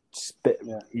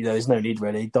 there's no need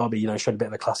really. Derby, showed a bit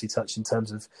of a classy touch in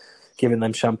terms of giving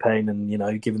them champagne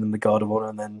and, giving them the guard of honour,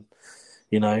 and then,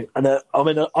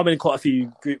 I'm in quite a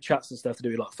few group chats and stuff to do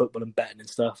with like football and betting and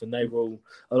stuff, and they were all,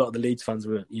 a lot of the Leeds fans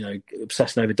were,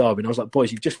 obsessing over Derby, and I was like,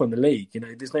 boys, you've just won the league,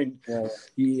 there's no,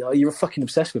 you're fucking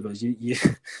obsessed with us.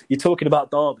 You're talking about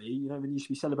Derby, when you should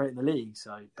be celebrating the league.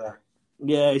 So,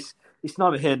 it's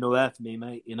neither here nor there for me,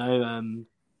 mate.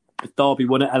 If Derby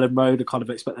won at Ellen Road, I kind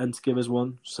of expect them to give us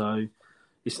one. So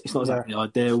it's not exactly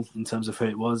ideal in terms of who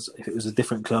it was. If it was a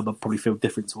different club, I'd probably feel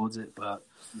different towards it. But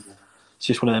it's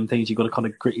just one of them things you've got to kind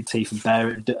of grit your teeth and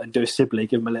bear it and do a Sibley,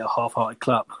 give them a little half-hearted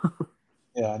clap.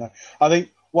 Yeah, I know. I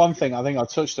think one thing, I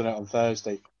touched on it on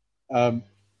Thursday. The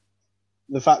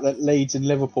fact that Leeds and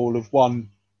Liverpool have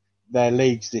won their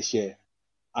leagues this year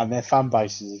and their fan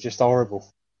bases are just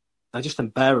horrible. They're just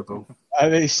unbearable. I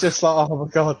mean, it's just like, oh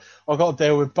my God, I've got to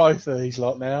deal with both of these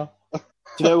lot now. Do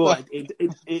you know what?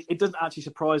 It doesn't actually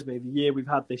surprise me the year we've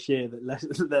had this year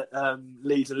that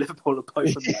Leeds and Liverpool are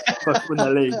both win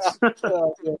their leagues.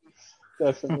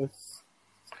 Definitely.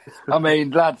 I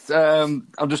mean, lads, I'm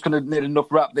just going to need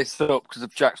enough wrap this up because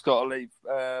Jack's got to leave.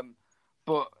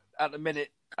 But at the minute,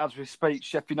 as we speak,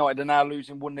 Sheffield United are now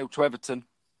losing 1-0 to Everton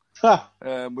with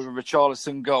a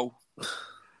Richarlison goal.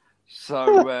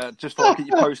 So just thought I'd keep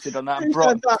you posted on that. And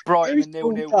Brighton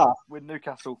 0-0 with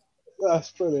Newcastle.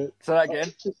 That's brilliant. Say that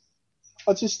again.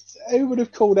 Who would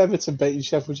have called Everton beating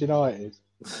Sheffield United?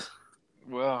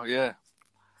 Well, yeah.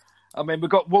 I mean, we've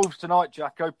got Wolves tonight,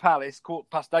 Jacko. Palace,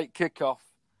 8:15 kickoff.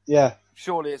 Yeah.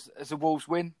 Surely it's a Wolves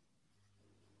win.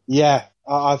 Yeah,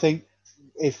 I think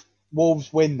if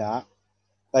Wolves win that,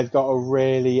 they've got a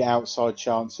really outside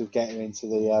chance of getting into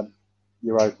the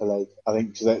Europa League. I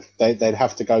think because they'd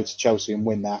have to go to Chelsea and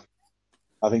win that,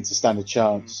 I think, to stand a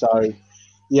chance. So,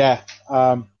 yeah,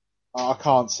 I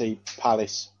can't see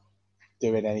Palace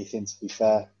doing anything, to be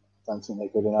fair. I don't think they're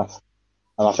good enough.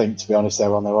 And I think, to be honest,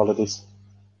 they're on their holidays.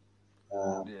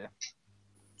 Yeah.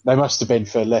 They must have been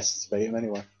for Leicester to beat them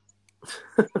anyway.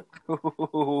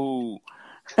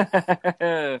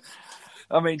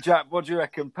 I mean, Jack, what do you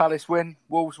reckon? Palace win?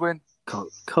 Wolves win?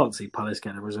 Can't see Palace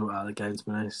getting a result out of the game, to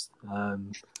be honest.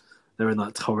 They're in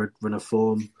that torrid run of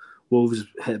form. Wolves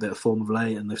hit a bit of form of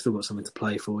late and they've still got something to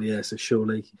play for, yeah. So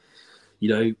surely,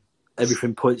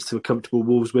 everything points to a comfortable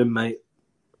Wolves win, mate.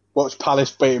 Watch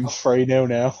Palace beat them 3-0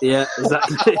 now. Yeah,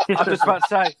 exactly. I was just about to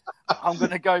say, I'm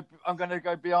gonna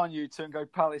go behind you two and go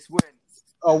Palace win.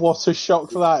 Oh, what a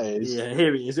shock that is! Yeah,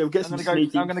 here he is. It'll get some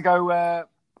sneaky. I'm gonna go a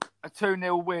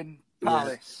 2-0 win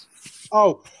Palace. Yeah.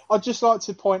 Oh, I'd just like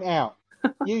to point out,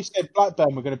 you said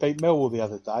Blackburn were going to beat Millwall the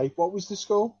other day. What was the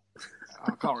score?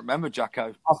 I can't remember,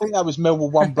 Jacko. I think that was Millwall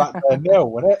 1, Blackburn 0,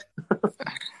 wasn't it?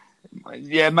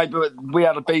 Yeah, maybe we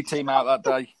had a B team out that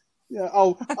day. Yeah.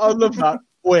 Oh, I love that.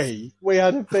 We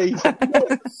had a B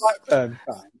Blackburn fan.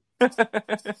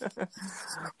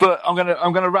 But I'm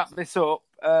gonna wrap this up.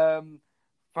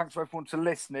 Thanks for everyone for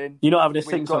listening. You're not having a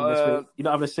sing song this week. You're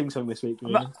not having a sing song this week,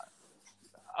 really?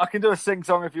 I can do a sing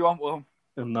song if you want one.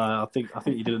 No, I think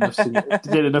you did enough singing.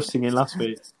 Did enough singing last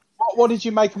week. What did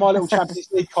you make of my little Champions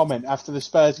League comment after the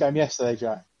Spurs game yesterday,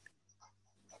 Jack?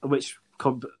 Which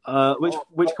comment?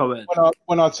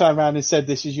 When I turned around and said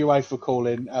this is UEFA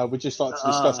calling, we'd just like to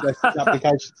discuss Leicester's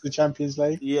application to the Champions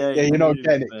League. Yeah, you're not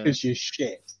getting it because you're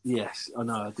shit. Yes, I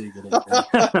know, I do get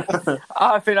it.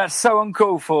 I think that's so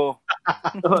uncalled for.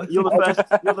 You're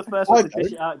the first one to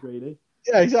dish it out, Greedy.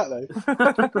 Yeah, exactly.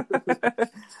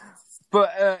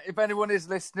 But if anyone is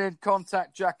listening,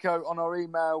 contact Jacko on our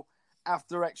email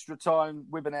afterextratime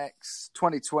with an X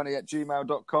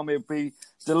 2020@gmail.com. It'd be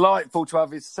delightful to have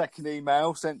his second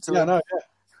email sent to him. Yeah.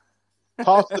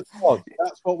 Pass the pod.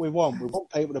 That's what we want. We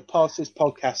want people to pass this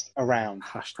podcast around.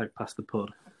 Hashtag pass the pod.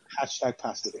 Hashtag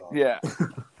pass the pod. Yeah.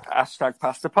 Hashtag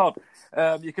pass the pod.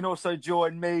 You can also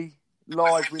join me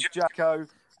live with Jacko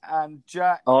and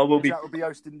Jack. Jack will be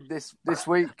hosting this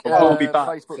week. We'll be back.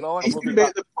 Facebook Live. He's going to be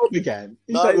at the pub again.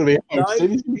 He's not going to be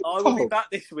hosting. I will be back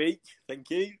this week. Thank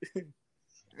you.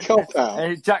 Cop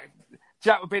out. Jack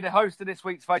will be the host of this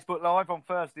week's Facebook Live on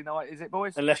Thursday night, is it,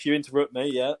 boys? Unless you interrupt me,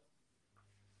 yeah.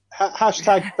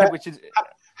 Hashtag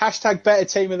better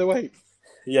team of the week.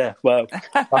 Yeah, well,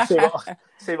 I'll see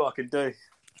what I can do.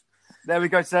 There we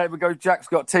go. So we go. Jack's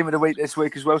got team of the week this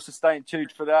week as well, so stay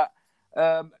tuned for that.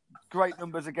 Great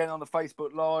numbers again on the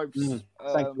Facebook Lives.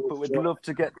 But we'd love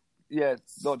to get,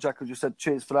 like Jack just said,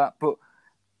 cheers for that. But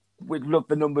we'd love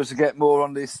the numbers to get more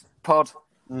on this pod.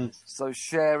 So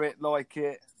share it, like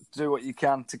it, do what you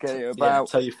can to get it about.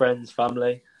 Yeah, tell your friends,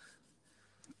 family.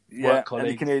 Yeah, and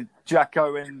you can hear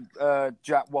Jacko and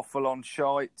Jack waffle on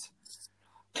shite.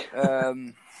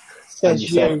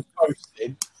 Says you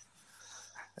posted.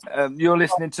 You're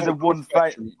listening to the one.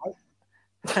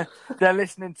 They're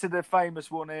listening to the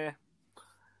famous one here.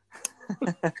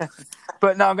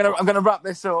 But no, I'm gonna wrap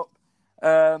this up.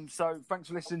 So thanks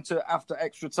for listening to After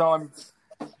Extra Time.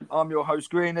 I'm your host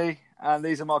Greeny, and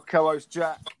these are my co-hosts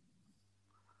Jack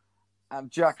and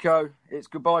Jacko. It's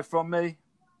goodbye from me,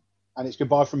 and it's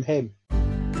goodbye from him.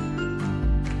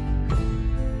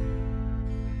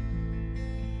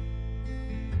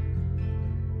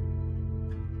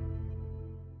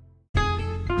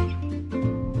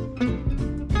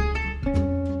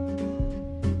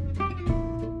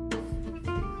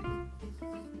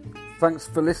 Thanks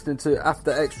for listening to After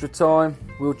Extra Time.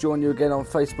 We'll join you again on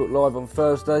Facebook Live on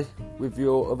Thursday with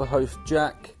your other host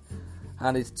Jack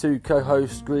and his two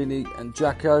co-hosts Greeny and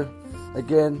Jacko.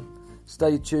 Again,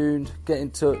 stay tuned, get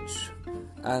in touch,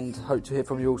 and hope to hear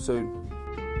from you all soon.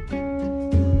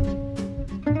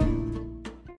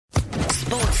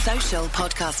 Sports Social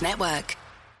Podcast Network.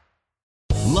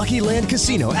 Lucky Land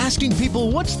Casino, asking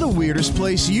people, what's the weirdest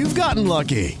place you've gotten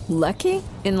lucky? Lucky?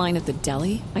 In line at the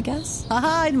deli, I guess?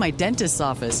 Aha, in my dentist's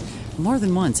office. More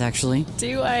than once, actually.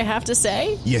 Do I have to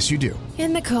say? Yes, you do.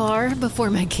 In the car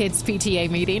before my kids' PTA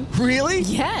meeting. Really?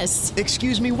 Yes.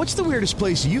 Excuse me, what's the weirdest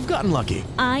place you've gotten lucky?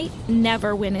 I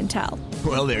never win and tell.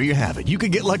 Well, there you have it. You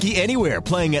can get lucky anywhere,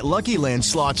 playing at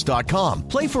LuckyLandSlots.com.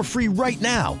 Play for free right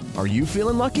now. Are you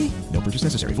feeling lucky? No purchase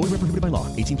necessary. Void where prohibited by law.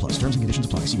 18+. Terms and conditions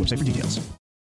apply. See website for details.